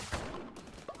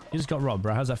 You just got robbed,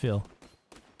 bro. How's that feel?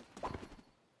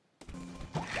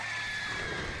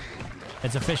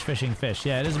 It's a fish fishing fish.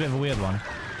 Yeah, it is a bit of a weird one.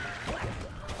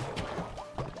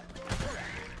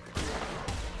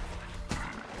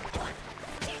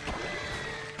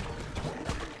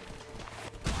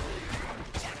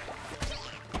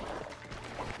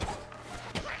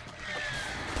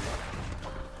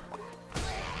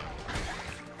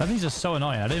 That thing's just so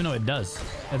annoying. I don't even know what it does.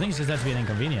 I think it's just there to be an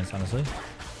inconvenience, honestly.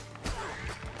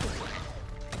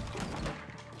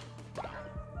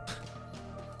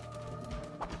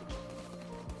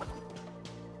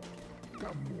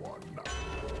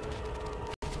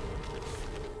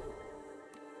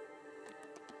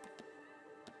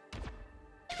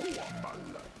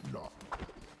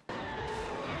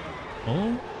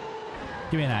 Oh,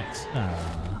 give me an axe.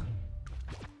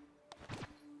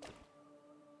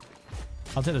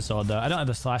 I'll take the sword though. I don't have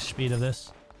the slash speed of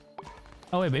this.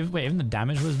 Oh wait, but wait, even the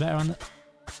damage was better on it.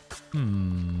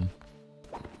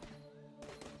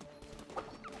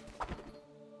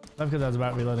 That's because I was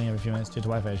about reloading every few minutes due to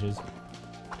Wi-Fi issues.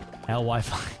 Hell,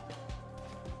 Wi-Fi.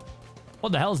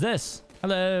 What the hell is this?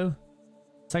 Hello.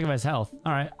 Sacrifice health.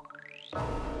 All right.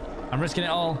 I'm risking it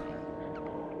all.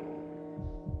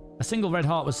 A single red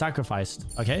heart was sacrificed.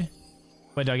 Okay.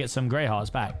 Wait, do I get some grey hearts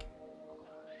back?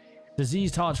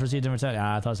 Diseased hearts received in return.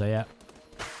 Ah, I thought so, yeah.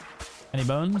 Any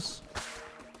bones?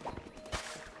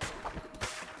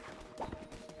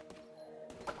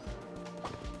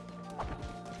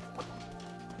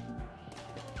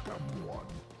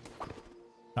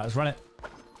 Right, let's run it.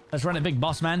 Let's run it, big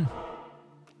boss man.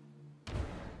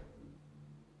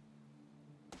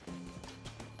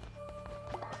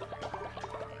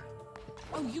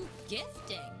 Oh, you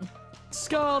gifting?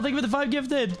 Skull, thank you for the 5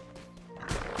 gifted.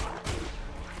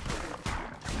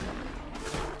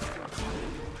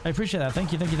 I appreciate that.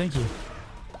 Thank you, thank you, thank you.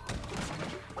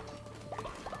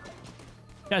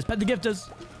 Guys, pet the gifters.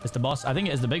 It's the boss. I think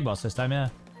it is the big boss this time, yeah.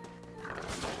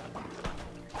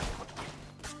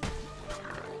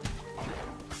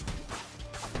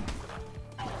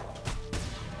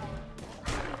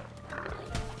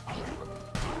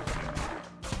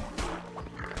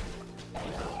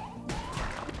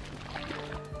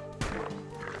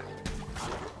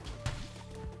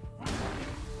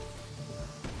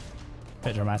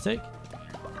 Bit dramatic.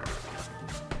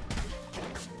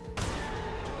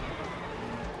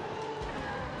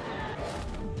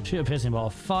 Shoot a piercing ball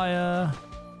of fire.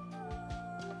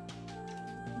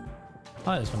 I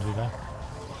like this one to be fair.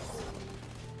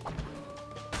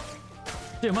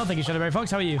 Doing well, thank you, Shadowberry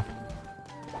Fox. How are you?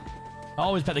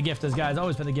 Always pet the gifters, guys.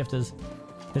 Always pet the gifters.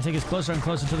 They take us closer and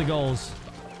closer to the goals.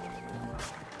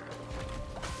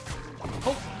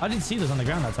 Oh, I didn't see those on the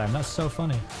ground that time. That's so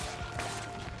funny.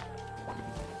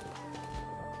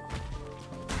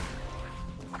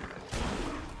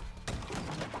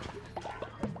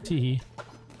 Teehee.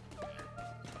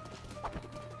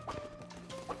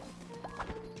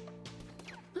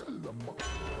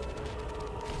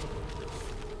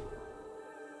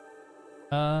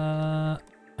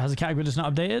 Has the category just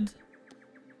not updated?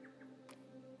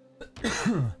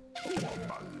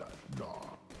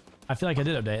 I feel like I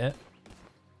did update it.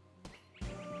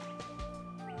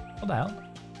 What the hell?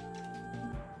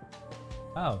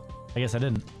 Oh, I guess I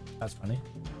didn't. That's funny.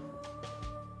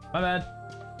 My bad.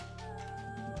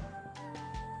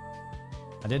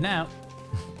 I did now.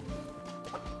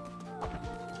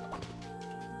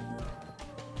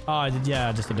 Oh, I did. Yeah,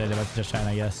 I just updated it. I was just trying,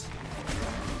 I guess.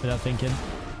 Without thinking.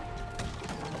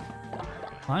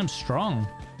 I'm strong.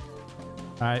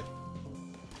 All right.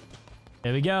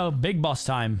 Here we go. Big boss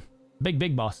time.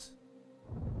 Big boss.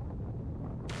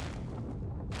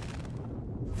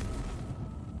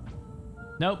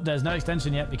 Nope, there's no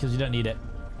extension yet because you don't need it.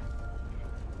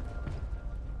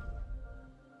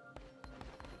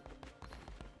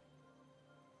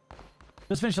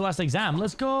 Let's finish the last exam.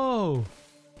 Let's go.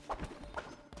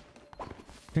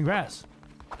 Congrats.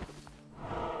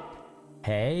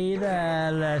 Hey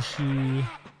there, Leshy.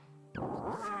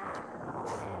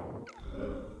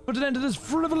 Put an end to this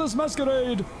frivolous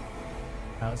masquerade.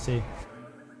 Let's see.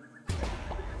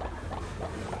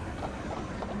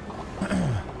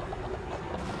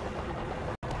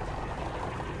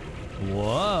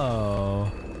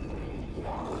 Whoa.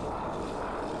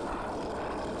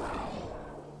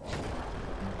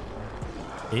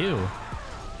 Ew.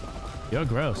 You're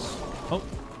gross. Oh,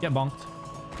 get bonked.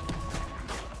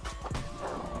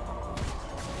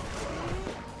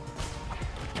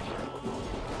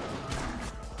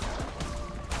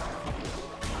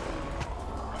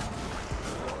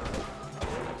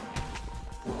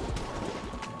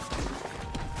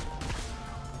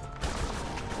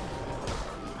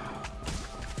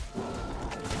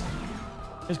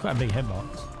 It's quite a big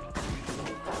hitbox.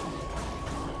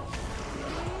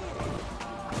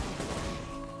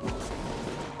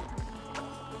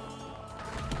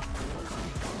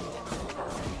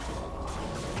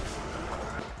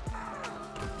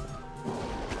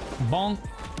 Bonk.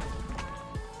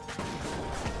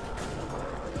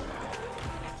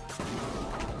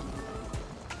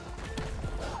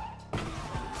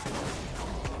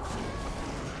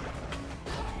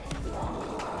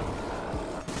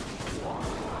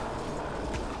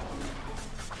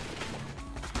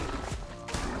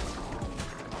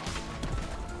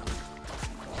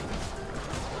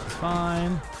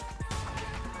 Fine.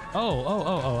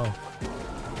 Oh.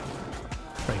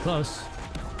 Pretty close.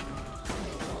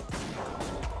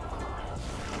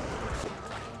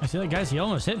 I see that, guys. He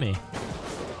almost hit me.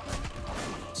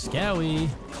 Scary.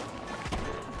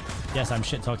 Yes, I'm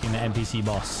shit talking the NPC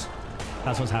boss.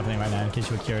 That's what's happening right now, in case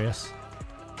you were curious.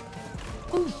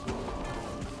 Oof.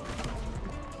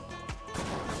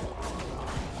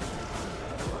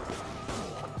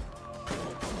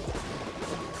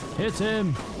 Hit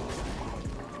him.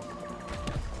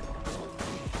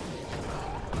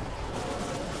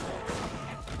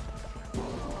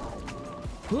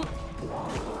 Whoop.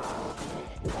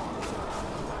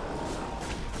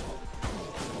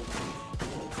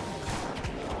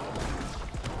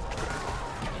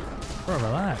 Bro,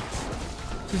 relax.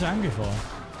 What's he angry for?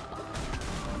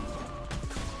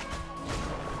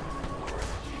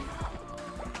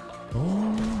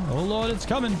 Oh Lord, it's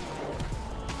coming.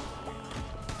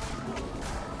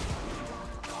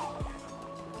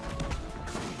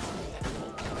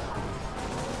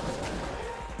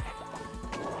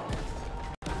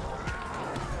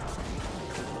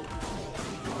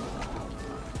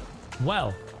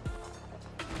 Well,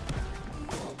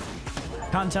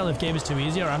 can't tell if game is too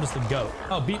easy or I'm just a goat.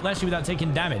 Oh, beat Leshy without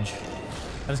taking damage.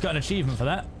 I just got an achievement for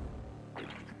that.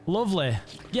 Lovely.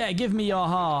 Yeah, give me your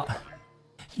heart.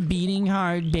 Beating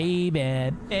heart,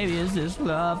 baby. Baby, is this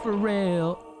love for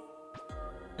real?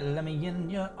 Let me in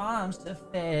your arms to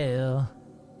feel.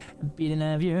 Beating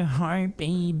of your heart,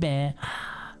 baby.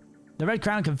 The Red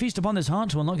Crown can feast upon this heart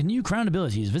to unlock new crown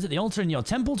abilities. Visit the altar in your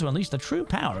temple to unleash the true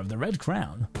power of the Red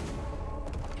Crown.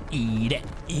 Eat it,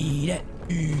 eat it,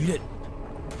 eat it.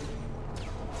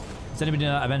 Does anybody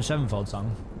know that Avenged Sevenfold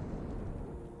song?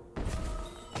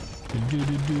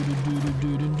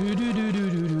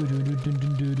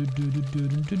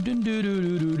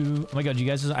 Oh my god, you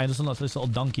guys, I just unlocked this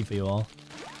little donkey for you all.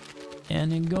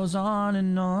 And it goes on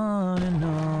and on and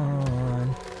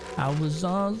on. I was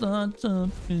all locked up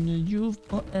in the youth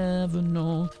forever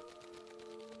know.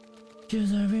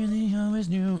 Cause I really always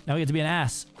knew. Now we get to be an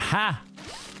ass. Ha!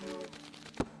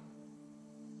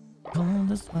 Oh,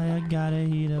 that's why I got a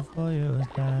heater for you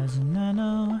guys. And I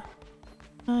know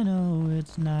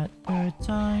it's not your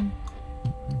time.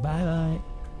 Bye bye.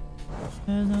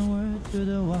 There's no word to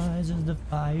the wise as the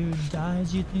fire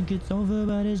dies. You think it's over,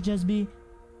 but it's just begun.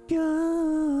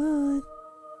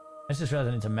 I just realized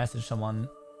I need to message someone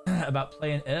about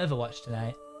playing Overwatch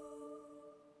tonight.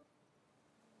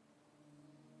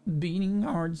 Beating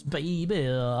hearts,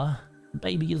 baby.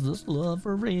 Baby, is this love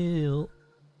for real?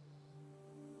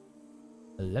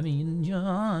 Let me in your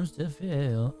arms to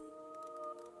feel.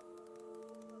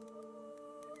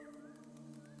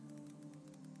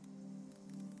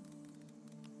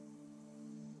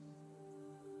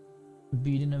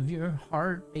 Beating of your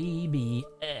heart, baby.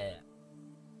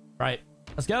 Right,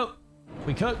 let's go.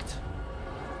 We cooked.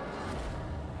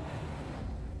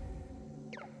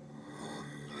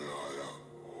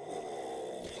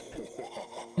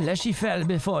 Leshy fell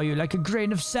before you like a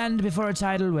grain of sand before a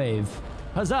tidal wave.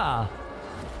 Huzzah!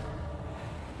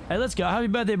 Hey, let's go. Happy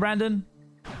birthday, Brandon.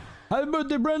 Happy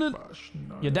birthday, Brandon.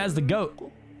 Your dad's the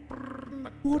goat.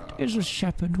 What is a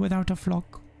shepherd without a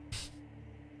flock?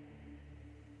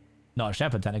 Not a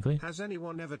shepherd, technically. Has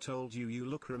anyone ever told you you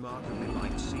look remarkably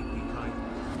like Seapeekay?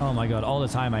 Oh my god, all the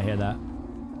time I hear that.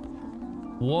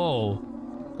 Whoa.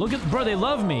 Look at... Bro, they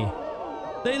love me.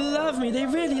 They love me. They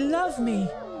really love me.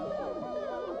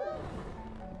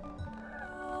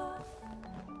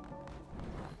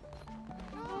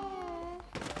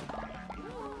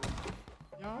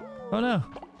 Oh no.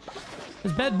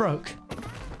 His bed broke.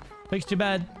 Fixed your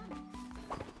bed.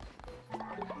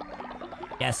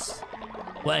 Yes.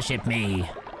 Worship me.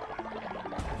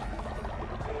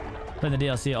 Playing the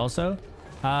DLC also.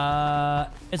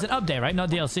 It's an update, right? Not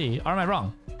DLC. Or am I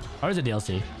wrong? Or is it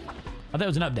DLC? I thought it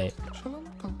was an update.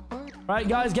 Right,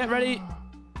 guys, get ready.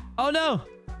 Oh no.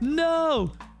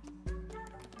 No.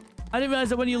 I didn't realize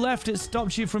that when you left, it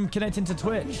stopped you from connecting to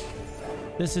Twitch.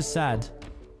 This is sad.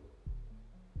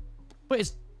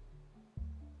 Wait,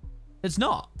 it's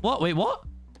not. What? Wait, what?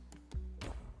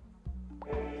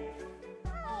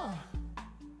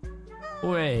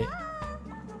 Wait.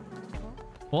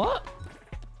 What?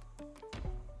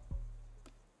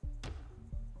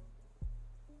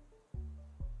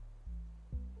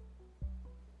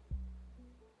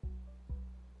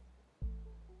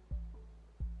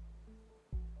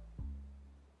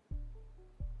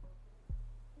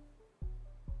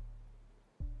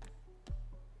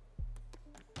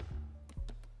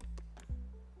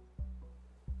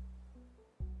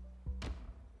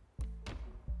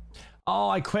 Oh,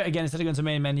 I quit again instead of going to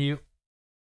main menu.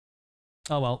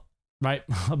 Oh well. Right,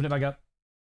 open it back up.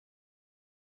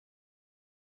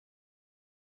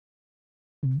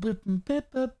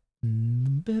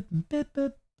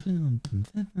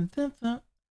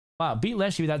 Wow, beat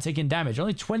Leshy without taking damage.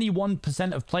 Only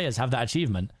 21% of players have that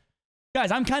achievement.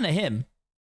 Guys, I'm kind of him.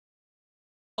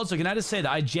 Also, can I just say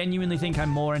that I genuinely think I'm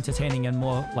more entertaining and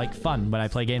more, like, fun when I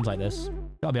play games like this?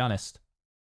 Gotta be honest.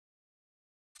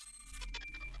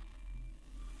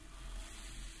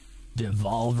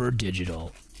 Devolver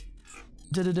Digital.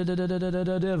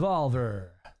 Devolver.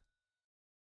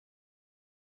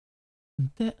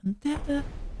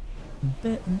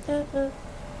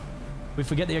 We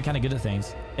forget that you're kind of good at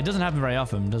things. It doesn't happen very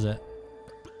often, does it?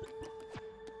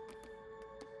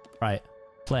 Right.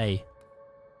 Play.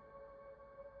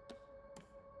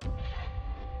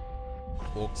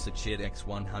 Orcs Chat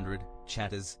X100,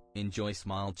 chatters, enjoy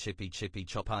smile chippy chippy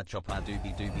chopper chopper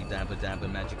doobie doobie dabba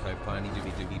dabba magico pony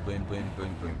doobie doobie boom boom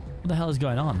boom boom. What the hell is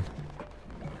going on?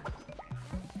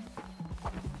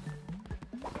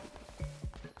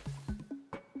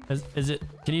 Is it...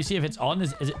 Can you see if it's on?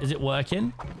 Is it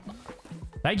working?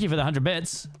 Thank you for the 100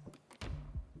 bits.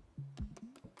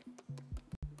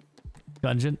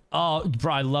 Gungeon. Oh,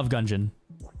 bro, I love Gungeon.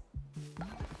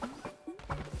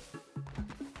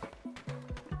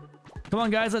 Come on,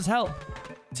 guys, let's help.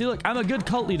 See, look, I'm a good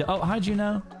cult leader. Oh, how'd you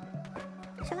know?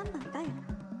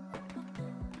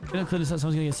 We don't clear this out,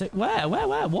 someone's gonna get sick. Where?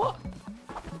 What?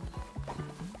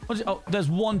 Oh, there's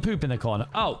one poop in the corner.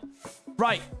 Oh,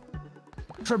 right.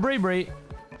 Trebribri,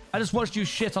 I just watched you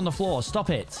shit on the floor. Stop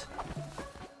it.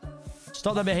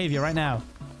 Stop that behavior right now.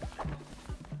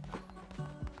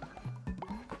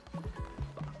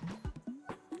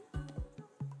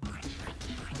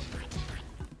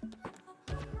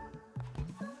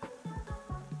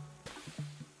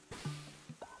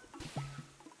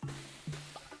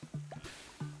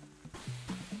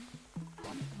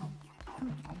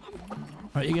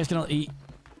 Alright, you guys can all eat.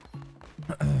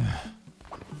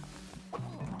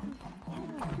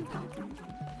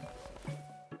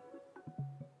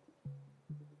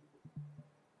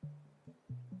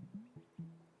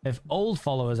 If old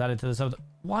followers added to the sub,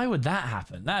 why would that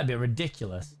happen? That'd be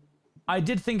ridiculous. I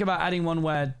did think about adding one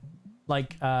where,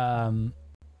 like, retweets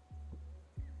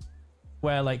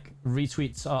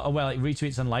or where like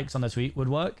retweets and likes on the tweet would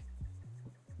work.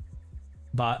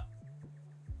 But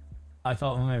I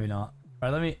thought, well, maybe not.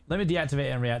 All right, let me deactivate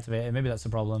it and reactivate it. Maybe that's the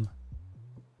problem.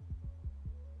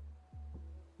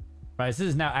 Right, so this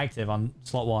is now active on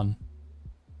slot 1.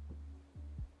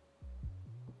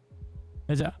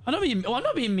 I'm not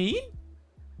being mean.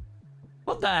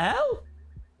 What the hell?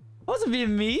 I wasn't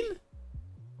being mean.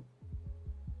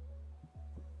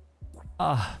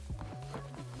 Ah.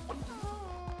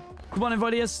 Come on,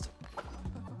 Invodiest.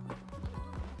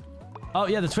 Oh,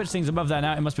 yeah, the Twitch thing's above there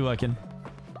now. It must be working.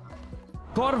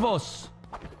 Corvos.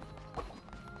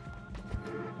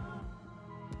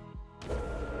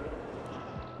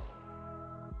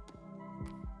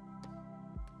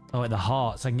 Oh, wait, the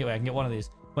hearts. I can get one of these.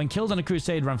 When killed on a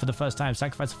crusade run for the first time,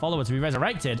 sacrifice a follower to be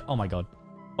resurrected. Oh my god.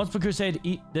 Once per crusade,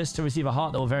 eat this to receive a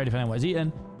heart that will vary depending on what is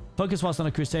eaten. Focus whilst on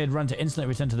a crusade run to instantly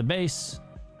return to the base.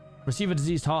 Receive a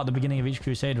diseased heart at the beginning of each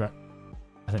crusade run.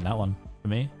 I think that one for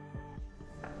me.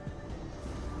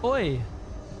 Oi.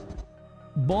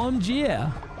 Bom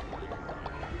dia.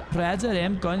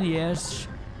 Prazer conhecer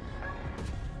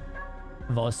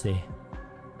você.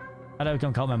 How do I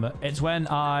become cult member? It's when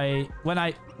I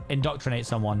indoctrinate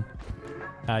someone,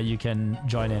 you can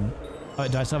join in. Oh,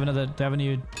 do I still have another? Do I have a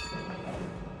new?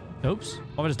 Oops.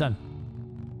 What have I just done?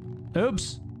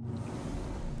 Oops.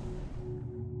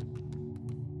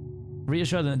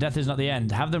 Reassure them that death is not the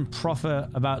end. Have them proffer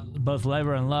about both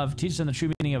labor and love. Teach them the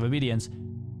true meaning of obedience.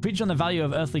 Preach on the value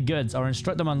of earthly goods, or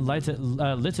instruct them on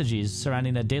liturgies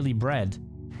surrounding their daily bread.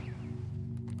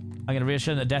 I'm going to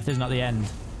reassure them that death is not the end.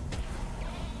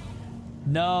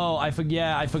 No, I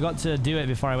forgot to do it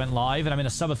before I went live, and I'm in a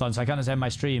subathon, so I can't just end my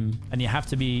stream. And you have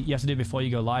to do it before you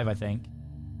go live, I think.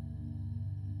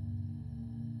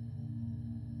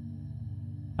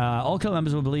 All cult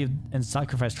members will believe in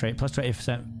sacrifice trait, plus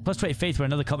 20%, plus 20 faith where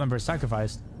another cult member is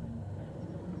sacrificed.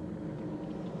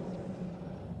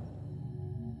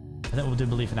 I think we'll do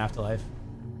belief in afterlife.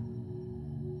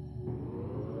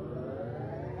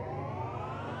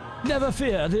 Never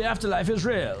fear, the afterlife is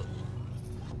real.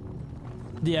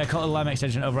 Yeah, Cult of the Lamb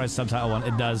extension overrides subtitle one.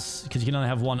 It does, because you can only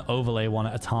have one overlay one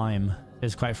at a time.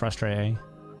 It's quite frustrating.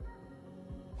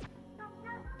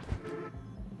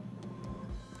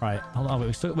 Right, hold on.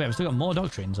 We've still got more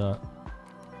doctrines. Okay.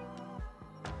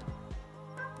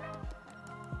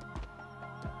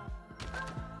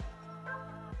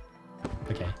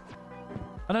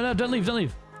 Oh, no, don't leave, don't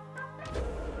leave.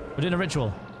 We're doing a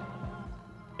ritual.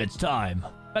 It's time.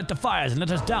 Let the fires and let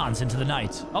us dance into the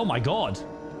night. Oh my god.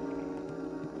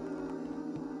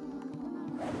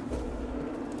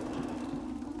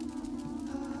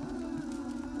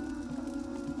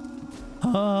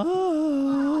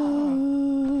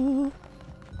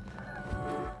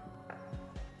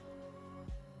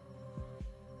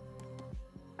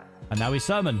 And now we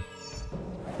summon.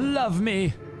 Love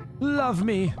me. Love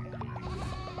me.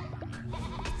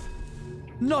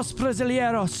 Nos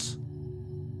brasileiros.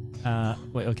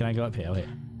 Wait, oh, can I go up here? Oh, here.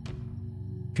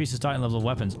 Increase the starting level of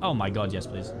weapons. Oh my god, yes,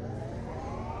 please.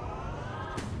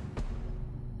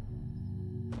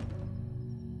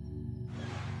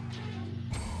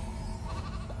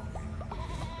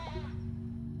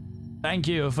 Thank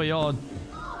you for your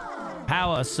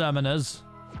power, summoners.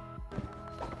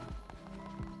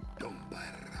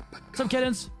 Some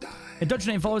kittens.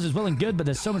 Indoctrinating followers is well and good, but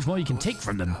there's so much more you can take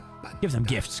from them. Give them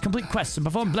gifts, complete quests, and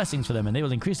perform blessings for them, and they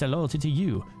will increase their loyalty to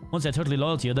you. Once they're totally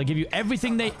loyal to you, they'll give you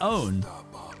everything they own.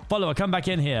 Follower, come back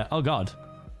in here. Oh, God.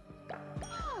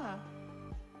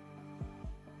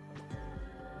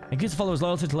 Increase the follower's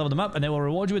loyalty to level them up, and they will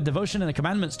reward you with devotion and a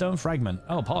commandment stone fragment.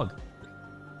 Oh, pog.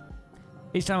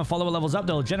 Each time a follower levels up,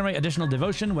 they'll generate additional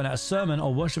devotion when at a sermon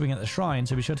or worshipping at the shrine,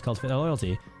 so be sure to cultivate their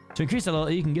loyalty. To increase their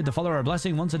loyalty, you can give the follower a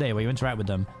blessing once a day where you interact with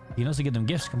them. You can also give them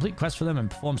gifts, complete quests for them, and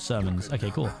perform sermons.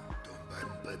 Okay, cool.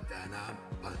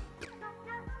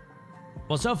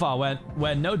 Well, so far,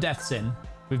 we're no deaths in.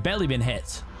 We've barely been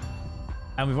hit.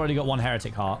 And we've already got one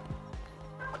heretic heart.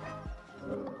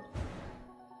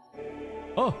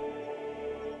 Oh!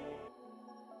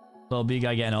 Little B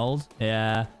guy getting old.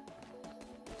 Yeah.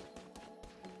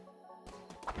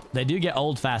 They do get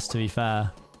old fast, to be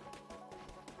fair.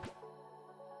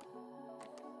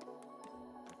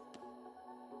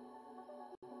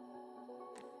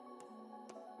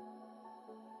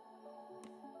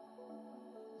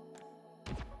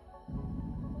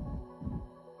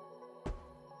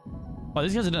 Wow,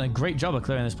 these guys have done a great job of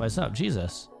clearing this place up.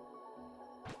 Jesus.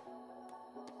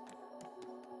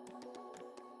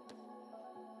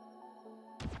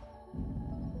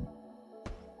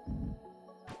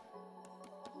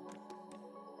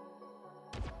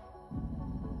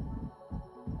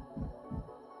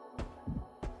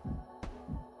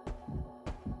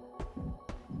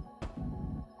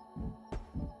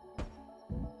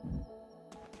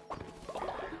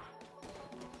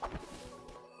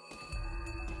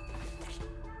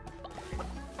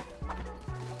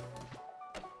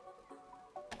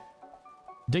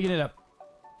 Digging it up.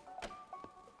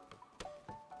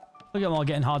 Look at them all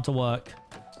getting hard to work.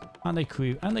 Aren't they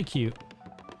cute? Aren't they cute?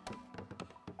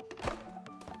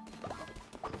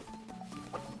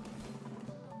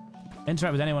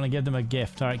 Interact with anyone and give them a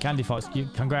gift. Alright, Candy Fox,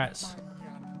 congrats.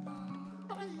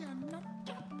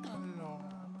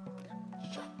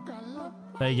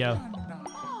 There you go.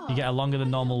 You get a longer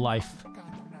than normal life.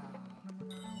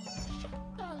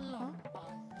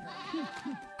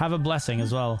 Have a blessing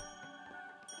as well.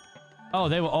 Oh,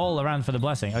 they were all around for the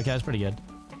blessing. Okay, that's pretty good.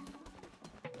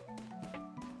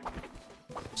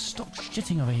 Stop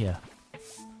shitting over here.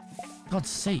 God's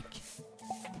sake.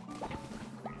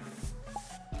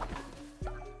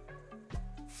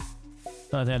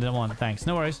 I didn't want. Thanks.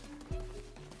 No worries.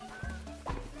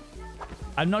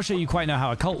 I'm not sure you quite know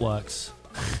how a cult works.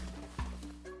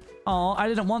 Oh, I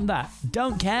didn't want that.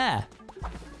 Don't care.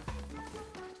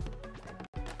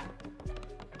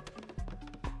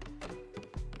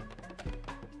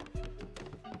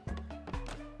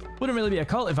 Wouldn't really be a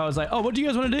cult if I was like, oh, what do you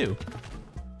guys want to do?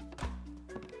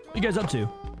 What are you guys up to?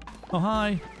 Oh,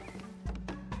 hi.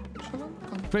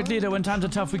 Great leader, when times are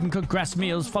tough, we can cook grass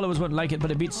meals. Followers won't like it, but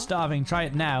it beats starving. Try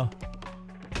it now.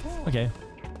 Okay.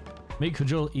 Make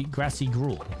Kajul eat grassy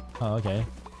gruel. Oh, okay.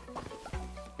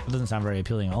 That doesn't sound very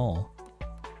appealing at all.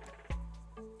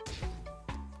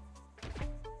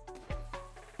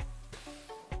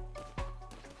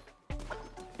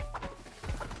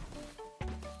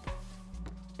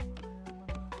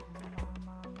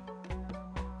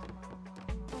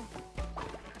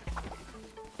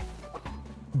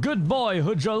 Good boy,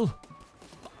 Hujul.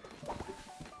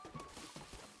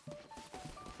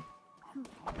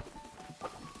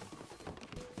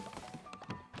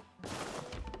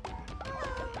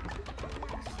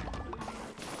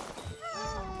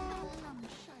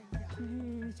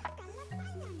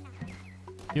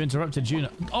 You interrupted Juno.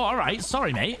 Oh, all right.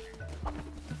 Sorry, mate.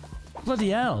 Bloody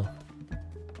hell.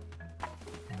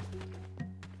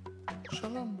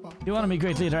 You want to be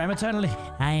great leader? I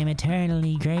am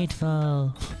eternally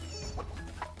grateful.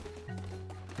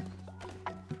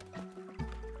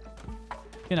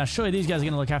 You know, surely these guys are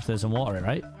going to look after this and water it,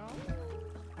 right?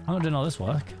 I'm not doing all this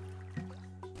work.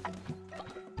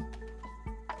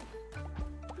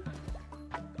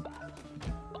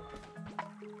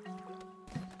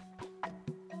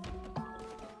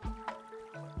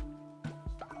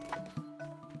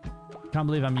 Can't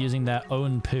believe I'm using their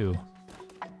own poo.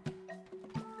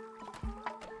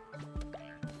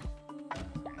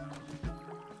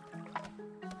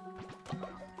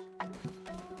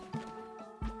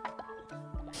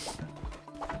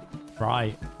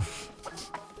 Right.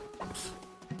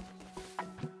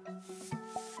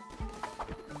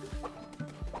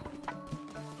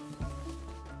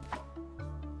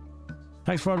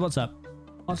 Thanks, Ford. What's up?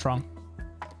 What's wrong?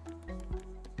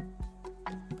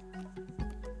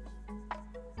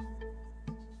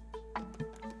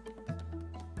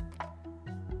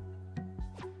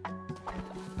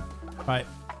 Right.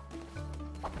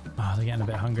 Oh, they're getting a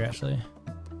bit hungry, actually.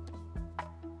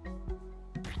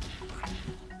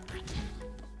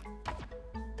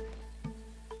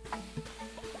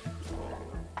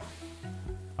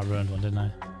 I ruined one, didn't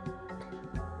I?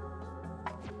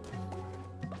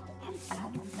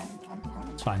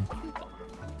 It's fine.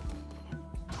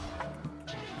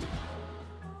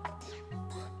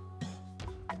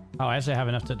 Oh, I actually have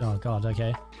enough to... Oh, God,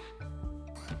 okay.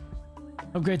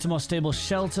 Upgrade to more stable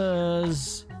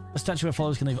shelters. A statue where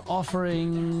followers can leave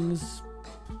offerings.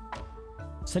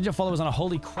 Send your followers on a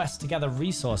holy quest to gather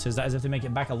resources. That is if they make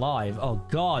it back alive. Oh,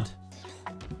 God.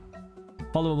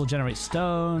 Follower will generate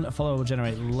stone. A follower will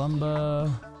generate lumber.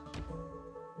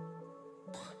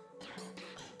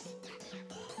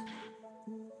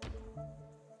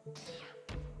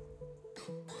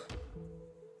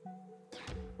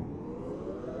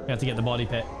 We have to get the body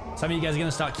pit. Some of you guys are going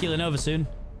to start keeling over soon.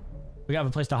 We have a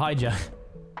place to hide you.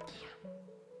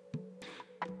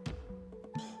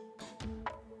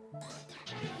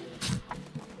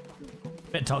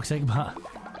 Bit toxic, but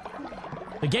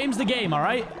the game's the game, all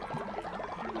right?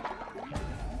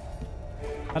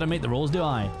 I don't make the rules, do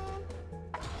I?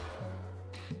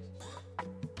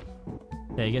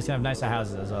 Yeah, you guys can have nicer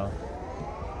houses as well.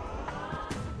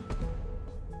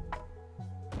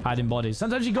 Hiding bodies.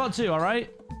 Sometimes you got to, all right?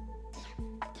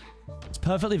 It's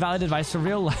perfectly valid advice for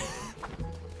real life.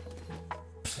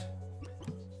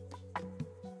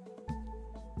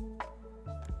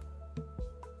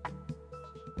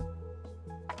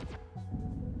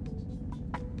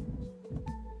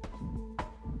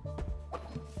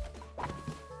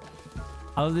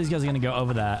 I love these guys are going to go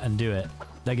over there and do it.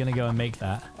 They're going to go and make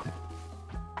that.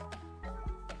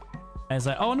 And it's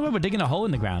like, oh, I wonder why we're digging a hole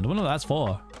in the ground. I wonder what that's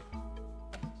for.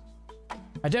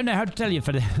 I don't know how to tell you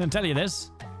tell you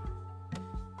this.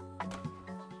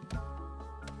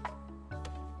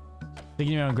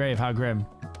 Digging your own grave, how grim.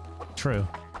 True.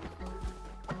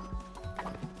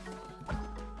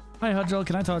 Hi, Hudril,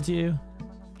 can I talk to you?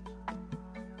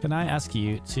 Can I ask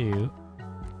you to...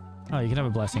 Oh, you can have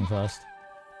a blessing first.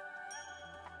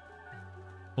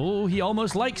 Oh, he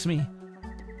almost likes me.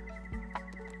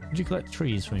 Would you collect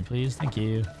trees for me, please? Thank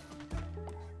you.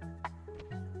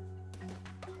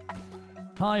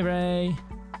 Hi, Ray.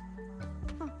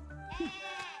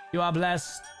 You are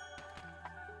blessed.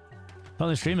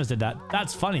 Only streamers did that.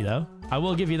 That's funny, though. I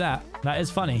will give you that. That is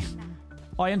funny.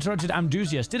 Oh, I interrupted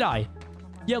Amdusius, did I?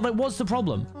 Yeah, like, what's the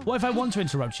problem? What if I want to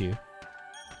interrupt you?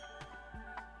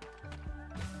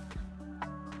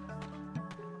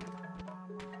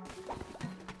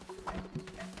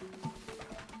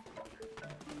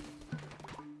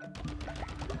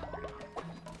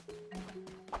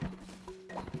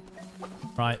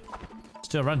 Right.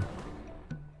 Still run.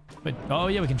 Wait, oh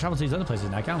yeah, we can travel to these other places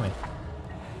now, can't we?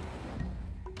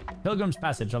 Pilgrim's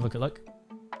Passage, have a quick look.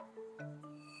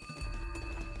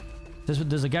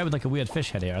 There's a guy with like a weird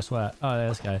fish head here, I swear. Oh, yeah,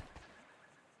 this guy.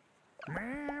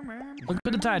 Look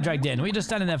at the tire dragged in. What are you just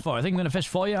standing there for? I think I'm gonna fish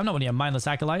for you? I'm not one of your mindless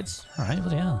acolytes. Alright, what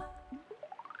the hell?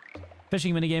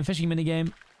 Fishing minigame, fishing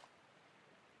minigame.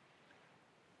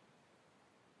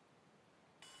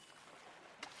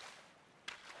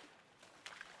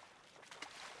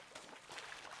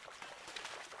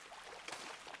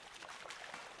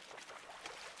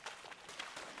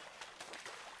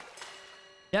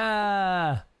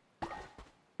 Yeah!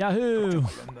 Yahoo!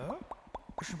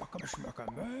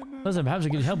 Listen, perhaps we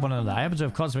could help one another. I happen to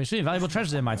have caught some extremely valuable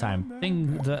treasures in my time.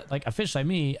 Thing that, like, a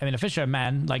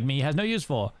fisherman like me has no use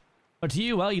for. But to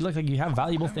you, well, you look like you have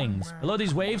valuable things. Below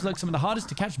these waves lurk some of the hardest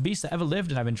to catch beasts that ever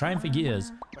lived, and I've been trying for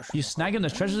years. If you snag them, the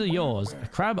treasures are yours. A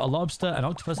crab, a lobster, an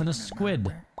octopus, and a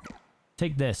squid.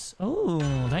 Take this. Oh,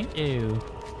 thank you.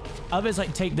 Others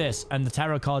like, take this, and the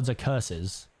tarot cards are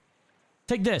curses.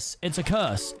 Take this. It's a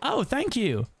curse. Oh, thank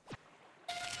you.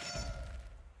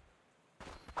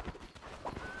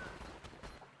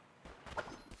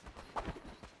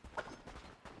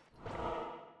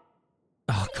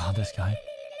 Oh, God, this guy.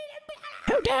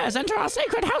 Who dares enter our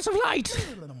sacred house of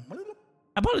light?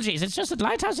 Apologies, it's just that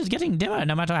lighthouse is getting dimmer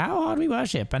no matter how hard we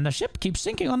worship, and the ship keeps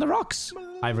sinking on the rocks.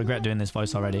 I regret doing this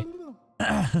voice already.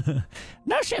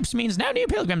 No ships means no new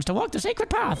pilgrims to walk the sacred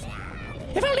path.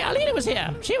 If only our leader was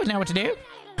here, she would know what to do.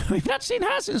 We've not seen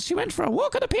her since she went for a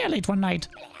walk on the pier late one night.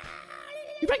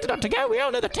 We begged her not to go, we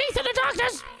all know the teeth in the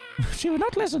darkness. She would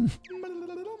not listen.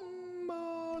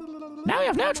 Now we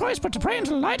have no choice but to pray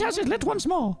until the lighthouse is lit once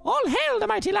more. All hail the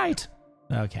mighty light.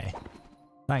 Okay.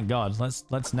 Thank God.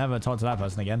 Let's never talk to that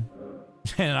person again.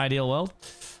 In an ideal world.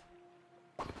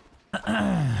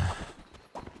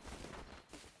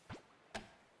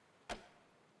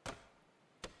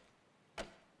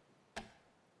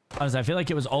 Honestly, I feel like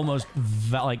it was almost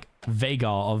like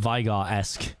Vagar or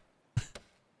Vigar-esque.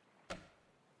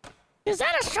 Is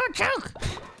that a short joke?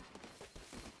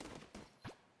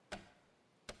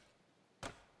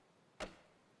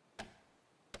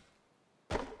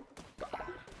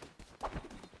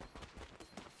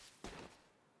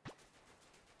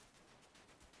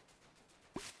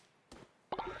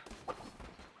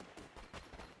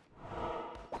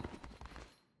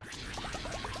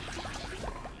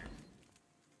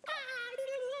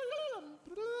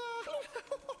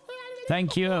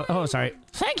 Thank you. Oh, sorry.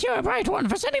 Thank you, bright one,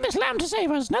 for sending this lamb to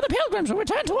save us. Now the pilgrims will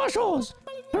return to our shores.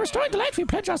 For restoring the light, we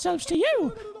pledge ourselves to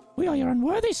you. We are your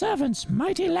unworthy servants,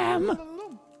 mighty lamb.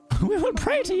 We will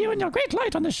pray to you in your great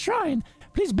light on this shrine.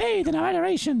 Please bathe in our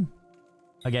adoration.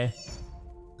 Okay.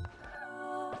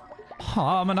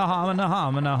 Hamana, hamana,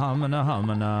 hamana, hamana,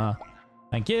 hamana.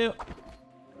 Thank you.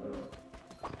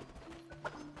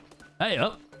 Hey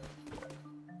up.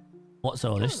 What's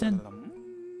all this then?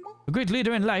 A great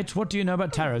leader in light, what do you know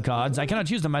about tarot cards? I cannot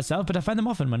use them myself, but I find them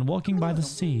often when walking by the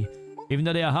sea. Even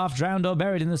though they are half drowned or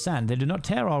buried in the sand, they do not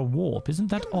tear or warp. Isn't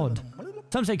that odd?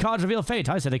 Some say cards reveal fate.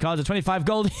 I say the cards are 25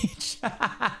 gold each.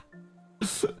 I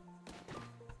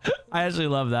actually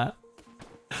love that.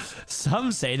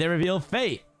 Some say they reveal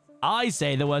fate. I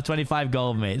say they're worth 25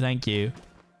 gold, mate. Thank you.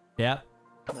 Yep.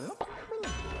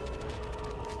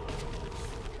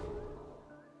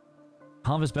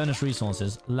 Harvest bonus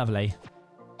resources. Lovely.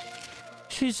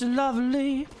 She's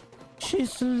lovely.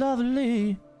 She's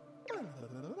lovely.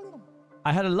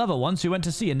 I had a lover once who went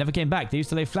to sea and never came back. They used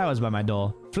to lay flowers by my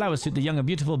door. Flowers suit the young and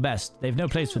beautiful best. They've no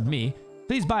place with me.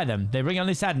 Please buy them. They bring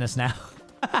only sadness now.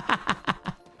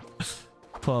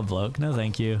 Poor bloke. No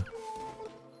thank you.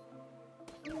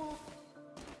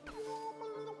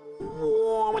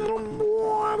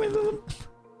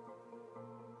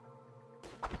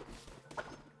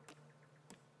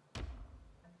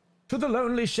 To the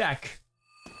lonely shack.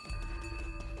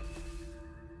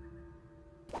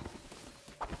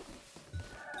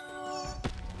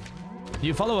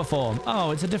 You follow a form.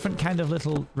 Oh, it's a different kind of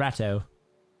little ratto.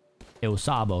 Il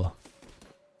Sabo.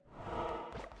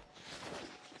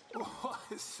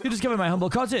 You discovered my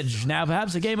humble cottage. Now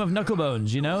perhaps a game of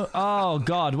knucklebones, you know? Oh,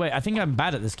 God. Wait, I think I'm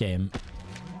bad at this game.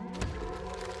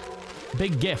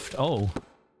 Big gift. Oh.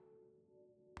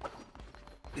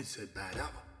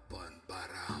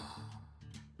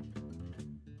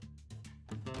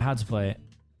 How to play it.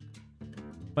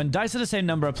 When dice of the same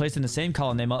number are placed in the same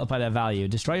column, they multiply their value.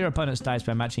 Destroy your opponent's dice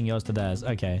by matching yours to theirs.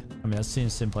 Okay. I mean, that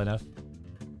seems simple enough.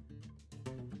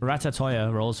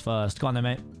 Ratatouille rolls first. Go on then,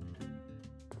 mate.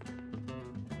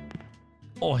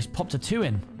 Oh, he's popped a 2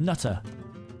 in. Nutter.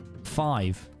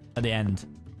 5 at the end.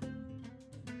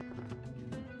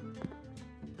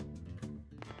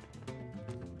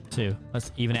 Two.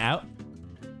 Let's even it out.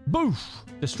 Boof!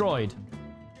 Destroyed.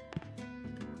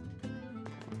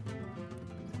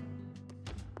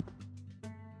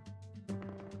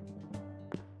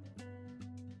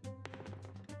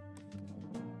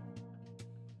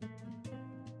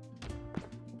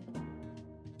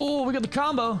 Oh, we got the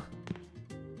combo.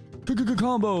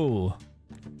 Combo.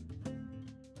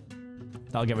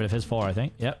 That'll get rid of his 4, I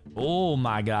think. Yep. Oh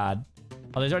my god.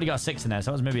 Oh, he's already got 6 in there,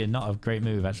 so that was maybe not a great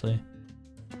move, actually.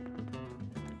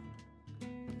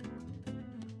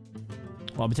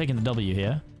 Well, I'll be taking the W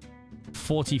here.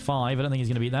 45. I don't think he's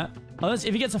going to beat that. Unless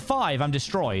if he gets a 5, I'm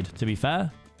destroyed, to be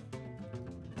fair.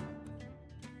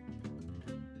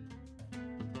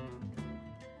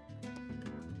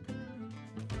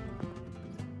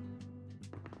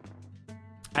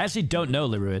 I actually don't know,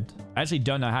 Leruid. I actually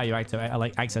don't know how you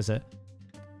access it.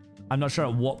 I'm not sure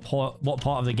at what part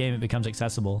of the game it becomes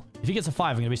accessible. If he gets a 5,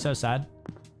 I'm going to be so sad.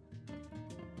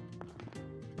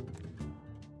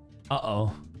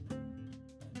 Uh-oh.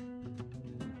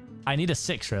 I need a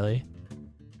 6, really.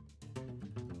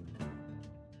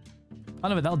 Oh,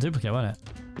 no, but that'll duplicate, won't it?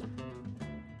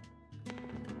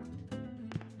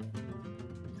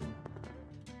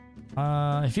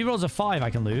 If he rolls a 5, I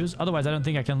can lose. Otherwise, I don't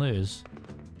think I can lose.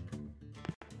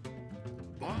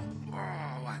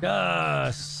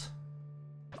 Yes!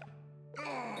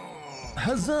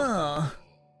 Huzzah!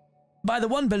 By the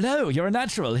one below, you're a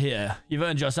natural here. You've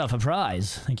earned yourself a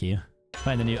prize. Thank you.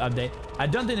 Playing the new update. I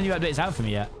don't think the new update's out for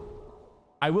me yet.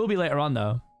 I will be later on,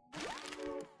 though.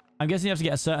 I'm guessing you have to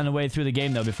get a certain way through the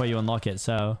game, though, before you unlock it,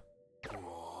 so...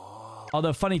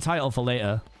 Although, funny title for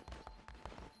later.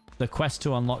 The quest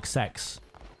to unlock sex.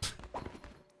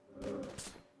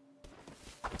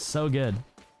 So good.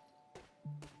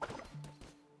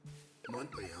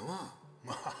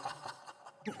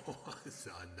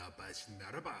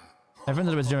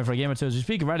 Everyone's a bit German for a game or two. As we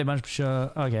speak, right a bunch,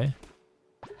 sure. Okay.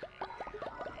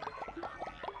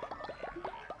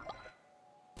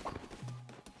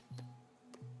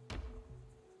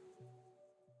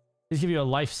 Please give you a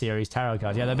life series tarot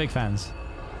card. Yeah, they're big fans.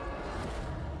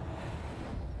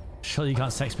 Surely you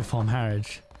can't sex before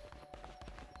marriage.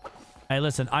 Hey,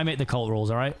 listen, I make the cult rules,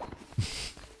 alright?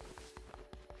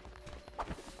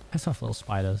 Piss off, little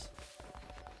spiders.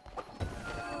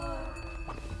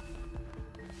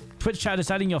 Twitch chat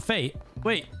deciding your fate?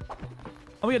 Wait.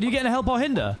 Oh my god, are you getting a help or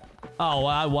hinder? Oh,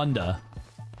 I wonder.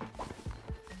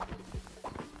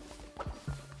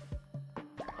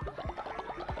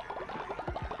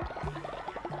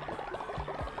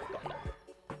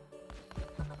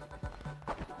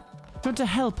 Do you want to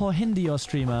help or hinder your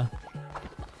streamer?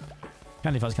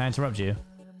 Candyfox, can I interrupt you?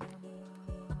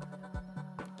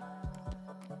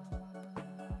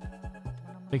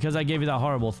 Because I gave you that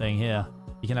horrible thing here.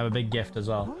 You can have a big gift as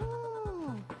well.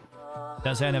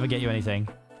 Don't say I never get you anything.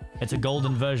 It's a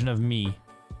golden version of me.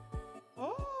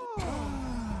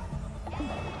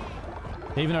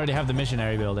 They even already have the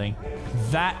missionary building.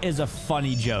 That is a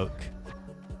funny joke.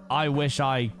 I wish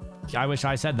I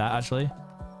said that, actually.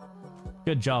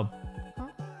 Good job.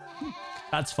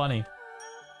 That's funny.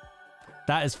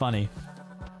 That is funny.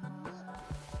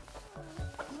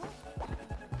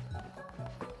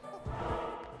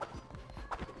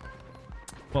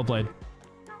 Well played.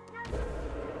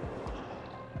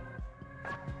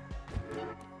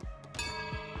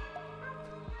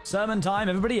 Sermon time,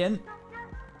 everybody in.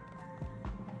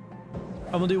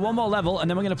 And we'll do one more level, and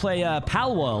then we're going to play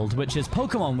Pal World, which is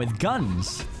Pokemon with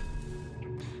guns.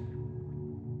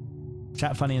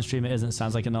 Chat funny and stream it isn't.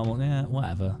 Sounds like a normal... Yeah,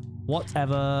 whatever.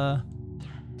 Whatever.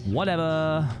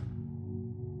 Whatever.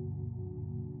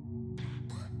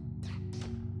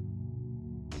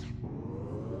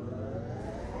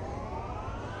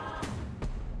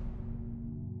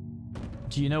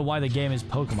 Do you know why the game is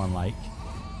Pokemon-like?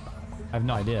 I have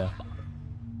no idea.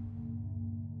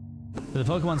 So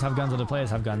the Pokemons have guns or the players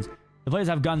have guns? The players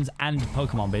have guns and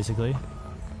Pokemon, basically.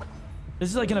 This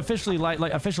is like an officially like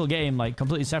official game, like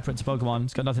completely separate to Pokemon.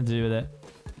 It's got nothing to do with it.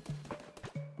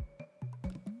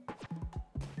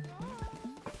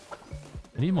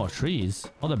 I need more trees.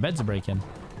 All the beds are breaking.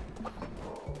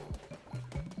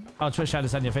 Oh, Twitch chat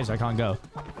decided your fate, so I can't go.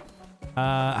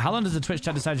 How long does the Twitch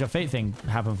chat decide your fate thing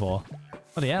happen for?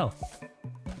 What the hell?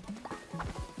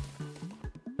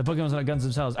 The Pokemon's not guns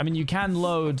themselves. I mean, you can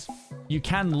load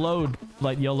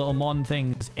like your little mon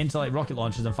things into like rocket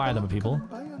launchers and fire them at people.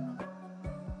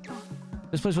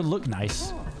 This place would look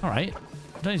nice. All right.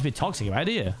 Don't need to be toxic about it,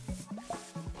 do you?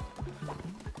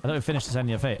 I thought we finished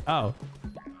Descending Your Fate. Oh.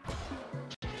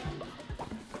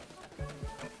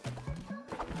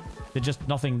 Did just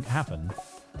nothing happen?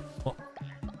 What?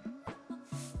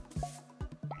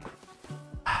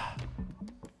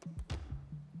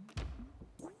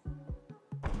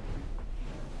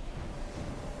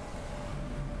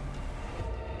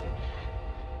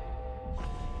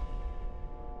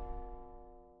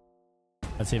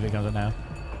 Let's see if it comes up now.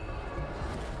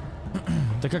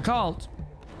 The cacalt.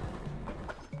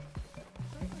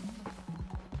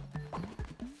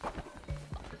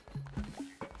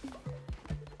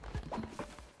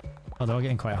 Oh, they're all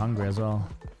getting quite hungry as well.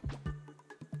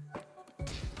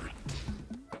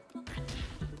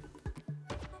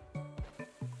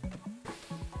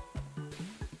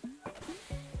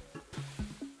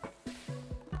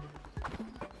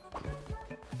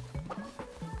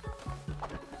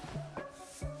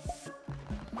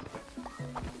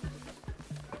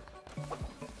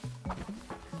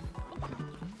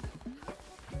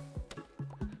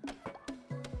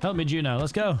 Help me, Juno.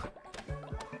 Let's go.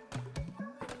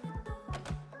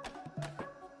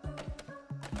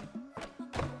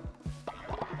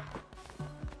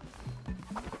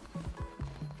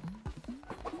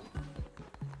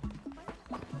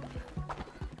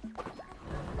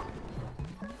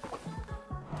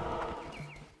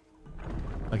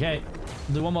 Okay,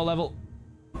 do one more level.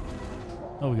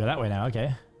 Oh, we go that way now.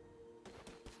 Okay.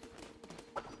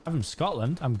 I'm from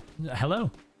Scotland. Hello.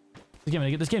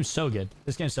 This game's so good.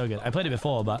 This game's so good. I played it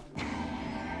before, but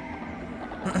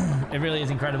it really is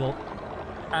incredible.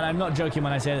 And I'm not joking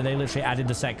when I say that they literally added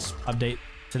the sex update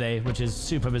today, which is a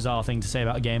super bizarre thing to say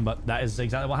about a game, but that is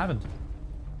exactly what happened.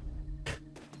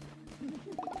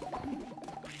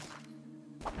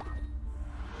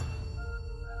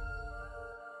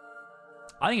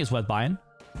 I think it's worth buying.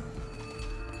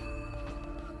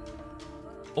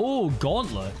 Oh,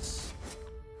 gauntlets.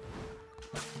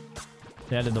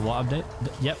 They added the what update?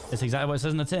 Yep, it's exactly what it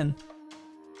says in the tin.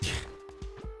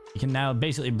 You can now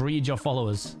basically breed your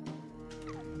followers.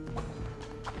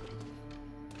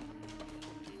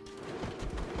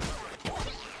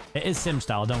 It is sim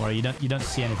style, don't worry, you don't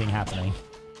see anything happening.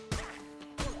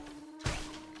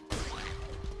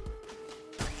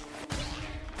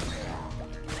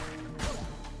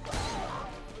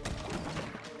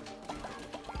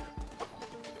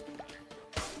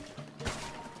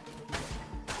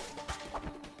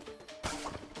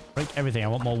 Break everything, I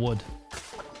want more wood.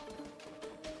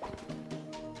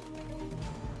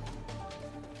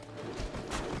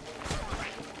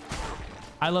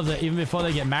 I love that even before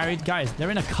they get married, guys, they're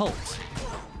in a cult.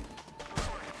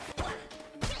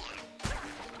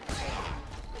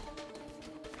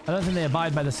 I don't think they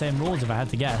abide by the same rules if I had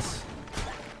to guess.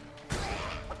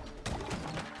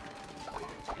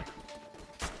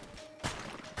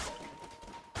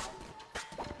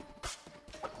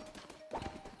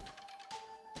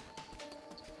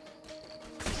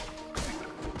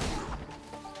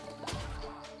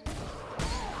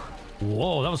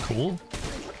 Whoa, that was cool.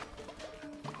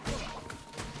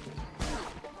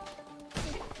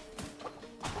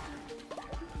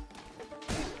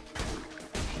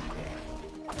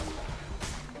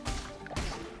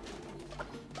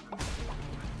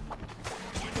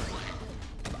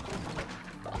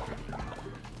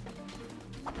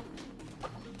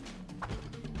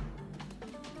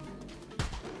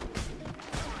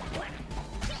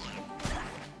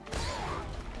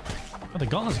 Oh, the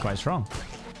gauntlet's quite strong.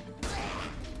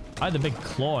 I had the big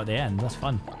claw at the end. That's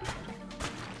fun.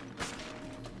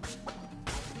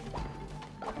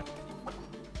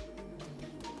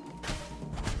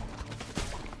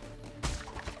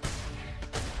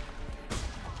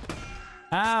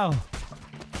 Ow!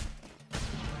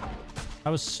 I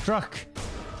was struck.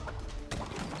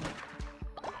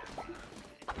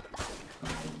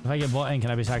 If I get bought in, can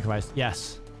I be sacrificed?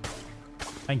 Yes.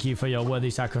 Thank you for your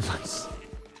worthy sacrifice.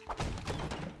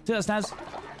 See that, Snaz?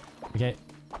 Okay.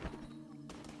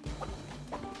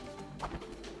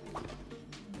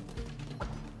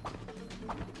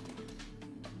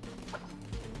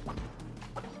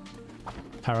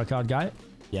 Power card guy?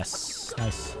 Yes.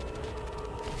 Nice.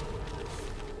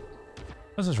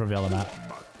 Let's just reveal the map.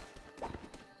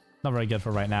 Not very good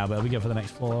for right now, but it'll be good for the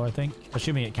next floor, I think.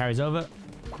 Assuming it carries over.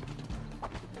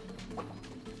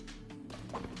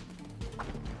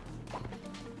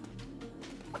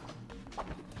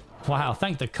 Wow,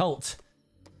 thank the cult.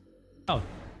 Oh,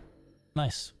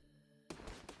 nice.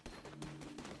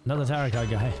 Another tarot card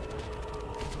guy.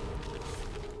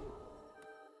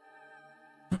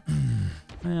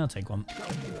 I'll take one.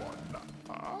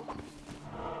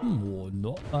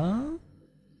 Not bad.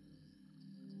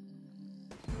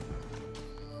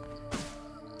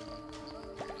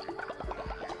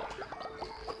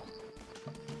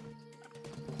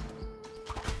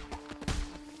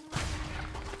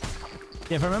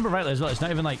 Yeah, if I remember rightly as well, it's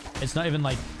not even like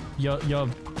your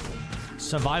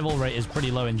survival rate is pretty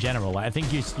low in general. Like, I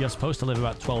think you're supposed to live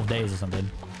about 12 days or something.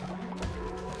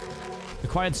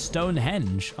 Acquired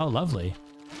Stonehenge. Oh, lovely.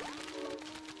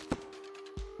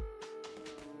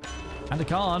 And a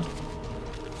card.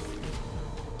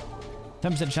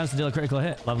 10% chance to deal a critical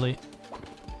hit. Lovely.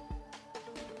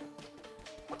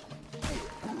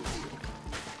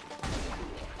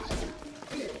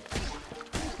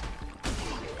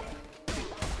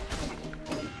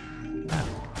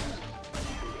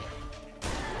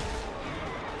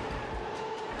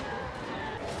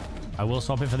 I will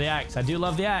swap it for the axe. I do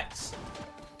love the axe.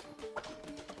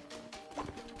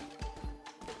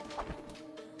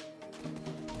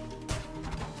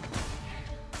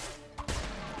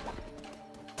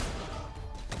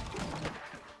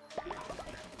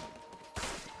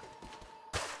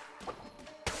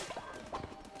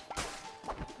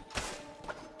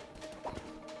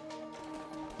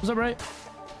 What's up, Ray?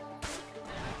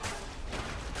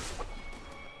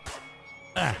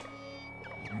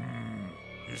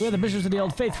 We are the bishops of the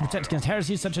old faith who protect against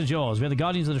heresies such as yours. We are the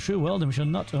guardians of the true world, and we shall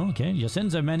not... Oh, okay. Your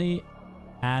sins are many,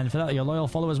 and for that your loyal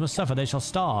followers must suffer. They shall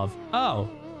starve. Oh.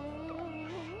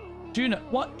 Juno.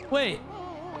 What? Wait.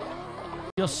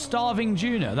 You're starving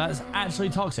Juno. That's actually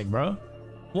toxic, bro.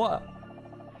 What?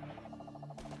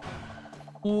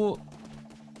 Oh,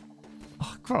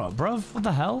 grow up, bro. What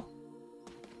the hell?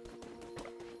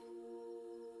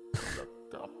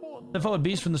 The forward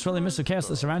beast from the swirling mist of chaos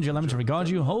that surrounds you, allow me to regard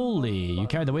you wholly. You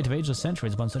carry the weight of ageless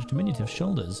centuries upon such diminutive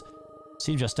shoulders.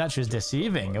 Seems your stature is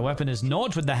deceiving. A weapon is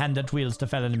naught with the hand that wields to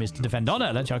fell enemies to defend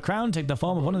honor. Let your crown take the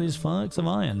form of one of these forks of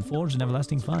iron, forged in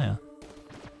everlasting fire.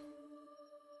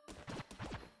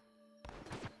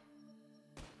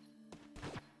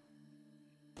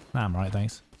 I'm right,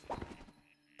 thanks.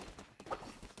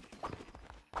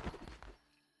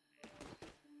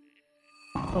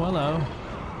 Oh, hello.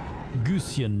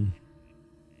 Gusian.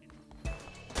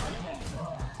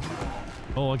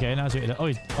 Oh, okay, now I see what he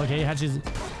does. Oh, okay, he hatches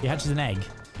an egg.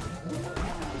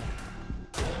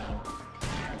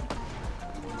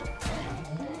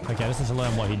 Okay, this is to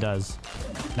learn what he does.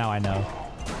 Now I know.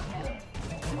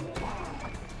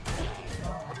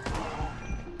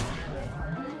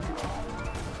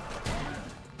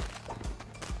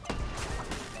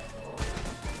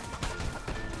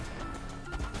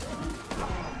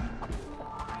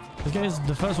 This guy is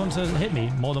the first one to hit me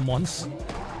more than once.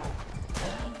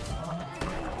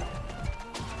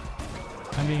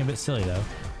 I'm being a bit silly though.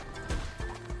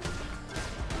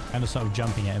 Kind of sort of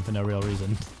jumping at him for no real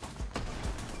reason.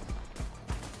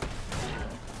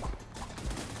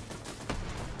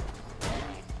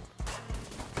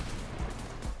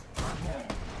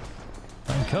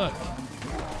 And cook.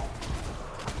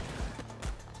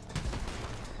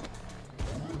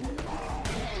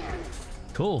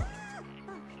 Cool.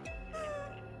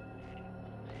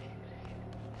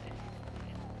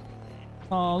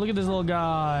 Oh, look at this little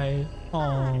guy.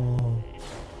 Oh.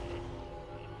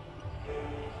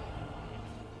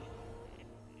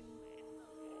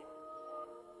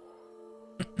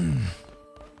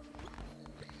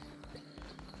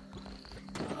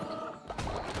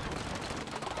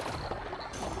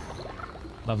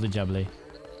 Lovely jubbly.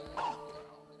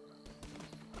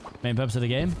 Main purpose of the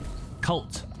game?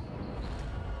 Cult.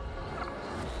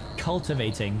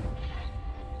 Cultivating.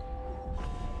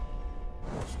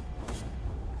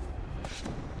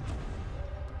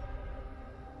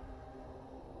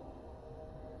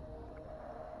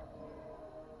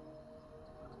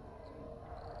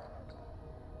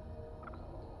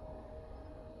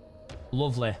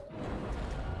 Lovely.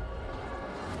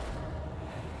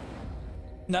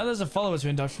 Now there's a follower to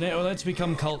indoctrinate or let's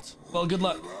become cult. Well, good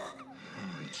luck.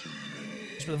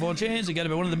 For the 4 chains, you gotta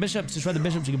be one of the bishops. Destroy the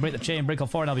bishops, you can break the chain, break all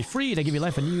 4, and I'll be free. I give your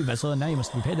life a new vessel, and now you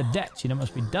must repay the debts. You know what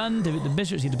must be done. To beat the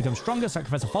bishops, you need to become stronger,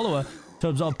 sacrifice a follower to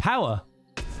absorb power.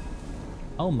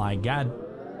 Oh my god.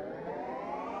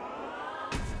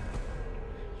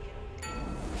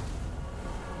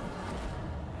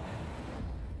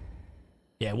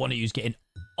 Yeah, one of you's getting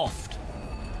offed.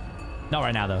 Not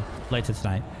right now, though. Later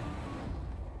tonight.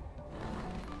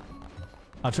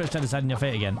 Oh, Twitch deciding your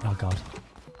fate again. Oh, God.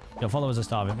 Your followers are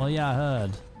starving. Well, yeah, I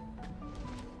heard.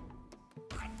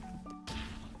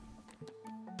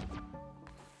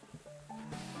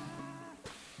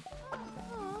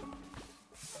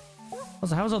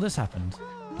 Also, how's all this happened?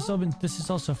 This is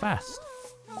all so fast.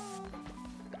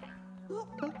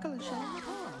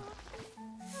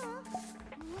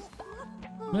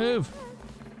 Move.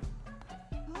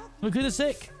 Look who's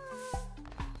sick.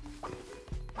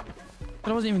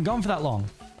 But I wasn't even gone for that long.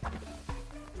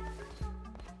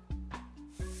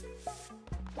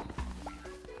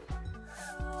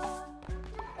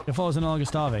 Your followers are no longer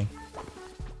starving.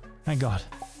 Thank God.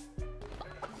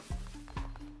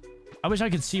 I wish I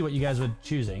could see what you guys were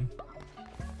choosing.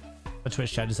 A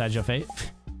Twitch chat decides your fate.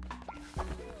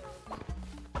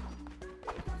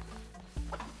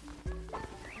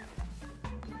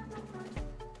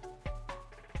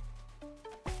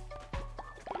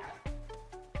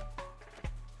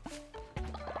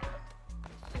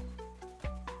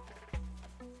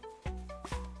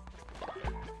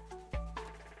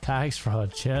 Tax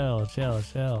fraud. Chill, chill,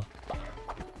 chill.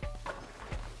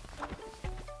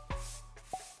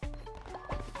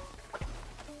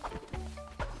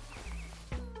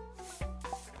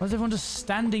 Why is everyone just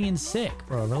standing in sick,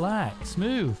 bro? Relax.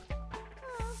 Move.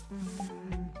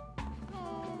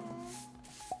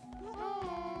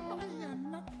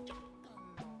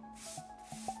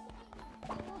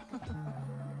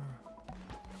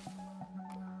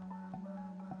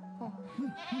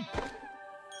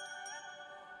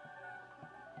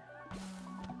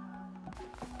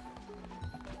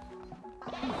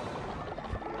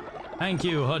 Thank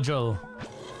you, Hudgel.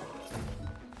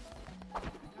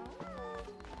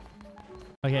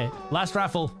 Okay, last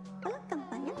raffle.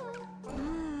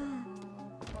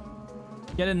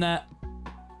 Get in there.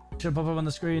 Should pop up on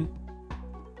the screen.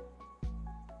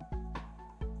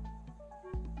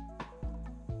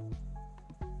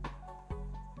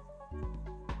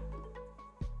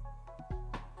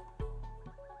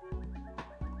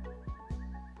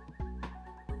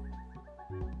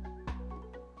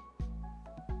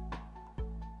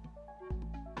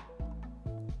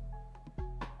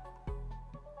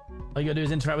 All you gotta do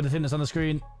is interact with the thing that's on the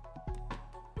screen.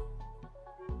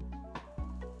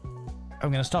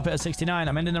 I'm gonna stop it at 69.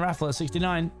 I'm ending the raffle at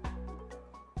 69.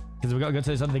 Because we've got to go to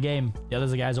this other game. The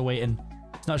others guys are waiting.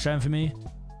 It's not showing for me.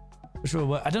 For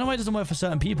sure. I don't know why it doesn't work for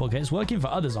certain people, okay? It's working for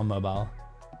others on mobile.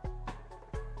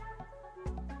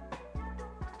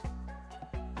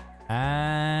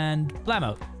 And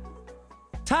blammo.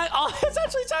 Oh, it's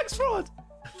actually tax fraud.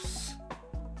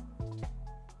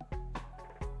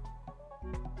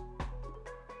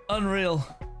 Unreal.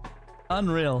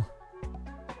 Unreal.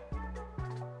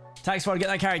 Tax fraud, get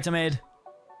that character made.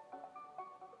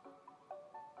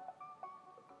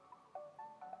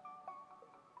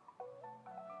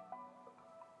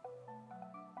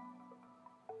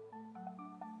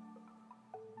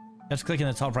 Just click in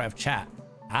the top right of chat.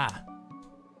 Ah.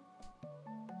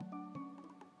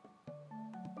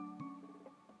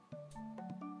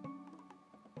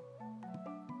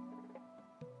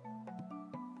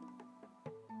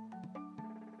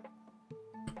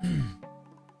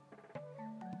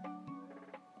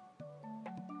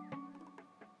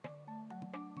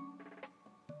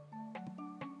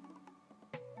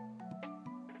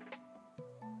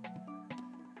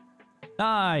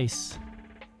 Nice.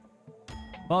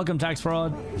 Welcome, tax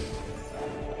fraud.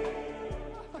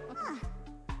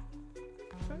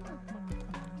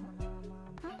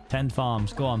 Tend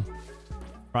farms. Go on.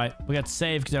 Right, we got to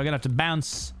save because we're gonna have to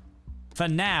bounce. For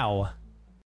now,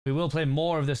 we will play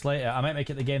more of this later. I might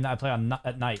make it the game that I play on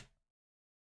at night.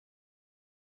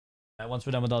 Once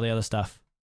we're done with all the other stuff.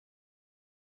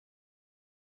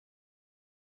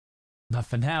 But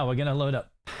for now, we're gonna load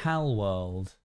up Pal World.